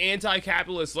so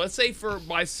anti-capitalist. Let's say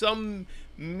by some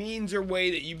means or way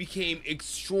that you became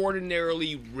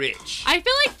extraordinarily rich. I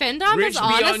feel like Findom Rich is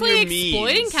beyond honestly your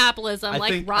exploiting means. capitalism. I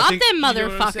Like, think- rob I think- them, you know what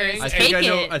I'm motherfuckers. saying? I Take think I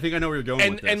know. it. I think I know where you're going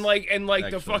and with this. and like the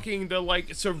actually. fucking the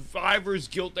like survivor's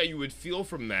guilt that you would feel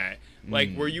from that,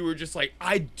 like where you were just like,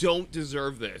 I don't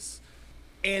deserve this,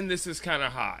 and this is kind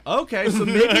of hot. Okay, so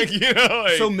maybe Like, you know,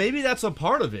 like, so maybe that's a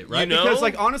part of it, right? You know? Because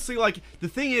like honestly, like the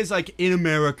thing is, like in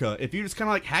America, if you just kind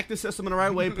of like hack the system in the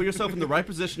right way, put yourself in the right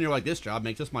position, you're like, this job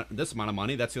makes this amount of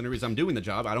money. That's the only reason I'm doing the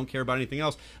job. I don't care about anything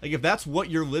else. Like if that's what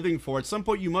you're living for, at some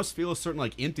point you must feel a certain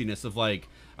like emptiness of like,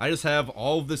 I just have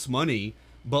all of this money.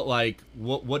 But like,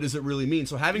 what does it really mean?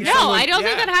 So having No, someone, I don't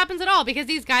think yeah. that happens at all, because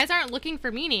these guys aren't looking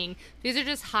for meaning. These are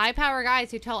just high power guys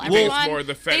who tell think it's everyone more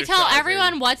the they tell fetishizing.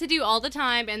 everyone what to do all the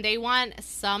time, and they want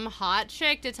some hot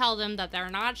chick to tell them that they're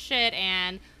not shit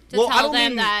and to Well, I tell don't them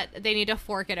mean- that they need to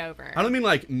fork it over. I don't mean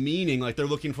like meaning, like they're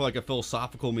looking for like a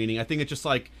philosophical meaning. I think it's just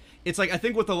like it's like I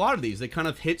think with a lot of these, they kind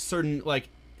of hit certain like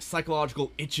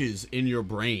psychological itches in your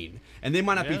brain, and they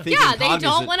might not be thinking. Yeah, they cognizant-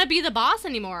 don't want to be the boss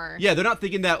anymore. Yeah, they're not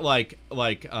thinking that like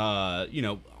you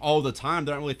know, all the time.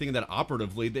 They're not really thinking that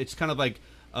operatively. It's kind of like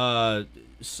I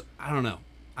don't know.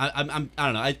 I don't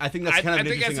know. I think that's kind of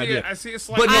an interesting idea. I see a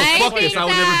slight. But no, I fuck think this, I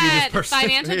would never be this that person.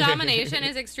 financial domination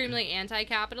is extremely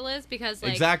anti-capitalist, because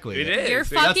like Exactly. It is. you're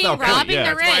See, that's fucking our point, robbing yeah.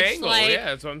 the That's my rich. angle, Like, yeah,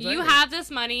 that's what I'm you saying. have this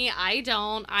money, I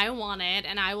don't. I want it,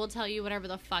 and I will tell you whatever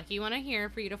the fuck you want to hear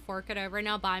for you to fork it over.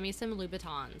 Now buy me some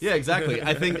Louboutins. Yeah, exactly.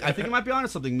 I think it might be onto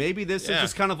something. Maybe this is Yeah.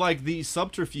 just kind of like the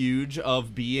subterfuge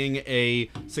of being a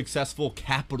successful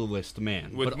capitalist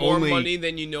man, with but more only money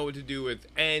than you know what to do with,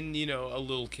 and you know, a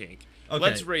little kink. Okay.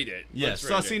 Let's rate it. Yes,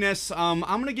 Let's rate it. sussiness. I'm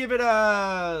gonna give it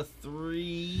a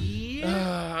 3.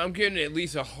 I'm giving it at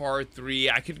least a hard 3.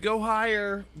 I could go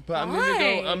higher, but I'm gonna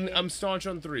Why? go. I'm staunch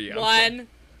on 3. One.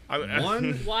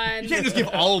 One. One. You can't just give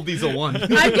all of these a 1. I'm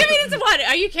giving it to one.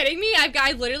 Are you kidding me?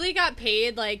 I literally got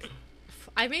paid like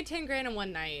I made 10 grand in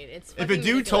one night. It's If a fucking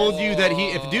dude ridiculous. told you that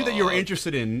if a dude that you were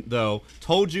interested in though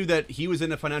told you that he was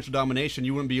into financial domination,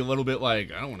 you wouldn't be a little bit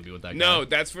like, I don't want to be with that guy. No,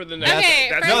 that's for the next. Okay,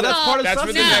 that's, first no, of that's all- part of that's for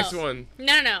the No. next one.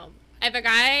 No. If a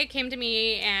guy came to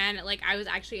me and like I was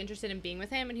actually interested in being with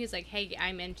him, and he's like, "Hey,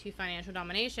 I'm into financial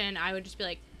domination," I would just be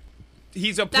like,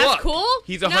 he's a That's pluck. cool?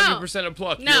 He's No. 100% a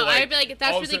pluck. No, You're like, I'd be like,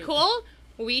 that's all of a really sudden- cool.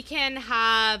 We can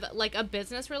have like a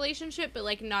business relationship, but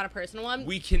like not a personal one.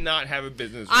 We cannot have a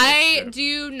business I relationship.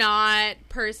 do not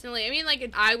personally. I mean,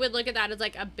 like, I would look at that as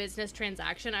like a business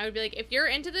transaction. I would be like, if you're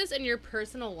into this in your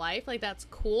personal life, like, that's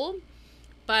cool.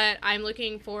 But I'm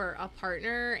looking for a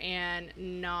partner and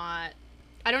not.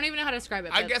 I don't even know how to describe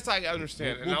it. I but- guess I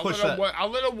understand. We'll and push let that. I'll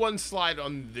let a one slide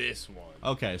on this one.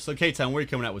 Okay, so K-Town, where are you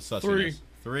coming out with sussiness? 3.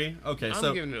 3? Okay, I'm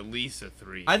so giving it at least a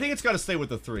 3. I think it's got to stay with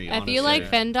the 3. If honestly. you like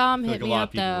Fendom, I feel hit like a me lot up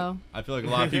of people- though. I feel like a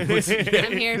lot of people.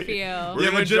 I'm here for you. We're Yeah,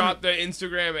 gonna legit- drop the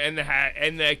Instagram and the hat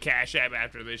and the Cash App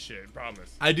after this shit.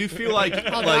 Promise. I do feel like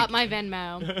I'll drop my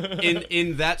Venmo.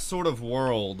 in that sort of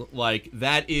world, like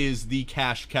that is the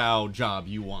cash cow job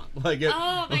you want. Like,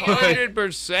 Oh my god.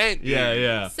 100%.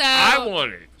 yeah. So I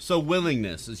want it. So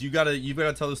willingness is you gotta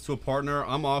tell this to a partner.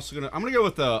 I'm gonna go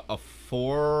with a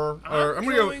 4 or I'm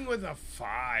gonna go going with a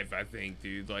 5. I think,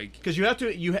 dude. Like, because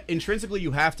intrinsically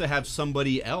you have to have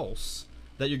somebody else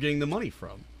that you're getting the money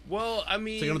from. well, I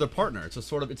mean, It's like another partner. It's a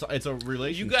sort of it's a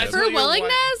relationship. guys- for Tell your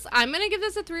willingness, I'm gonna give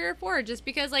this a 3 or 4, just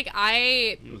because like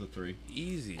It was a 3.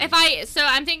 easy. so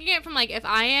I'm thinking it from like, if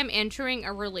I am entering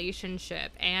a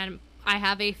relationship and I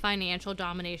have a financial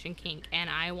domination kink and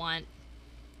I want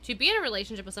to be in a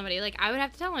relationship with somebody, like, I would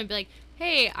have to tell them, I'd be like,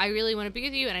 hey, I really want to be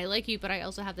with you and I like you, but I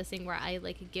also have this thing where I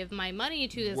like give my money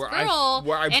to this Where girl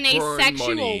I in a burn sexual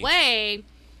money. way,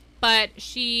 but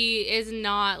she is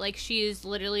not, like, she is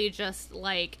literally just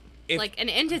like like an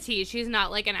entity. She's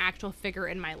not like an actual figure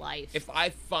in my life. if I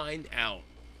find out,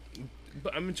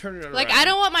 but I'm gonna turn it around. Like, I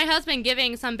don't want my husband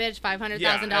giving some bitch $500,000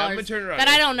 Yeah, I'm gonna turn it around. that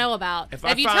I don't know about. If you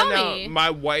I tell find out me, my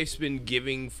wife's been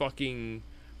giving fucking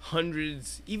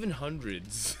hundreds, even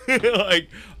hundreds, like,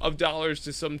 of dollars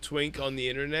to some twink on the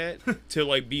internet to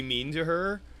like be mean to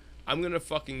her, I'm gonna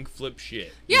fucking flip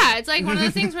shit. yeah, it's like one of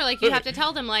those things where like you have to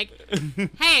tell them like,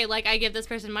 hey, like, I give this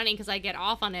person money because I get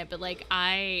off on it, but like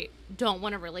I don't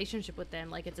want a relationship with them.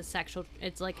 Like,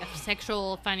 it's like a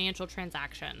sexual financial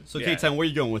transaction. So Yeah. K-Town, where are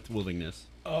you going with willingness?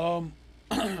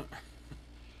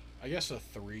 I guess a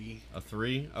 3. A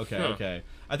 3? Okay, Huh. okay.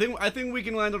 I think we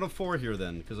can land on a 4 here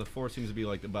then, because a 4 seems to be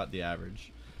like about the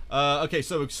average. Okay,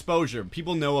 so exposure.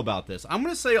 People know about this. I'm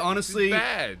gonna say honestly, It's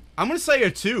bad. I'm gonna say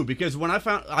a 2 because when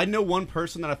I know one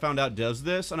person that I found out does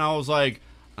this, and I was like,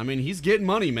 I mean, he's getting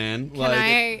money, man.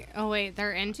 Oh wait,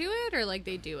 they're into it, or like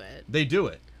they do it? They do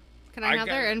it. Can I have got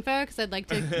their it. info? Because I'd like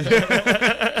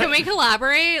to. Can we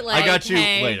collaborate? Like, I got you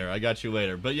hey,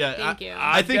 later. But yeah, Thank you.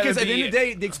 I think gotta because at the be- end of the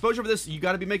day, the exposure for this, you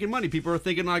got to be making money. People are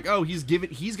thinking like, oh,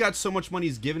 he's got so much money,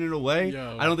 he's giving it away.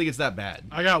 Yo. I don't think it's that bad.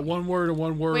 I got one word and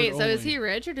one word Wait, so only. is he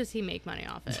rich or does he make money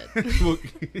off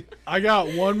it? I got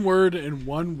one word and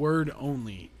one word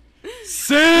only.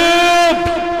 Simp!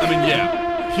 I mean,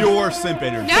 yeah, pure simp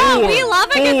energy. No, Four. we love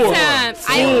a good Four. simp.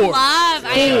 Four. I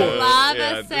love Yeah,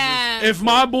 a this is- simp. If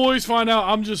my boys find out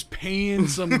I'm just paying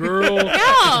some girl,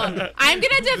 No, I'm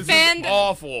gonna defend.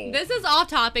 Awful. This is off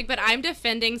topic, but I'm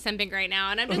defending simping right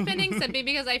now, and I'm defending simping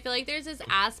because I feel like there's this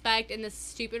aspect in this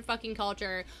stupid fucking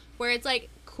culture where it's like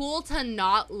cool to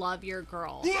not love your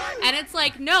girl, and it's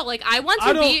like, no, like I want I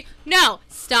to don't- be. No,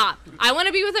 stop. I want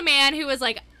to be with a man who is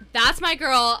like, that's my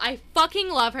girl. I fucking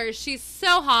love her. She's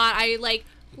so hot. I like.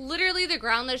 Literally, the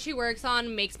ground that she works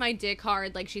on makes my dick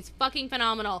hard. Like, she's fucking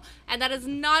phenomenal, and that is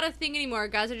not a thing anymore.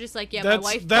 Guys are just like, yeah, my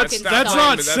wife that's fucking not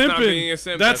sucks. That's not being a simping.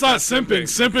 simp. That's not simping.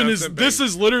 That's not Simping is simping. this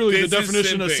is literally This the is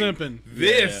definition of simping.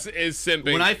 This is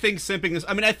simping. When I think simping is,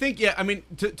 I think,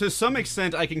 to some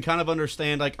extent, I can kind of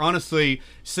understand. Like, honestly,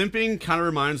 simping kind of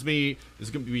reminds me. This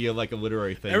is gonna be like a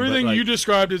literary thing. Everything but, like, you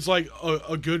described is like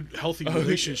a good, healthy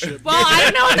relationship. Well, I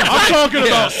don't know what the fuck. I'm talking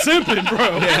about simping,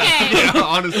 bro. Okay. Yeah,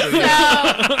 honestly.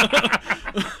 Yeah.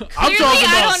 I'm Clearly, talking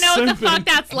I about don't know what the simping. fuck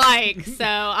that's like.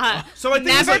 So, So I think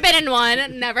it's never like- been in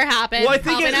one. Never happened. Well, I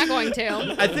think Probably it- not going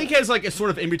to. I think as like a sort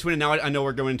of in between, and now I know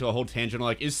we're going into a whole tangent.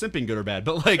 Like, is simping good or bad?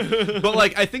 But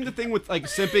like, I think the thing with like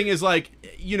simping is like,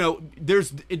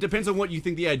 it depends on what you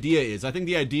think the idea is. I think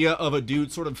the idea of a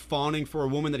dude sort of fawning for a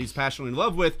woman that he's passionately in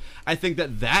love with, I think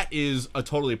that is a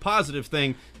totally positive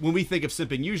thing. When we think of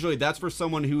simping, usually that's for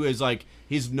someone who is like,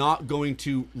 he's not going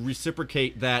to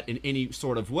reciprocate that in any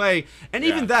sort of way. And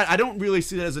even Yeah. that, I don't really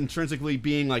see that as intrinsically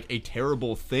being like a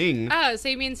terrible thing. Oh, so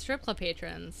you mean strip club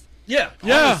patrons? Yeah,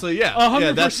 Yeah, honestly, yeah,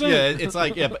 100%. It's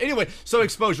like, yeah. But anyway, so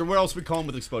exposure. Where else we call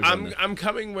with exposure? on this? I'm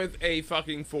coming with a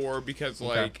fucking 4 because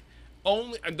like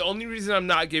the only reason I'm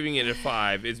not giving it a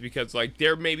 5 is because like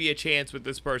there may be a chance with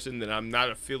this person that I'm not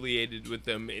affiliated with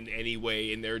them in any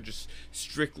way and they're just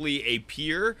strictly a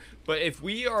peer. But if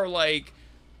we are like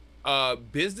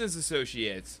business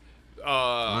associates,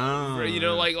 You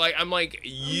know, like I'm like,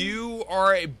 you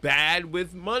are bad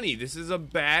with money. This is a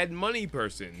bad money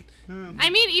person. I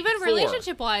mean, even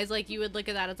relationship-wise, like, you would look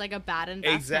at that as, like, a bad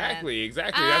investment. Exactly.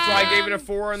 That's why I gave it a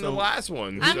 4 on the last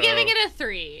one. I'm giving it a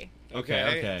 3.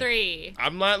 Okay. 3.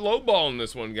 I'm not lowballing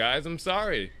this one, guys. I'm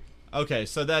sorry. Okay,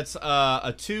 so that's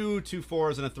a 2, 2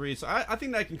 4s, and a 3. So I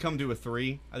think that can come to a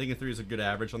 3. I think a 3 is a good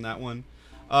average on that one.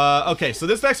 Okay, so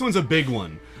this next one's a big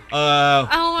one.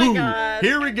 Oh my god.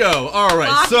 Here we go. All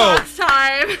right, so Lockbox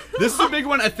time. this is a big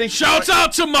one. I think. Shouts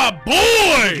out to my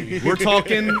boy! We're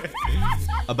talking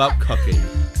about cucking.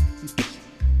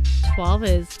 12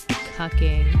 is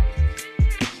cucking.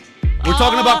 We're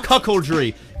talking about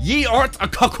cuckoldry. Ye art a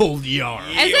cuckold, ye are.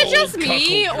 Is it just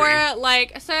me, or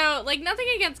like, so, like, nothing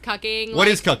against cucking? What like,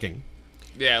 is cucking?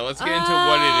 Yeah, let's get into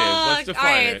what it is. Let's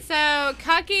define it. So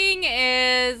cucking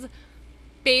is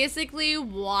basically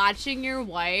watching your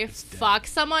wife fuck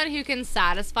someone who can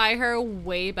satisfy her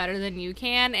way better than you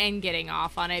can and getting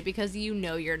off on it because you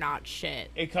know you're not shit.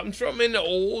 It comes from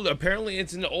apparently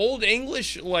it's an old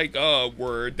English, like,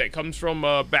 word that comes from,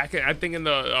 back in, I think in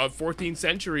the 14th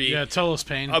century. Yeah, tell us,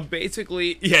 Payne.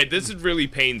 Basically, yeah, this is really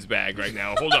Payne's bag right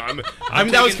now. Hold on. I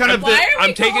mean, that was kind of Why are we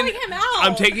I'm taking calling him out?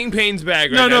 I'm taking Payne's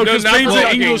bag right now. No, because not Payne's for an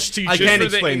fucking- English teacher. I Just can't for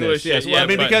the explain English this. Yes, shit, well, I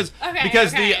mean, but-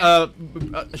 because Okay.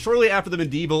 the shortly after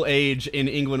the medieval age in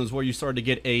England was where you started to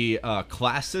get a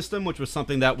class system, which was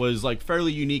something that was like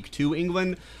fairly unique to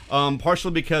England,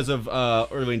 partially because of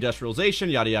early industrialization,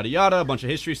 yada yada yada, a bunch of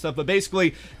history stuff. But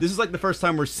basically, this is like the first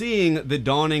time we're seeing the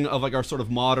dawning of like our sort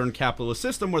of modern capitalist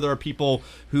system, where there are people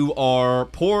who are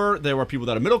poor, there are people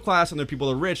that are middle class, and there are people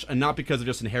that are rich, and not because of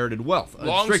just inherited wealth.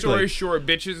 Long strictly. story short,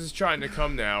 bitches is trying to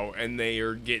come now, and they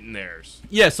are getting theirs.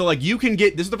 Yeah, so like you can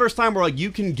get, this is the first time where like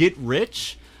you can get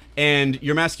rich and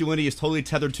your masculinity is totally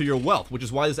tethered to your wealth, which is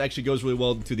why this actually goes really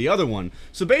well to the other one.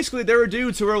 So basically there are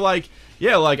dudes who are like,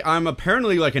 yeah, like I'm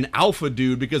apparently like an alpha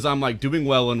dude because I'm like doing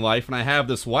well in life and I have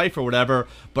this wife or whatever,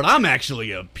 but I'm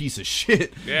actually a piece of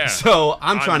shit. Yeah. So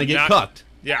I'm trying to get cucked.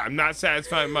 Yeah, I'm not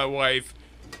satisfied with my wife,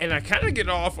 and I kind of get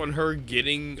off on her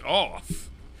getting off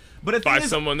But the by thing is,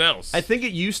 someone else. I think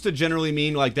it used to generally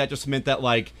mean like that just meant that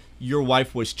like your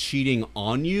wife was cheating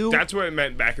on you. That's what it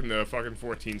meant back in the fucking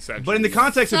 14th century. But in the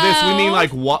context of this, we mean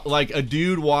So- like a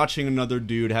dude watching another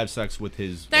dude have sex with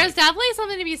his There's wife. definitely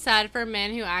something to be said for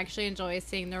men who actually enjoy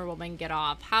seeing their woman get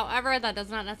off. However, that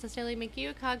does not necessarily make you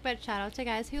a cuck, but shout out to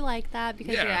guys who like that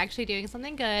because Yeah. you're actually doing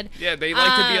something good. Yeah, they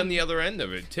like to be on the other end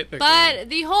of it, typically. But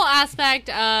the whole aspect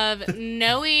of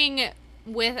knowing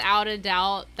without a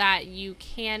doubt that you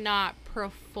cannot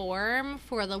perform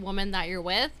for the woman that you're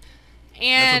with.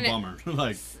 And That's a bummer.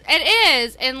 Like, it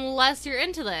is, unless you're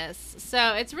into this.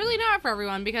 So it's really not for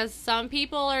everyone because some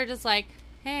people are just like,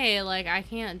 hey, like, I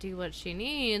can't do what she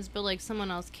needs, but, like, someone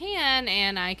else can,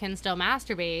 and I can still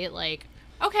masturbate. Like,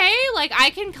 okay, like, I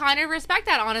can kind of respect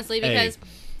that, honestly, because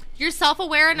you're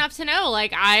self-aware enough to know,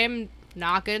 like, I'm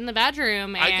not good in the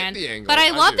bedroom, I get and the angle. but I I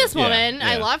love do. this woman. Yeah,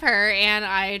 I yeah. love her, and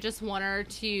I just want her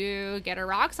to get her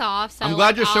rocks off. So I'm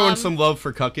glad you're showing um, some love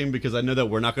for cucking because I know that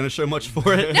we're not going to show much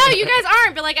for it. No, you guys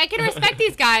aren't, but like I can respect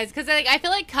these guys because like I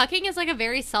feel like cucking is like a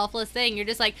very selfless thing. You're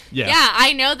just like, Yeah. yeah,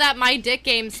 I know that my dick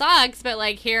game sucks, but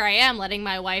like here I am letting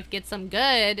my wife get some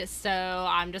good, so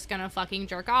I'm just gonna fucking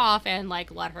jerk off and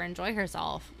like let her enjoy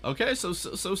herself. Okay, so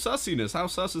sussiness. How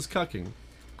sus is cucking?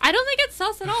 I don't think it's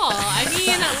sus at all. I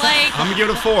mean, like, I'm gonna give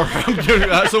it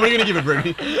a 4. So what are you gonna give it,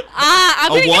 Brittany?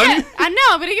 I'm A gonna 1? give it. No,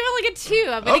 I'm gonna give it like a 2.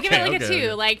 I'm gonna give it Okay, like a okay.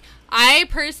 2. Like, I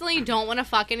personally don't want to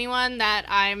fuck anyone that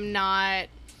I'm not.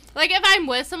 Like, if I'm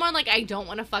with someone, like, I don't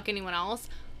want to fuck anyone else.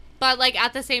 But like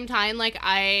at the same time, like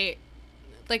I.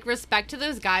 Like, respect to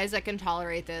those guys that can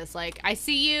tolerate this. Like, I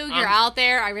see you, you're out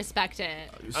there, I respect it.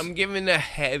 I'm giving a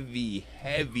heavy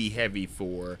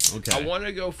 4. Okay. I want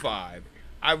to go 5.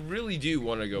 I really do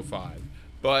want to go 5.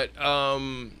 But,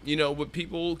 you know, what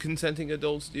people consenting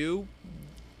adults do,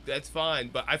 that's fine.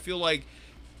 But I feel like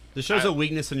This shows a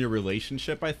weakness in your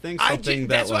relationship, I think. I Something ju-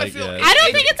 that, that's what I like, feel. I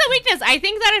don't think it's a weakness. I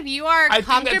think that if you are I think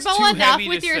that's comfortable too enough heavy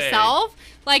with to say. yourself,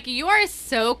 like you are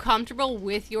so comfortable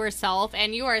with yourself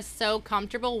and you are so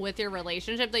comfortable with your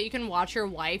relationship that you can watch your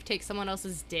wife take someone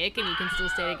else's dick and you can still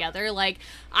stay together. Like,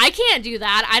 I can't do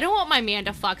that. I don't want my man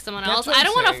to fuck someone That's else. what I I'm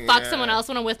don't want to saying, fuck yeah. someone else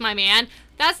when I'm with my man.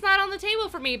 That's not on the table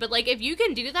for me. But like, if you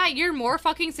can do that, you're more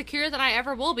fucking secure than I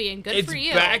ever will be, and good it's for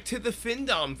you. back to the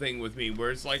Findom thing with me, where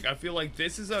it's like I feel like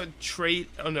this is a trait,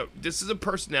 this is a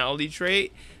personality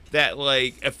trait that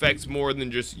like affects more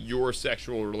than just your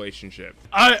sexual relationship?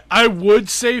 I would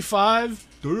say 5.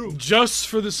 True. Just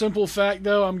for the simple fact,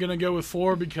 though, I'm gonna go with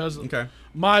 4 because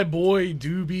my boy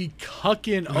do be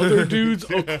cucking other dudes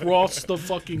across the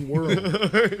fucking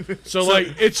world. So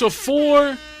like, it's a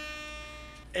 4,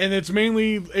 and it's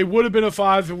mainly. It would have been a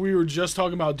 5 if we were just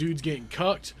talking about dudes getting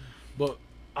cucked, but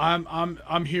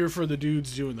I'm here for the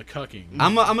dudes doing the cucking.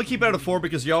 I'm gonna keep it at a 4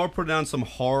 because y'all are putting down some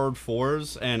hard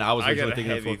 4s, and I was originally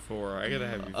thinking heavy of 4. I got a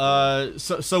heavy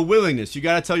 4. So willingness. You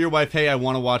gotta tell your wife, hey, I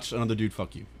want to watch another dude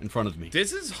fuck you in front of me.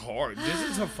 This is hard. This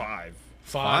is a 5.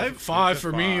 5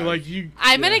 for me. 5. Like you.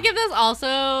 I'm gonna give this also.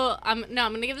 I'm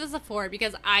gonna give this a 4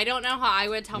 because I don't know how I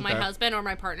would tell my husband or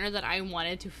my partner that I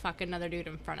wanted to fuck another dude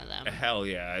in front of them. Hell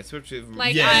yeah, especially from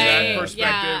Like that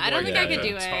perspective. I don't think I could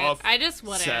do it. Tough I just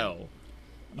wouldn't. sell.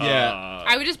 Yeah.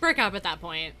 I would just break up at that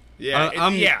point. Yeah,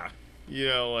 yeah. You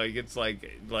know, like it's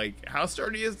like how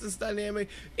sturdy is this dynamic?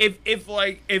 If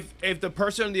the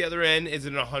person on the other end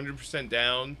isn't 100%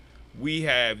 down, we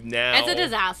have now. It's a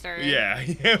disaster. Yeah,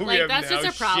 we have that's now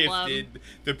just a problem. shifted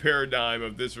the paradigm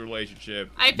of this relationship.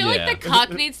 I feel like the cuck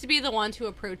needs to be the one to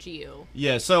approach you.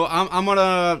 Yeah, so I'm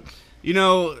gonna. I'm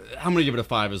gonna give it a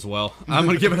 5 as well.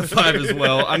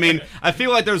 I mean, I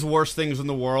feel like there's worse things in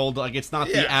the world. Like, it's not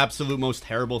the absolute most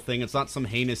terrible thing. It's not some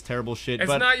heinous, terrible shit. It's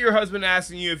but not your husband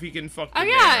asking you if he can fuck. Oh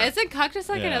yeah, isn't cuck just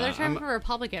like another term for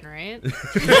Republican, right?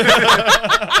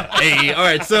 Hey, all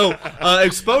right. So,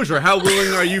 exposure. How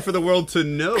willing are you for the world to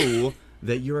know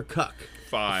that you're a cuck?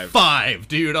 5. 5,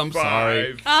 dude. I'm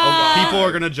sorry. People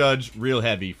are gonna judge real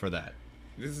heavy for that.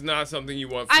 This is not something you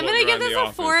want. I'm gonna give this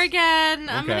a 4 again.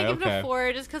 I'm gonna give it okay. a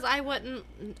 4 just because I wouldn't.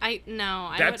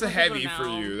 That's a heavy for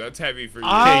you. That's heavy for you.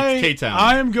 K-Town.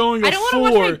 I am going a 4. I don't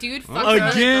want to watch my dude fuck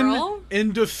another girl.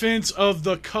 In defense of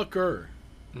the cucker,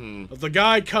 of the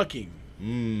guy cucking.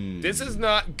 This is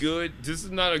not good. This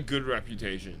is not a good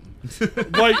reputation.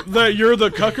 Like that you're the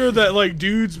cucker that like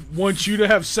dudes want you to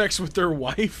have sex with their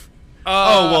wife.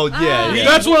 Yeah.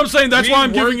 That's what I'm saying. That's why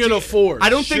I'm giving it a 4. I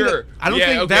don't think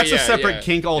that's a separate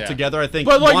kink altogether. I think,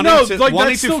 but like wanting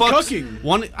that's still fuck,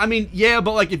 cucking. I mean, yeah,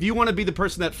 but like if you want to be the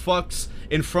person that fucks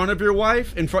in front of your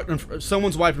wife, in front of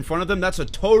someone's wife in front of them, that's a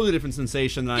totally different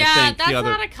sensation than I think that's the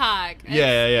other. not a cock.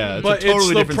 Yeah. But totally it's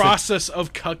the different process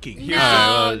of cucking.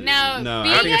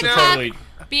 No.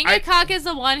 Being a cock is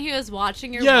the one who is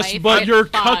watching your wife. Yes, but you're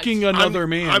fucked. cucking another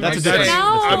man. I'm That's just saying,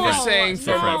 I'm No. just saying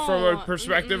from No. a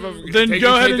perspective of. Then taking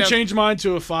go ahead Kate and down- change mine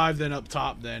to a 5. Then up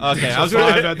top. Then Okay, I was a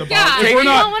gonna- 5 at the Yeah, bottom. if If you we're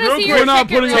don't not, want to see we're your not chick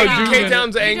get putting rid our of Taking dude Kate in.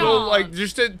 Down's angle, don't. like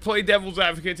just to play devil's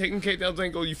advocate, taking Kate Down's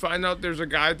angle, you find out there's a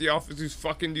guy at the office who's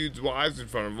fucking dudes' wives in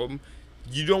front of him.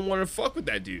 You don't want to fuck with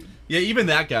that dude. Yeah, even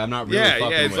that guy, I'm not really. Yeah,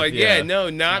 fucking it's with. like, no,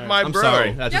 not my I'm bro.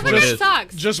 sorry. That's Yeah, just but what it it is.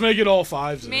 sucks. Just make it all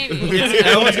 5s. Maybe.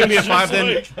 That one's gonna be a 5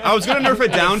 then. I was gonna nerf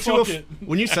it down to a. Fuck it.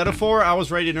 When you said a 4, I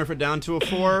was ready to nerf it down to a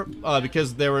 4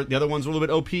 because the other ones were a little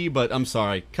bit OP. But I'm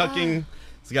sorry, cucking.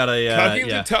 It's got a.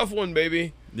 Cucking's a tough one,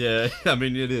 baby. Yeah, I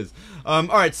mean it is. All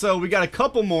right, so we got a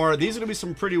couple more. These are gonna be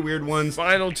some pretty weird ones.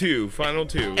 Final two.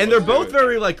 And they're both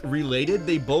very like related.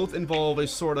 They both involve a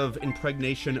sort of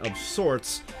impregnation of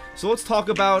sorts. So let's talk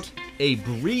about a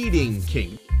breeding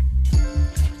kink.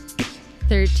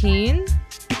 13.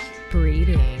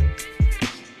 Breeding.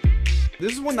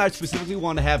 This is one that I specifically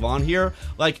want to have on here.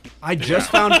 Like, I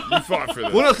just found... You fought for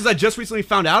this. Well, no, because I just recently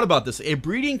found out about this. A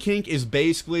breeding kink is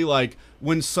basically like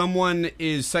when someone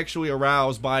is sexually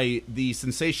aroused by the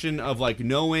sensation of like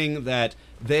knowing that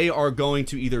they are going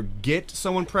to either get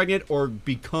someone pregnant or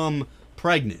become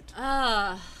pregnant.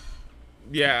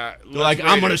 Yeah. They're like,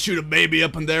 I'm going to shoot a baby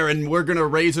up in there and we're going to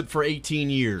raise it for 18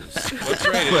 years. Let's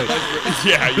rate it.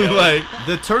 Yeah. Like,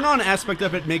 the turn-on aspect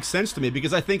of it makes sense to me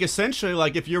because I think essentially,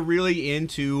 like, if you're really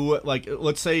into, like,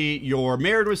 let's say you're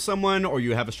married with someone or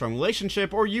you have a strong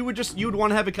relationship or you would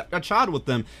want to have a child with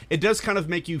them, it does kind of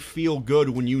make you feel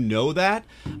good when you know that.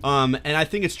 And I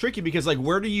think it's tricky because, like,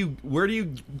 where do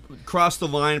you cross the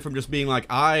line from just being like,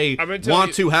 I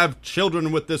want to have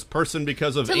children with this person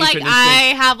because of ancient instinct?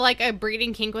 I have, like, a breeding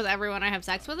kink with everyone I have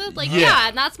sex with. It, like, yeah,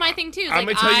 and that's my thing too. It's I'm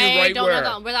like, gonna tell you right don't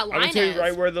know where that line I'm gonna tell you is.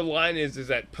 right where the line is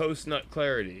at post nut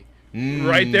clarity.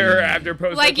 Right there after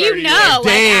post nut Like, clarity. you know,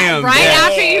 damn, like, right yeah.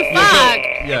 after you fuck,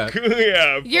 Yeah.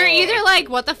 Yeah. you're either like,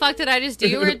 what the fuck did I just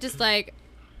do? Or just like,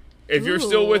 If you're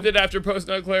still Ooh. with it after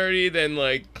post-nut clarity, then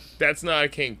like that's not a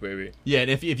kink, baby. Yeah,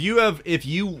 and if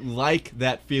you like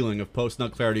that feeling of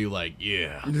post-nut clarity, like,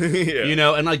 yeah. Yeah. You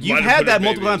know, and like you've Might have had put a that baby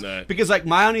multiple in times that. because like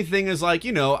my only thing is like,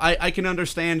 you know, I can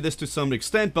understand this to some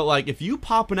extent, but like if you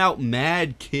popping out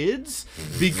mad kids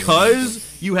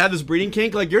because you have this breeding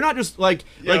kink, like you're not just like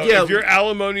Yo, if you're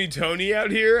alimony Tony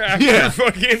out here after Yeah.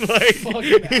 fucking like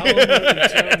Fucking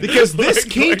alimony. because this Like-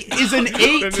 kink is an then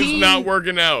it's 18 not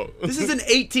working out. This is an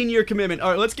 18-year commitment. All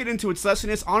right, let's get into its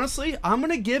sussiness. Honestly, I'm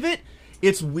going to give it.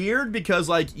 It's weird because,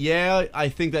 like, yeah, I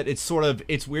think that it's weird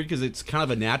because it's kind of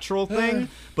a natural thing.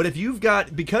 But if you've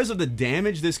got, because of the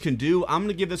damage this can do, I'm going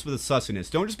to give this with a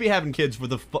sussiness. Don't just be having kids for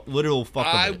the literal fuck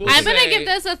I of it. will I'm gonna say- give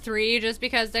this a 3 just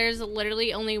because there's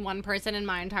literally only one person in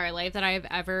my entire life that I've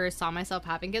ever saw myself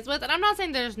having kids with, and I'm not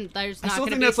saying there's not I still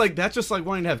gonna think be. that's just like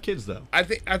wanting to have kids, though. I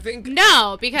think.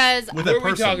 No, because With What a are we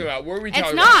person. talking about? What are we It's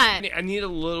talking not. about? I need a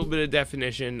little bit of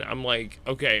definition. I'm like,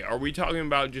 okay, are we talking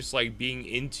about just like being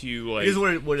into like It is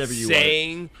whatever you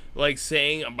saying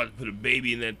I'm about to put a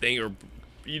baby in that thing, or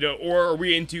you know, or are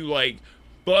we into like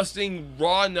busting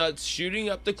raw nuts, shooting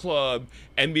up the club,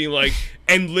 and being like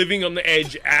and living on the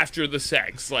edge after the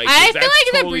sex? Like I feel that's like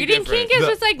the totally breeding different. kink is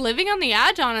The- just like living on the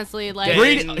edge, honestly. Like,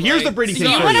 Breed- Here's the like, breeding so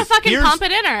kink you for want you. to fucking Here's- pump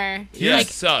it in her. Here's Like,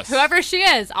 sus. whoever she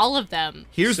is, all of them.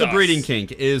 Here's the Sus. breeding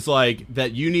kink is like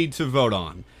that you need to vote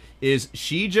on. Is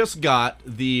she just got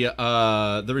the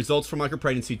results from like her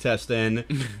pregnancy test in,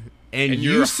 and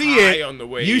you you're see high it, on the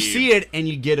wave. you see it, and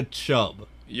you get a chub.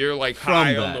 You're like From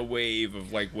high that. on the wave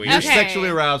of like wave. You're Okay. sexually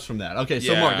aroused from that. Okay,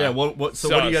 so Mark, yeah, what? So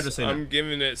what do you have to say now? I'm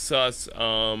giving it sus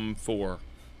 4. 4.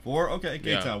 Okay,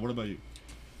 Yeah. K-Town, what about you?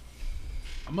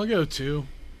 I'm gonna go 2.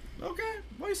 Okay,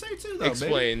 why do you say 2 though?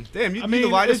 Explain. Baby? Damn, you I be mean, the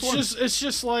lightest it's one.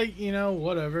 just like, you know,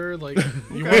 whatever. Like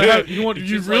you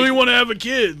Just really like- want to have a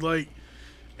kid. Like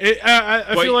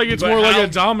I Wait, feel like it's but more like how- a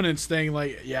dominance thing.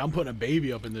 Like, yeah, I'm putting a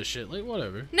baby up in this shit. Like,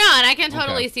 whatever. No, and I can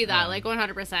totally Okay. see that, like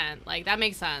 100%. Like that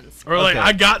makes sense. Or like, Okay.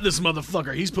 I got this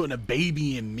motherfucker. He's putting a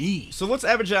baby in me. So let's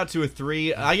average out to a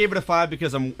 3. I gave it a 5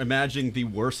 because I'm imagining the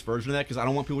worst version of that because I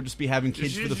don't want people to just be having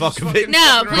kids You for the just fuck of it. fucking-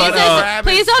 No, But,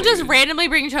 please don't just dude. randomly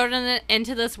bring children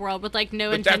into this world with like no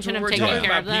But that's intention what of we're taking talking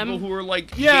care about. of them. People who are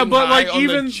like Yeah, getting but high like on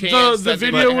even chance the that they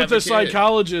video might with the have a kid.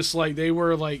 psychologist, like they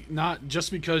were like, not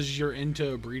just because you're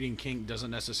into a breeding kink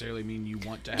doesn't necessarily mean you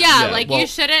want to have Yeah, Yeah, like well, you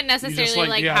shouldn't you necessarily just like,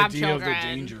 like the have idea children. of the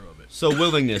danger of it. So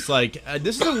willingness, like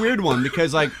this is a weird one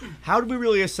because like how do we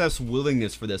really assess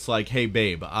willingness for this? Like, hey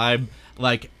babe, I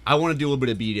want to do a little bit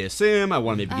of BDSM. I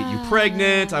want to maybe get you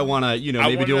pregnant. I want to, you know, I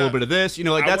maybe do a little wanna- bit of this. You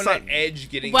know, like I that's want not. to edge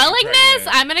getting Willingness,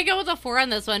 pregnant. I'm gonna go with a 4 on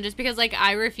this one, just because like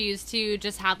I refuse to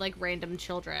just have like random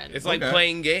children. It's like Okay.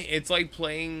 playing game. It's like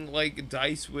playing like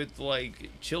dice with like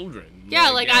children. Yeah,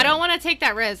 like I don't want to take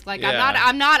that risk. Like Yeah.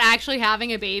 I'm not actually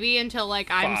having a baby until like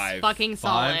I'm 5. fucking 5?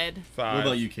 solid. Five. What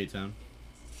about you, K-Town?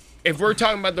 If we're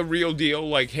talking about the real deal,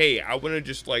 like, hey, I want to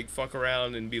just like fuck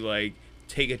around and be like,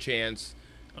 take a chance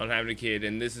on having a kid,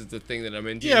 and this is the thing that I'm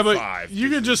into. Yeah, but 5. you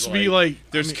This could is, just be like,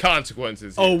 there's I mean,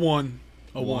 consequences. oh, here. 1.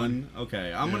 A 1.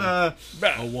 Okay, I'm gonna.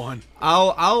 A 1.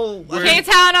 I'll. Okay,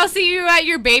 Town, I'll see you at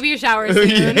your baby shower soon.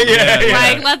 yeah.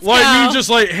 Like, let's Like go. me, just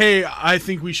like, hey, I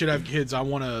think we should have kids. I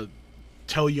want to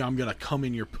tell you I'm gonna come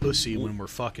in your pussy when we're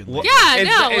fucking. What- yeah, It's-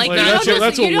 no, it's like not- you that's don't a-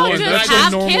 that's just, a you don't one. just That's a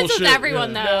have normal kids with shit,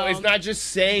 everyone yeah. though. No, it's not just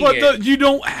saying But it. you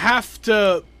don't have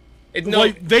to. No,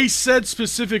 Like they said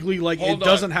specifically, like hold it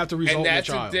doesn't on. have to result and in a that's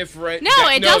child. a different. No,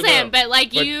 that- it doesn't. no. But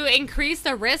like But you increase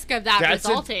the risk of that That's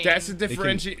resulting. that's a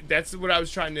differentiate. That's what I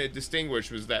was trying to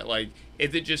distinguish. Was that like,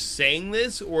 is it just saying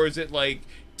this, or is it like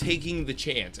taking the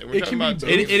chance? And we're It talking can be about both.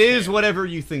 taking It the is chance. whatever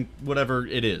you think, whatever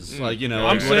it is. Like, you know,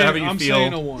 I'm whatever saying- you I'm feel.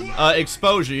 saying a 1.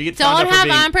 Exposure. You get found Don't out for have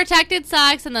being unprotected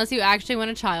sex unless you actually want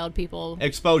a child, people.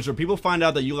 exposure. People find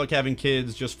out that you like having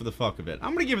kids just for the fuck of it.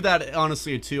 I'm gonna give that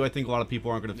honestly a 2. I think a lot of people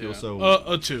aren't gonna feel so.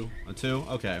 A 2. A 2.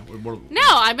 Okay. No,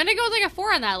 I'm gonna go with like a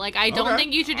 4 on that. Like I don't Okay.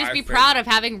 think you should just I be think- proud of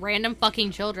having random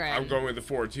fucking children. I'm going with the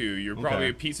 4 too. You're probably Okay.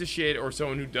 a piece of shit or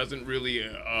someone who doesn't really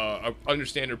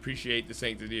understand or appreciate the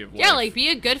sanctity of life. Yeah, like be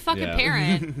a good fucking Yeah.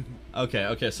 parent.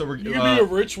 Okay. So we're. You can be a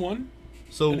rich one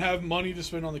so and have money to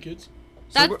spend on the kids.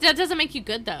 That doesn't make you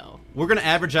good though. we're gonna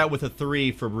average out with a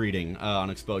 3 for breeding on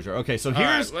exposure. Okay. So All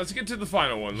here's. right, let's get to the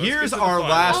final one. Let's Here's get to the our final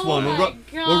last Oh one. my We're running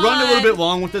a little God. bit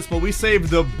long with this, but we saved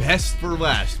the best for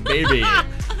last, baby.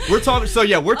 We're talking. So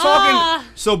yeah, we're talking. Ah.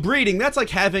 So breeding, that's like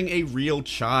having a real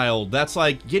child. That's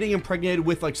like getting impregnated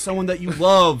with like someone that you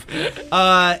love,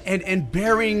 and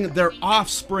bearing their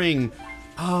offspring.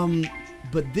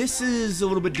 But this is a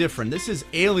little bit different. This is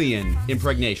alien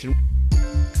impregnation.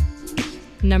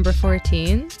 Number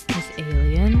 14 is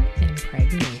alien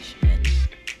impregnation.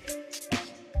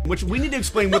 Which we need to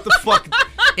explain what the fuck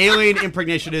alien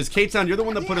impregnation is. K-Town, you're the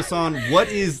one that put us on. What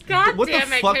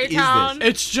the fuck is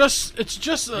this? It's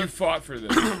just You fought for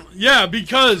this. yeah,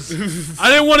 because I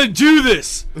didn't want to do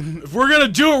this. If we're gonna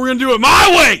do it, we're gonna do it my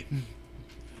way.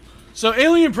 So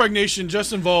alien impregnation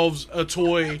just involves a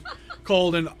toy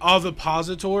called an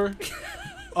ovipositor.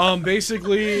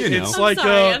 Basically, it's like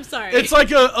I'm sorry. it's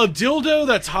like a dildo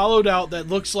that's hollowed out that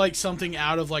looks like something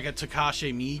out of like a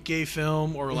Takashi Miike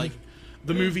film or like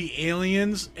the movie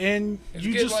Aliens, and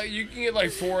you can get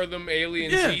like 4 of them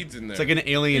alien seeds in there. It's like an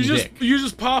alien dick. You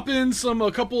just pop in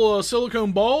a couple of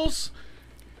silicone balls,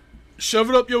 shove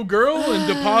it up your girl, and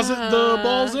deposit the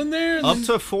balls in there. And Up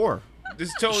to 4. This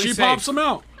is totally she safe. pops them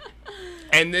out.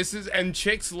 And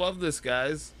chicks love this,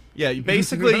 guys. Yeah,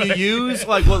 basically you use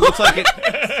like what looks like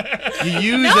it.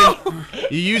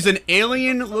 You use an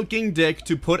alien-looking dick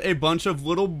to put a bunch of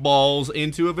little balls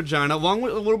into a vagina, along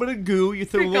with a little bit of goo. You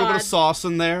throw a little bit of sauce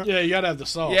in there. Yeah, you gotta have the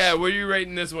sauce. Yeah, what are you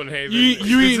rating this one, Haven?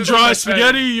 You eating dry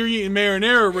spaghetti? You're eating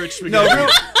marinara rich spaghetti. No,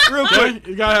 real quick.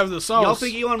 You gotta have the sauce. Y'all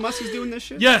think Elon Musk is doing this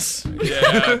shit? Yes.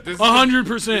 Yeah,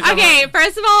 100%. Okay,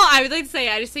 first of all, I would like to say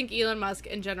I just think Elon Musk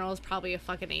in general is probably a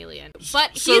fucking alien.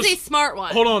 But he's a smart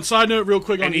one. Hold on, side note real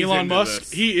quick on And he's Elon into Musk.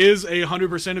 this. He is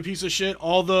 100% a piece of shit.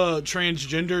 All the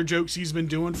transgender jokes he's been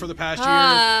doing for the past year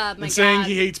my and saying God.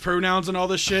 he hates pronouns and all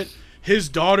this shit. His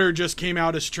daughter just came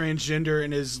out as transgender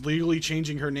and is legally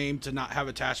changing her name to not have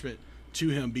attachment to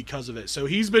him because of it. So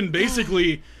he's been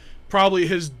basically... Probably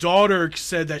his daughter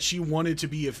said that she wanted to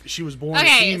be if she was born a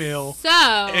female. So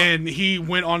And he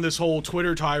went on this whole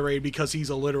Twitter tirade because he's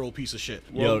a literal piece of shit.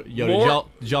 Yo, did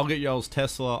y'all get y'all's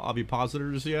Tesla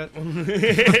ovipositors yet?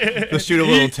 Let's shoot a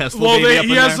little Tesla baby up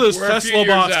he in has there. those We're a few Tesla years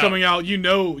bots out. coming out. You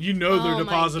know Oh they're my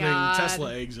depositing God.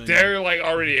 Tesla eggs in. They're like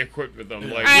already equipped with them.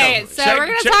 Like, Alright, so check- we're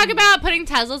gonna check- talk about putting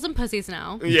Teslas and pussies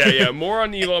now. Yeah. More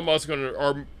on Elon Musk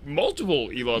or multiple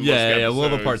Elon Musk. Yeah, we'll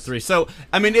have a part episodes. 3. So,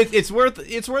 I mean, it's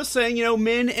worth saying,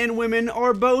 men and women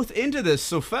are both into this.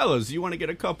 So, fellas, you want to get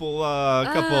a couple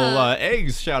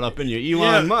eggs shot up in you,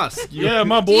 Elon Musk? Yeah,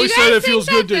 my Do boy you guys said it think feels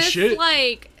that good to this, shit.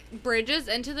 like bridges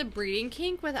into the breeding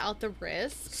kink without the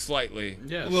risk? Slightly.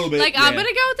 Yes. A little bit. Like I'm gonna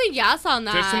go with a yes on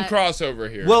that. There's some crossover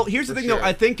here. Well, here's the for thing, sure. though.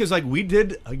 I think because we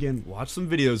did again watch some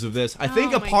videos of this. I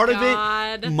think Oh a my part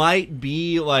God. of it might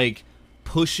be like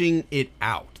pushing it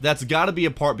out. That's got to be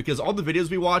a part because all the videos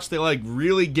we watch, they like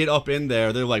really get up in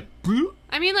there. They're like, "Bloop."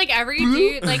 I mean, like every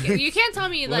dude, like you can't tell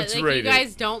me that Let's like rate you it.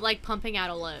 guys don't like pumping out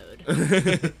a load.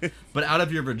 But out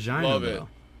of your vagina, Love though. it.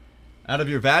 Out of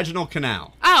your vaginal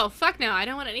canal. Oh fuck no, I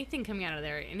don't want anything coming out of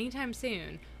there anytime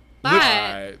soon. But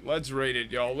Alright, let's rate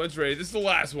it, y'all. Let's rate it. This is the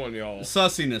last one, y'all.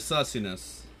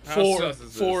 Sussiness. How Four. sus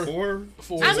is this? Four.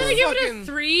 Four. I'm gonna give it a fucking-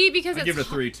 3 because I it's give it a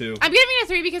 3 too. I'm giving it a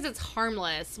 3 because it's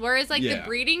harmless. Whereas like Yeah. the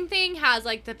breeding thing has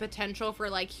like the potential for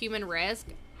like human risk.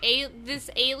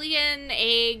 This alien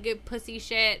egg pussy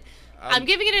shit. I'm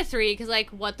giving it a 3 because like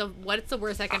what's the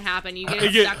worst that can happen? You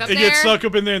get stuck up it there. gets stuck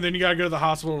up in there, and then you gotta go to the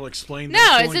hospital and explain. No,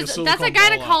 that it's pulling just a that's a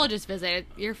silicone ball out. gynecologist visit.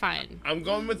 You're fine. I'm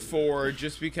going with 4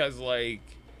 just because, like,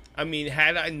 I mean,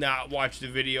 had I not watched a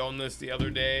video on this the other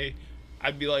day,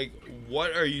 I'd be like,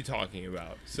 what are you talking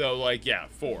about? So, like, yeah,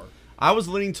 4. I was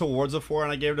leaning towards a 4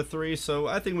 and I gave it a 3, so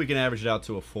I think we can average it out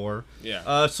to a 4.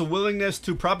 Yeah. So willingness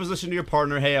to proposition to your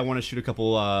partner, hey, I want to shoot a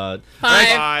couple. 5.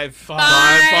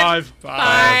 5.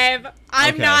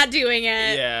 I'm Okay. not doing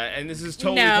it. Yeah, and this is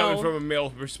totally No. coming from a male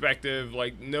perspective.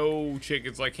 Like, no chick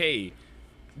is like, hey,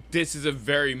 this is a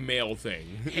very male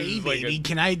thing. This Hey is like baby, a-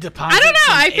 can I deposit? I don't know.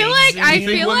 some I feel eggs like in I you?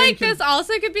 feel women like can- this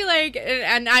also could be like,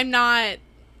 and I'm not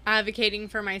advocating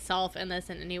for myself in this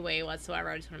in any way whatsoever.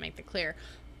 I just want to make that clear.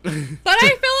 But I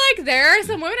feel like there are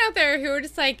some women out there who are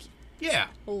just like, Yeah.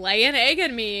 lay an egg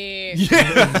in me.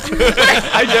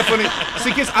 I definitely. See,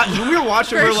 because when we were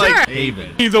watching, For we were like, sure.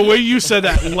 Haven. The way you said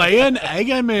that, lay an egg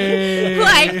at me.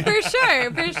 Like for sure,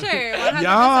 100%.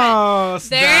 Yes,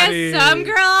 There daddy. is some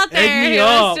girl out there Egg me who's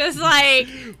up. just like,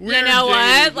 We're you know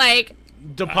what? jaded. Like,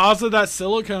 Deposit that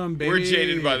silicone, baby. We're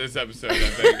jaded by this episode, I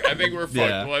think. I think we're fucked.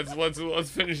 Yeah. Let's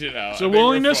finish it out. So I think we're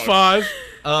willingness fucked. 5,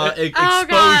 oh Exposure.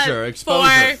 God,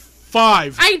 Exposure. 4.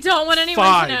 5. I don't want anyone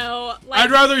 5. to know. Like,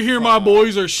 I'd rather hear my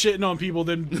boys are shitting on people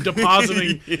than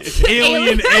depositing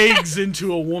alien eggs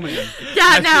into a woman.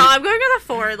 yeah, no, I'm going with a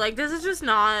 4. Like, this is just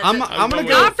not. I'm gonna going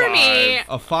go not for me.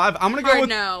 a 5. I'm gonna go Hard with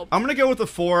no. I'm gonna go with a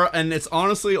 4, and it's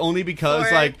honestly only because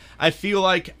 4. like I feel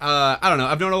like I don't know.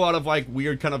 I've known a lot of like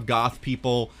weird kind of goth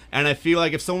people, and I feel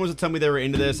like if someone was to tell me they were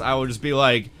into this, I would just be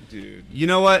like, dude. You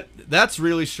know what? That's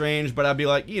really strange, but I'd be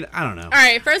like, I don't know. All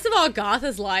right, first of all, goth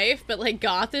is life, but like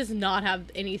goth does not have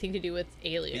anything to do with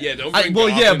aliens. Yeah, don't bring Well,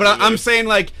 goth yeah, into but I'm this. saying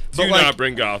like, Do not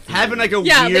bring goth. having like a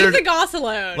Yeah, leave weird, the goths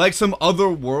alone. like some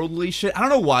otherworldly shit. I don't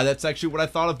know why that's actually what I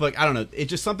thought of, but I don't know. It's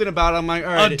just something about it. I'm like,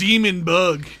 all right, A demon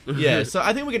bug. yeah. So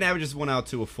I think we can average this one out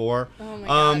to a 4. Oh my God.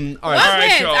 All right. What All right,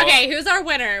 wins? y'all. Okay, who's our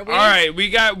winner? All right, we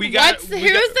got. Who's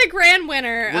the grand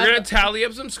winner? We're gonna tally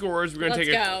up some scores. We're gonna Let's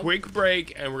take a go. quick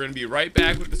break, and we're gonna be right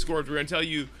back with the scores. We're gonna tell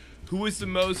you who is the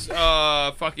most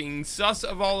fucking sus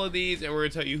of all of these, and we're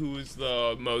gonna tell you who is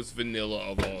the most vanilla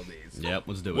of all of these. Yep,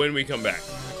 let's do it. When we come back.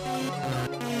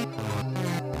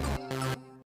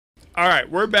 All right,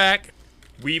 we're back.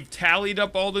 We've tallied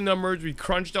up all the numbers. We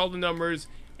crunched all the numbers,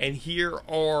 and here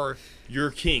are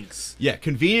your kinks. Yeah,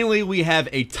 conveniently we have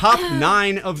a top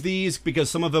 9 of these because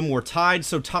some of them were tied.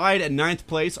 So tied at 9th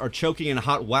place are choking and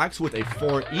hot wax with a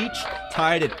 4 each.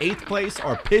 Tied at 8th place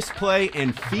are piss play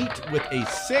and feet with a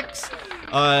 6.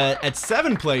 At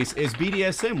 7th place is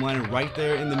BDSM, lying right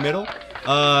there in the middle.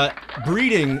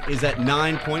 Breeding is at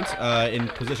 9 points in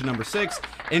position number 6.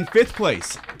 In 5th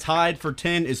place, tied for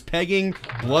 10, is pegging,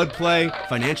 blood play,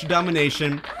 financial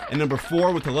domination. And number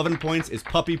 4 with 11 points is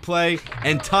puppy play.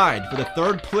 And tied for the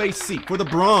 3rd place seat for the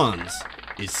bronze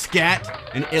is scat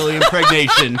and alien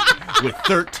impregnation with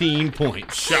 13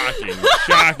 points. Shocking.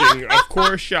 Shocking. Of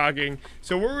course, shocking.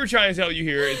 So what we're trying to tell you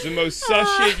here is the most sus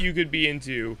shit you could be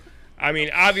into. I mean,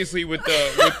 obviously with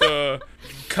the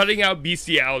cutting out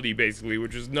bestiality, basically,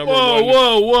 which is number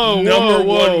one. Number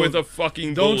one with a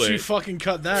fucking bullet. Don't you fucking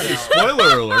cut that out.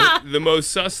 Spoiler alert. The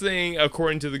most sus thing,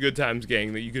 according to the Good Times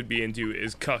gang, that you could be into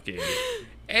is cucking.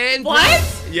 And What?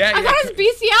 Yeah, I thought it was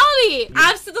bestiality.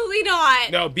 Absolutely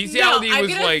not. No, bestiality I'm was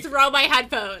gonna like throw my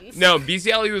headphones. no,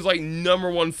 bestiality was like number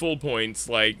 1 full points.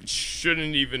 Like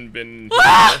shouldn't even been.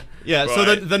 Yeah, so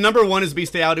But- the number 1 is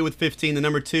bestiality with 15. The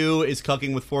number 2 is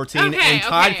cucking with 14. Okay, and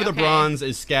tied okay, for the okay. bronze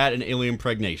is scat and alien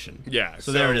impregnation. Yeah,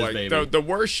 So there it is, like, baby. The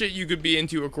worst shit you could be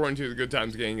into, according to the Good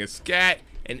Times gang, is scat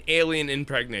and alien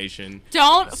impregnation.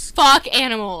 Don't fuck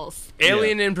animals.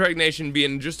 Alien impregnation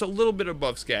being just a little bit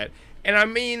above scat. And I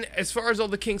mean, as far as all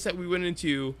the kinks that we went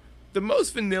into, the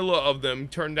most vanilla of them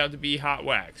turned out to be hot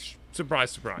wax.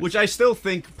 Surprise, surprise. Which I still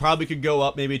think probably could go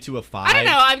up maybe to a 5. I don't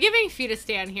know. I'm giving feet a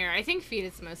stand here. I think feet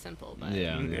is the most simple, but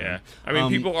Yeah. Yeah, I mean,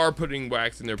 people are putting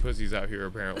wax in their pussies out here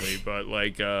apparently, but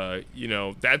like, you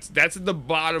know, that's at the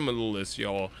bottom of the list,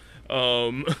 y'all.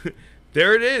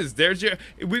 There it is.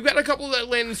 We've got a couple that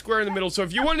land square in the middle. So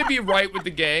if you want to be right with the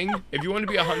gang, if you want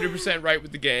to be 100% right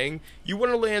with the gang, you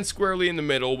want to land squarely in the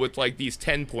middle with like these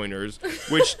 10 pointers,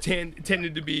 which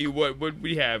tended to be what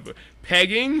we have: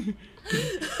 pegging,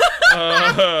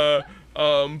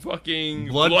 fucking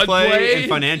Blood play and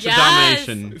financial Yes.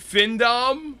 domination.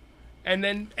 Findom, and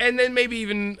then maybe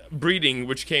even breeding,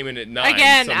 which came in at 9.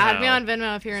 again, somehow. add me on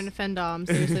Venmo if you're into Fendom.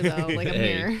 Seriously though, like I'm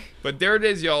Hey. here. But there it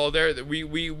is, y'all. There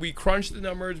we crunched the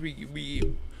numbers.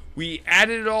 We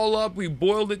added it all up. We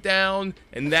boiled it down,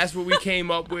 and that's what we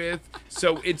came up with.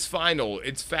 So it's final.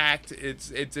 It's fact. It's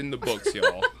in the books,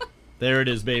 y'all. There it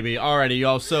is, baby. Alrighty,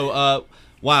 y'all. So,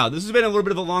 wow, this has been a little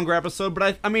bit of a longer episode,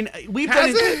 but I mean, we've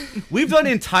done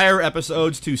entire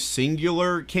episodes to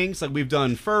singular kinks. Like we've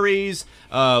done furries,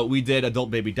 we did adult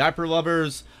baby diaper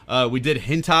lovers, we did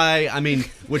hentai. I mean,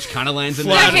 which kind of lands in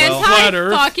The there as Flat well. Flat hentai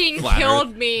Earth. fucking Flat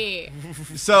killed me.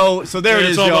 So there it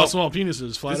It's is, all y'all. about small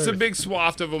penises. Flat It's a Earth. big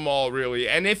swath of them all, really.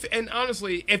 And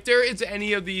honestly, if there is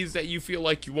any of these that you feel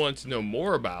like you want to know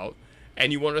more about,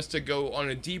 and you want us to go on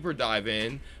a deeper dive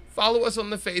in, follow us on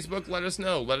the Facebook. Let us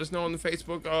know. Let us know on the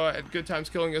Facebook at Good Times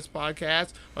Killing Us Podcast,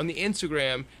 on the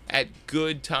Instagram at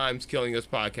Good Times Killing Us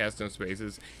Podcast, no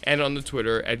spaces, and on the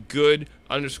Twitter at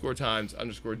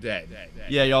Good_Times_Dead.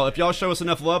 Yeah, y'all. If y'all show us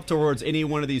enough love towards any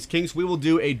one of these kinks, we will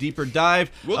do a deeper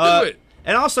dive. We'll do it.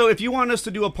 And also, if you want us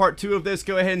to do a part 2 of this,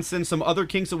 go ahead and send some other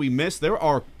kinks that we missed. There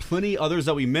are plenty others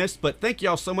that we missed, but thank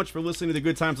y'all so much for listening to the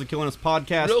Good Times of Killing Us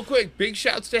podcast. Real quick, big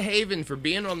shouts to Haven for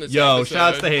being on this Yo, episode.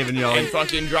 shouts to Haven, yo. And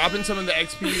fucking dropping some of the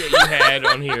XP that you had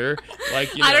on here.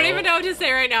 Like, you know. I don't even know what to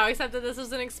say right now, except that this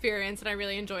was an experience and I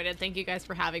really enjoyed it. Thank you guys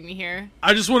for having me here.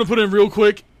 I just want to put in real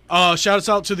quick. Shouts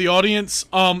out to the audience.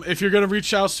 If you're gonna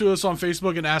reach outs to us on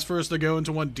Facebook and ask for us to go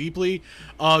into one deeply,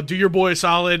 do your boy a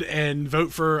solid and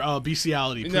vote for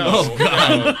bestiality. Please. No,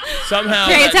 no. Somehow.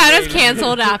 K-Town is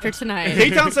canceled after tonight.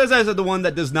 K-Town says as the one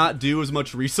that does not do as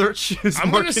much research as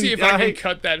I'm going to Morgan see if I Guy. can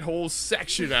cut that whole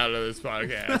section out of this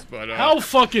podcast. But How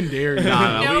fucking dare you?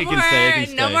 Nah, No we more, can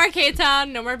stay. no more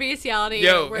K-Town, no more bestiality.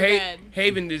 Yo, We're hey, good.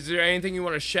 Haven, is there anything you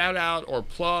want to shout out or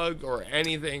plug or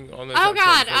anything on this? Oh episode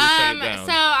God! before we shut it down?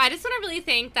 So I just want to really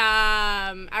thank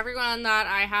everyone that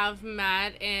I have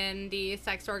met in the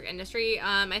sex work industry.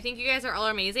 I think you guys are all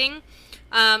amazing.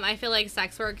 I feel like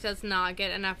sex work does not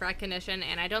get enough recognition,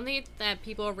 and I don't think that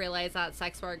people realize that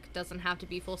sex work doesn't have to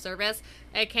be full service.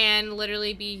 It can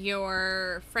literally be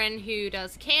your friend who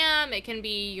does cam. It can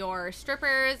be your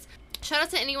strippers. Shout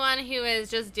out to anyone who is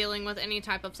just dealing with any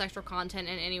type of sexual content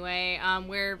in any way.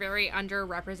 We're very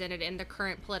underrepresented in the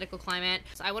current political climate.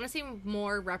 So I want to see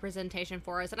more representation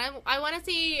for us, and I want to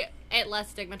see it less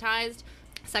stigmatized.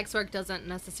 Sex work doesn't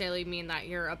necessarily mean that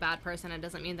you're a bad person. It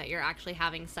doesn't mean that you're actually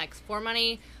having sex for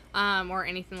money or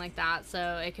anything like that.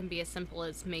 So it can be as simple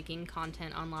as making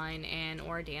content online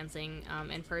or dancing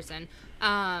in person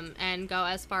and go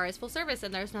as far as full service.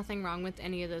 And there's nothing wrong with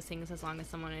any of those things as long as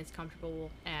someone is comfortable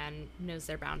and knows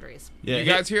their boundaries. Yeah, you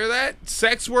guys hear that?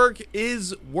 Sex work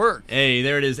is work. Hey,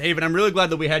 there it is. Haven, I'm really glad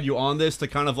that we had you on this to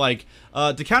kind of like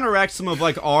to counteract some of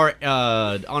like our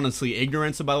honestly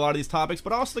ignorance about a lot of these topics,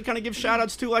 but also to kind of give shout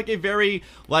outs to like a very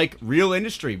like real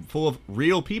industry full of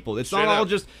real people. It's not all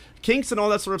just kinks and all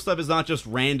that sort of stuff is not just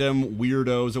random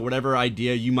weirdos or whatever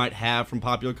idea you might have from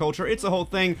popular culture. It's a whole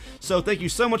thing. So thank you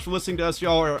so much for listening to us,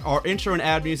 y'all. Our intro and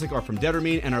ad music are from Dead or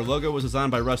Mean, and our logo was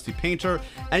designed by Rusty Painter.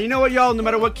 And you know what, y'all? No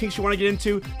matter what kinks you want to get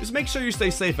into, just make sure you stay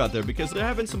safe out there, because there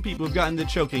have been some people who've gotten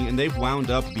into choking and they've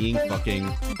wound up being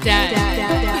fucking Dead.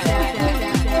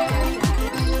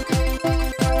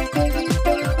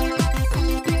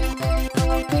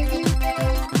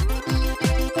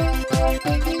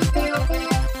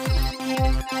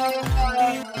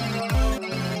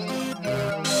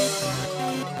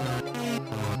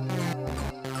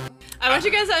 I want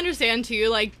you guys to understand too,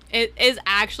 like, it is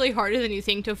actually harder than you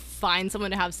think to find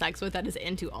someone to have sex with that is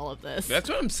into all of this. That's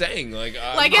what I'm saying. Like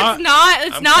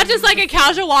it's not just like a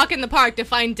casual walk in the park to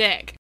find dick.